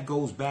 That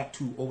goes back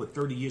to over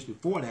 30 years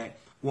before that,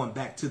 going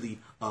back to the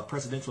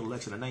presidential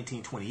election of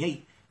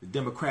 1928.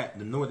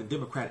 The Northern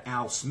Democrat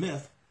Al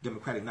Smith,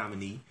 Democratic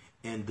nominee,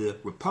 and the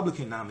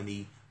Republican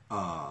nominee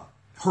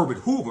Herbert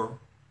Hoover,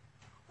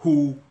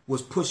 who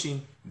was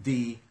pushing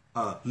the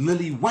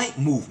Lily White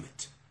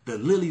movement. The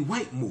Lily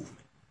White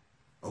movement.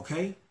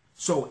 Okay?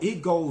 So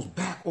it goes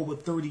back over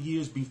 30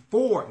 years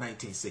before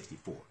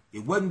 1964.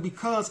 It wasn't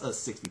because of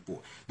 64.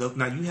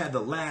 Now you had the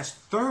last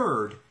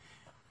third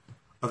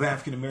of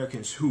African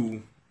Americans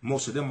who,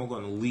 most of them are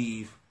going to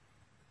leave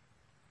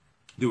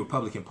the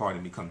Republican Party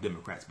and become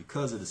Democrats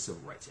because of the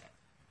Civil Rights Act.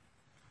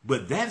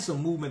 But that's a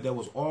movement that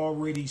was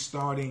already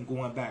starting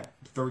going back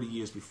 30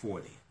 years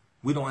before then.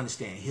 We don't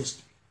understand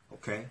history,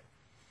 okay?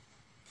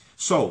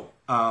 So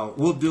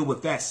we'll deal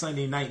with that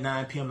Sunday night,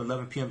 9 p.m. to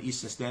 11 p.m.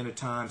 Eastern Standard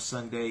Time.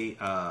 Sunday,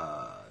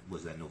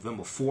 was that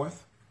November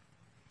 4th,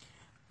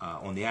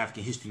 on the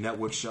African History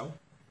Network show.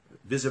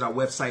 Visit our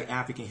website,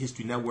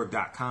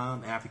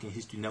 AfricanHistoryNetwork.com,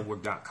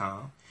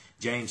 AfricanHistoryNetwork.com.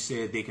 James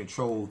said they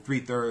control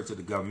 3/3 of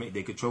the government.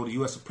 They control the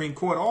U.S. Supreme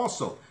Court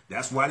also.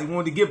 That's why they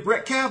wanted to get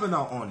Brett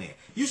Kavanaugh on there.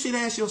 You should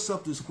ask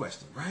yourself this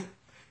question, right?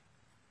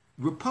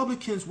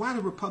 Why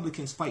do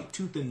Republicans fight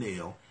tooth and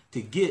nail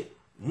to get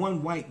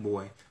one white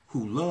boy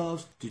who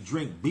loves to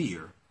drink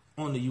beer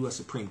on the U.S.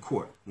 Supreme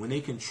Court? When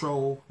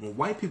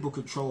white people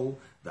control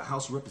the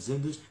House of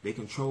Representatives, they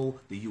control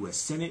the U.S.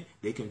 Senate,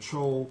 they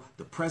control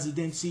the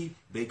presidency,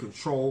 they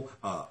control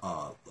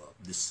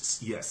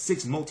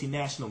 6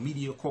 multinational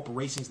media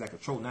corporations that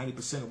control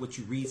 90% of what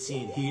you read,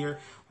 see, and hear.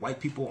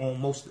 White people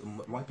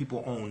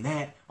own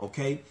that.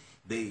 Okay,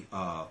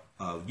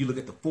 you look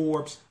at the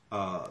Forbes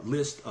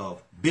list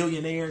of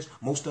billionaires.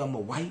 Most of them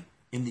are white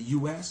in the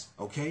U.S.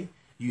 Okay,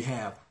 you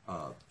have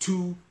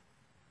 2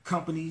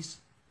 companies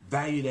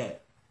valued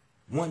at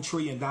 $1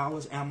 trillion,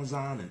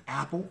 Amazon and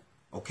Apple.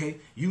 Okay,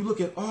 you look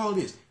at all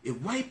this. If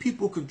white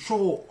people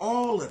control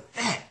all of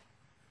that,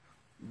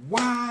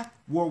 why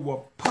were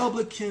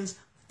Republicans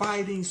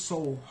fighting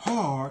so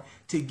hard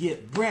to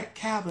get Brett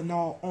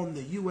Kavanaugh on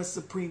the U.S.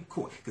 Supreme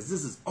Court? Because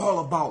this is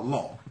all about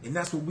law, and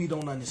that's what we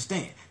don't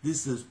understand.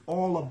 This is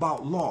all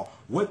about law.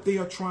 What they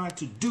are trying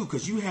to do,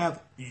 because you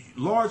have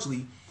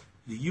largely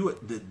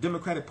the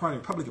Democratic Party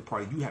and Republican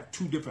Party, you have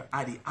 2 different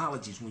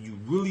ideologies. When you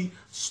really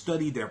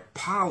study their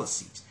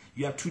policies,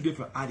 you have 2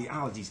 different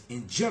ideologies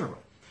in general.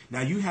 Now,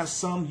 you have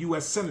some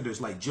U.S.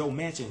 senators like Joe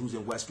Manchin, who's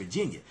in West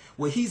Virginia.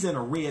 Well, he's in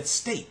a red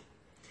state.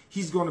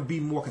 He's going to be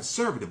more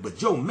conservative. But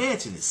Joe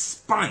Manchin is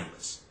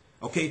spineless.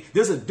 Okay?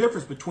 There's a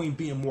difference between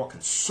being more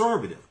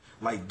conservative,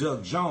 like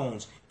Doug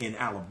Jones in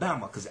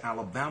Alabama, because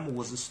Alabama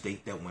was a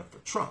state that went for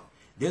Trump.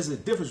 There's a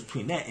difference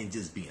between that and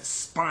just being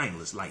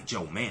spineless like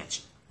Joe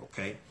Manchin.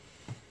 Okay?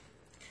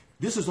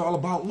 This is all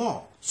about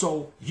law.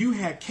 So you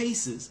had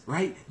cases,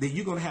 right, that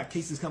you're going to have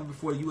cases coming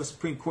before the U.S.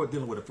 Supreme Court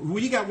dealing with it. Well,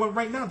 you got one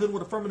right now dealing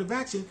with affirmative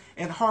action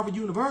at Harvard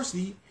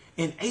University,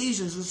 and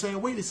Asians are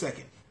saying, wait a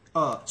second,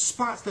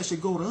 spots that should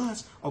go to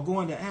us are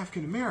going to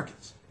African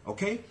Americans,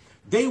 okay?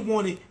 They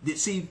wanted, the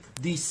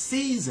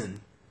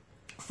season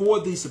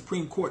for the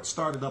Supreme Court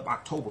started up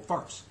October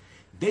 1st.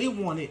 They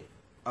wanted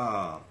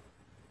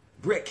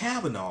Brett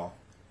Kavanaugh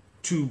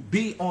to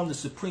be on the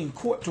Supreme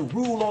Court to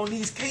rule on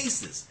these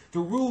cases,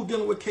 to rule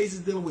dealing with cases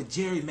dealing with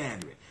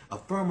gerrymandering,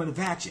 affirmative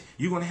action.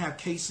 You're going to have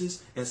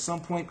cases at some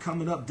point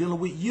coming up dealing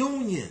with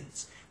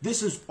unions.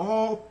 This is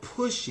all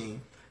pushing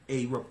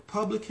a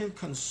Republican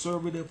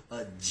conservative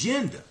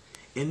agenda,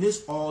 and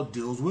this all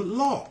deals with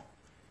law.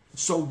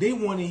 So they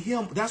wanted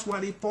him. That's why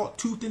they fought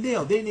tooth and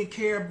nail. They didn't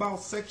care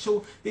about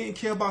sexual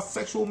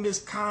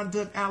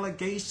misconduct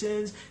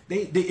allegations.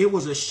 It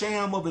was a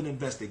sham of an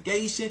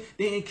investigation.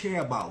 They didn't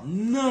care about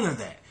none of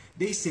that.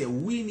 They said,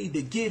 we need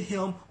to get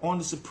him on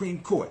the Supreme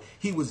Court.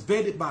 He was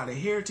vetted by the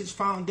Heritage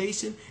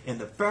Foundation and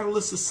the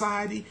Federalist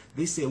Society.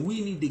 They said,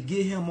 we need to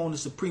get him on the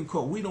Supreme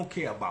Court. We don't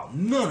care about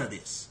none of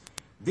this.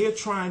 They're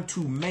trying to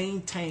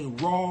maintain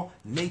raw,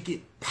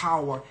 naked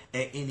power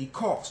at any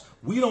cost.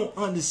 We don't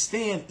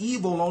understand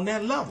evil on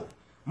that level.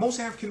 Most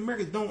African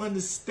Americans don't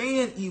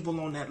understand evil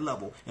on that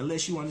level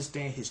unless you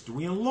understand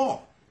history and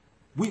law.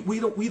 We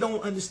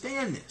don't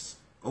understand this.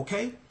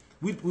 Okay?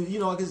 We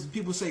I guess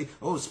people say,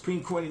 oh, the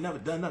Supreme Court ain't never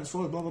done nothing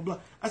for us, blah, blah, blah.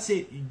 I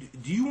said,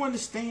 do you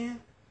understand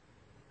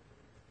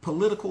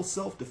political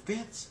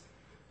self-defense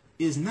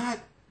is not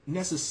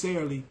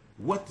necessarily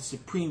what the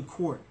Supreme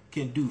Court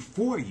can do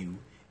for you,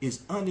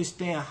 is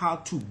understand how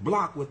to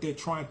block what they're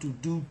trying to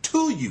do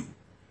to you.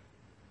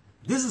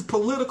 This is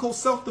political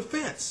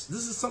self-defense.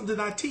 This is something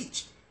that I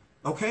teach.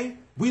 Okay?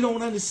 We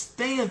don't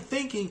understand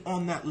thinking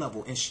on that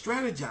level and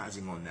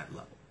strategizing on that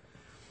level.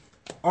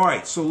 All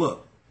right, so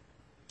look,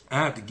 I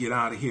have to get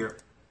out of here.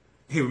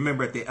 Hey,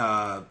 remember,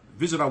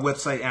 visit our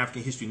website,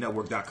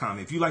 AfricanHistoryNetwork.com.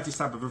 If you like this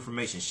type of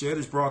information, share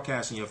this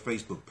broadcast on your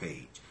Facebook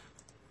page.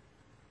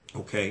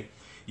 Okay?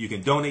 You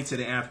can donate to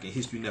the African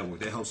History Network.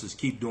 That helps us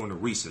keep doing the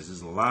research.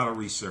 There's a lot of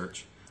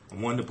research. I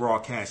wanted to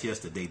broadcast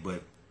yesterday,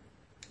 but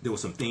there were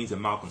some things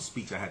in Malcolm's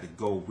speech I had to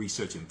go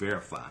research and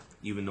verify,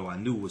 even though I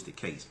knew it was the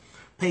case.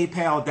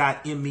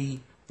 PayPal.me/the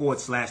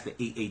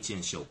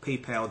AHN show.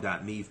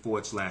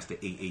 PayPal.me/the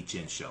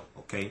AHN show.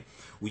 Okay.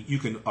 You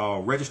can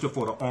register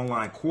for the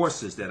online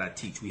courses that I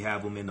teach. We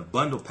have them in the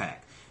bundle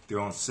pack. They're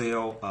on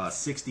sale,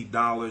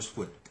 $60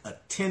 for a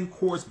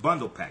 10-course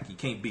bundle pack. You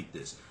can't beat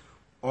this.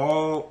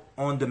 All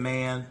on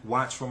demand,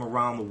 watch from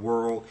around the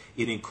world.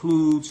 It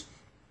includes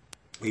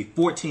a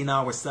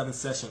 14-hour,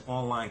 7-session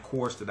online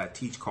course that I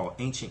teach called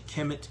Ancient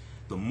Kemet,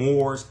 the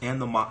Moors,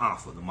 and the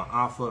Ma'afa. The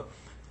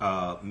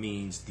Ma'afa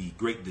means the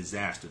great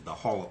disaster,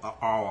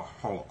 our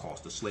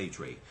Holocaust, the slave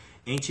trade.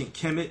 Ancient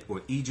Kemet,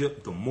 or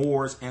Egypt, the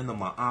Moors, and the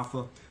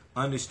Ma'afa.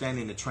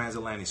 Understanding the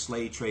transatlantic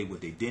slave trade,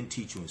 what they didn't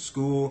teach you in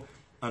school.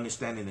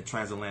 Understanding the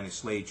transatlantic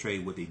slave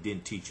trade, what they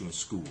didn't teach you in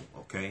school.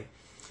 Okay,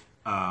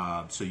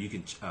 so you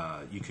can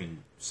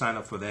sign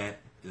up for that.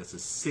 It's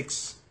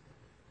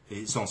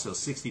It's on sale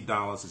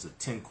 $60. It's a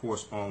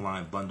 10-course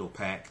online bundle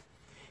pack,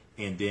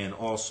 and then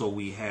also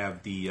we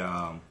have the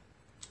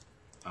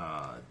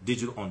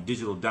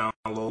digital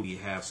download. We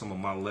have some of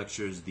my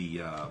lectures.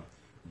 The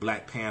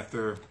Black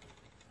Panther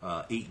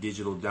 8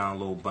 digital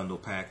download bundle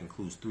pack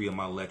includes 3 of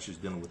my lectures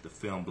dealing with the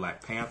film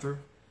Black Panther.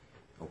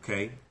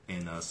 Okay,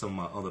 and some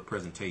of my other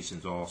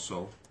presentations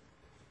also.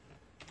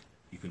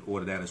 You can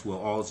order that as well.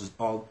 All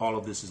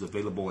of this is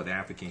available at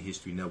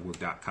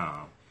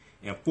AfricanHistoryNetwork.com.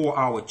 And for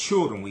our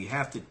children, we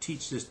have to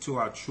teach this to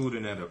our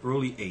children at an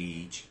early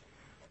age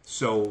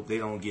so they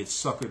don't get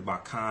suckered by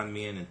con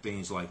men and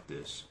things like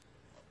this.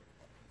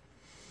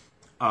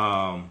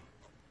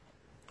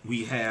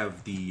 We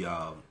have the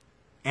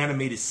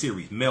animated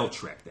series,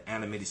 Meltrek, the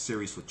animated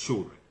series for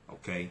children.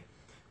 Okay,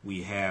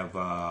 we have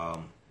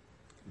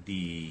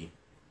the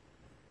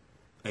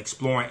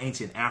Exploring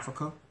Ancient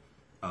Africa,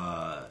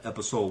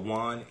 episode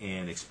 1,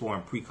 and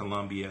Exploring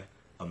Pre-Columbia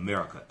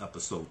America,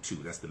 episode 2.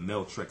 That's the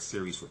Meltrek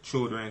series for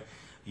children.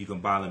 You can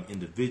buy them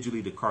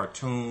individually, the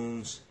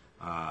cartoons.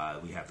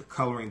 We have the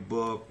coloring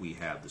book. We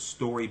have the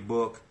story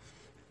book.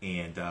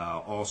 And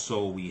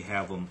also we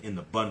have them in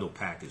the bundle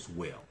pack as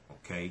well.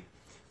 Okay,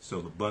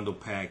 so the bundle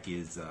pack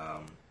is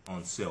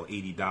on sale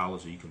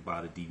 $80, or you can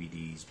buy the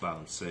DVDs by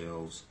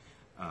themselves.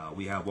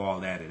 We have all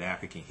that at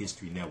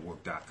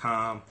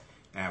AfricanHistoryNetwork.com.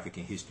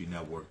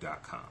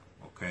 AfricanHistoryNetwork.com.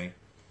 Okay.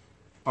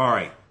 All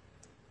right.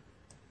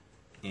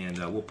 And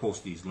we'll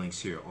post these links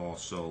here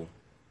also.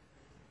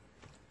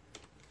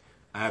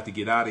 I have to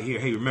get out of here.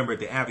 Hey, remember, at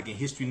the African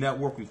History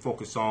Network, we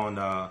focus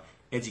on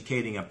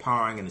educating,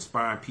 empowering, and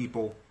inspiring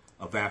people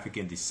of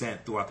African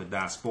descent throughout the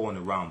diaspora and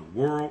around the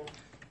world,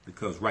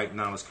 because right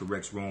knowledge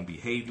corrects wrong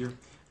behavior.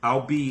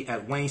 I'll be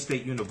at Wayne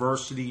State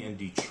University in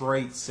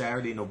Detroit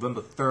Saturday,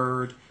 November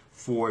 3rd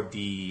for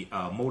the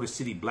Motor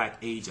City Black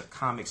Age of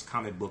Comics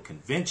comic book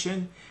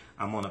convention.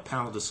 I'm on a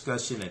panel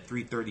discussion at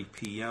 3:30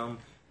 p.m.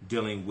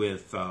 dealing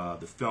with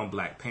the film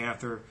Black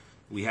Panther.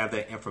 We have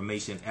that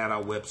information at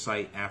our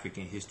website,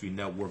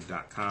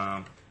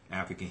 AfricanHistoryNetwork.com,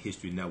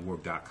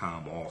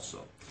 AfricanHistoryNetwork.com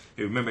also.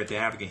 Hey, remember, at the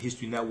African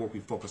History Network, we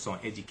focus on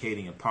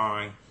educating,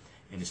 empowering,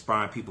 and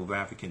inspiring people of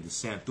African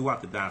descent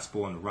throughout the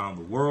diaspora and around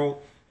the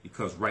world,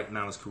 because right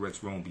knowledge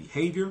corrects wrong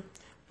behavior.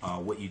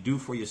 What you do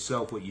for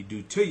yourself, what you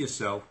do to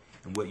yourself,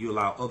 and what you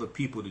allow other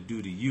people to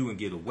do to you and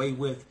get away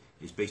with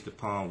is based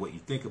upon what you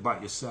think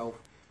about yourself.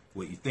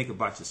 What you think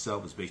about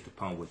yourself is based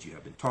upon what you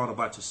have been taught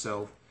about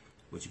yourself.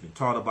 What you've been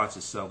taught about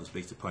yourself is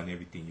based upon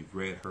everything you've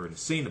read, heard, and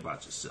seen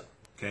about yourself.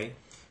 Okay?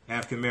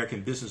 African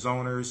American business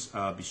owners,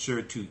 be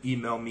sure to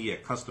email me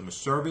at customer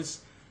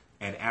service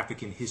at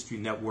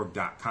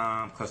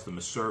AfricanHistoryNetwork.com,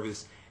 customer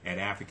service at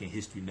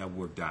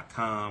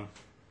AfricanHistoryNetwork.com,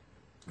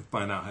 and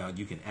find out how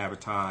you can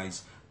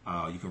advertise.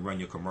 You can run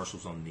your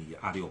commercials on the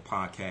audio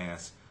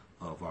podcast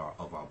of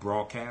our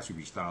broadcast. We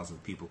reach thousands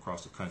of people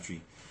across the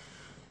country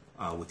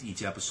with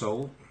each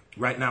episode.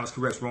 Right now, it's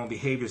corrects wrong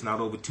behavior. It's not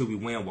over till we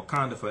win.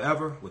 Wakanda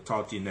forever. We'll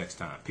talk to you next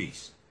time.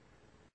 Peace.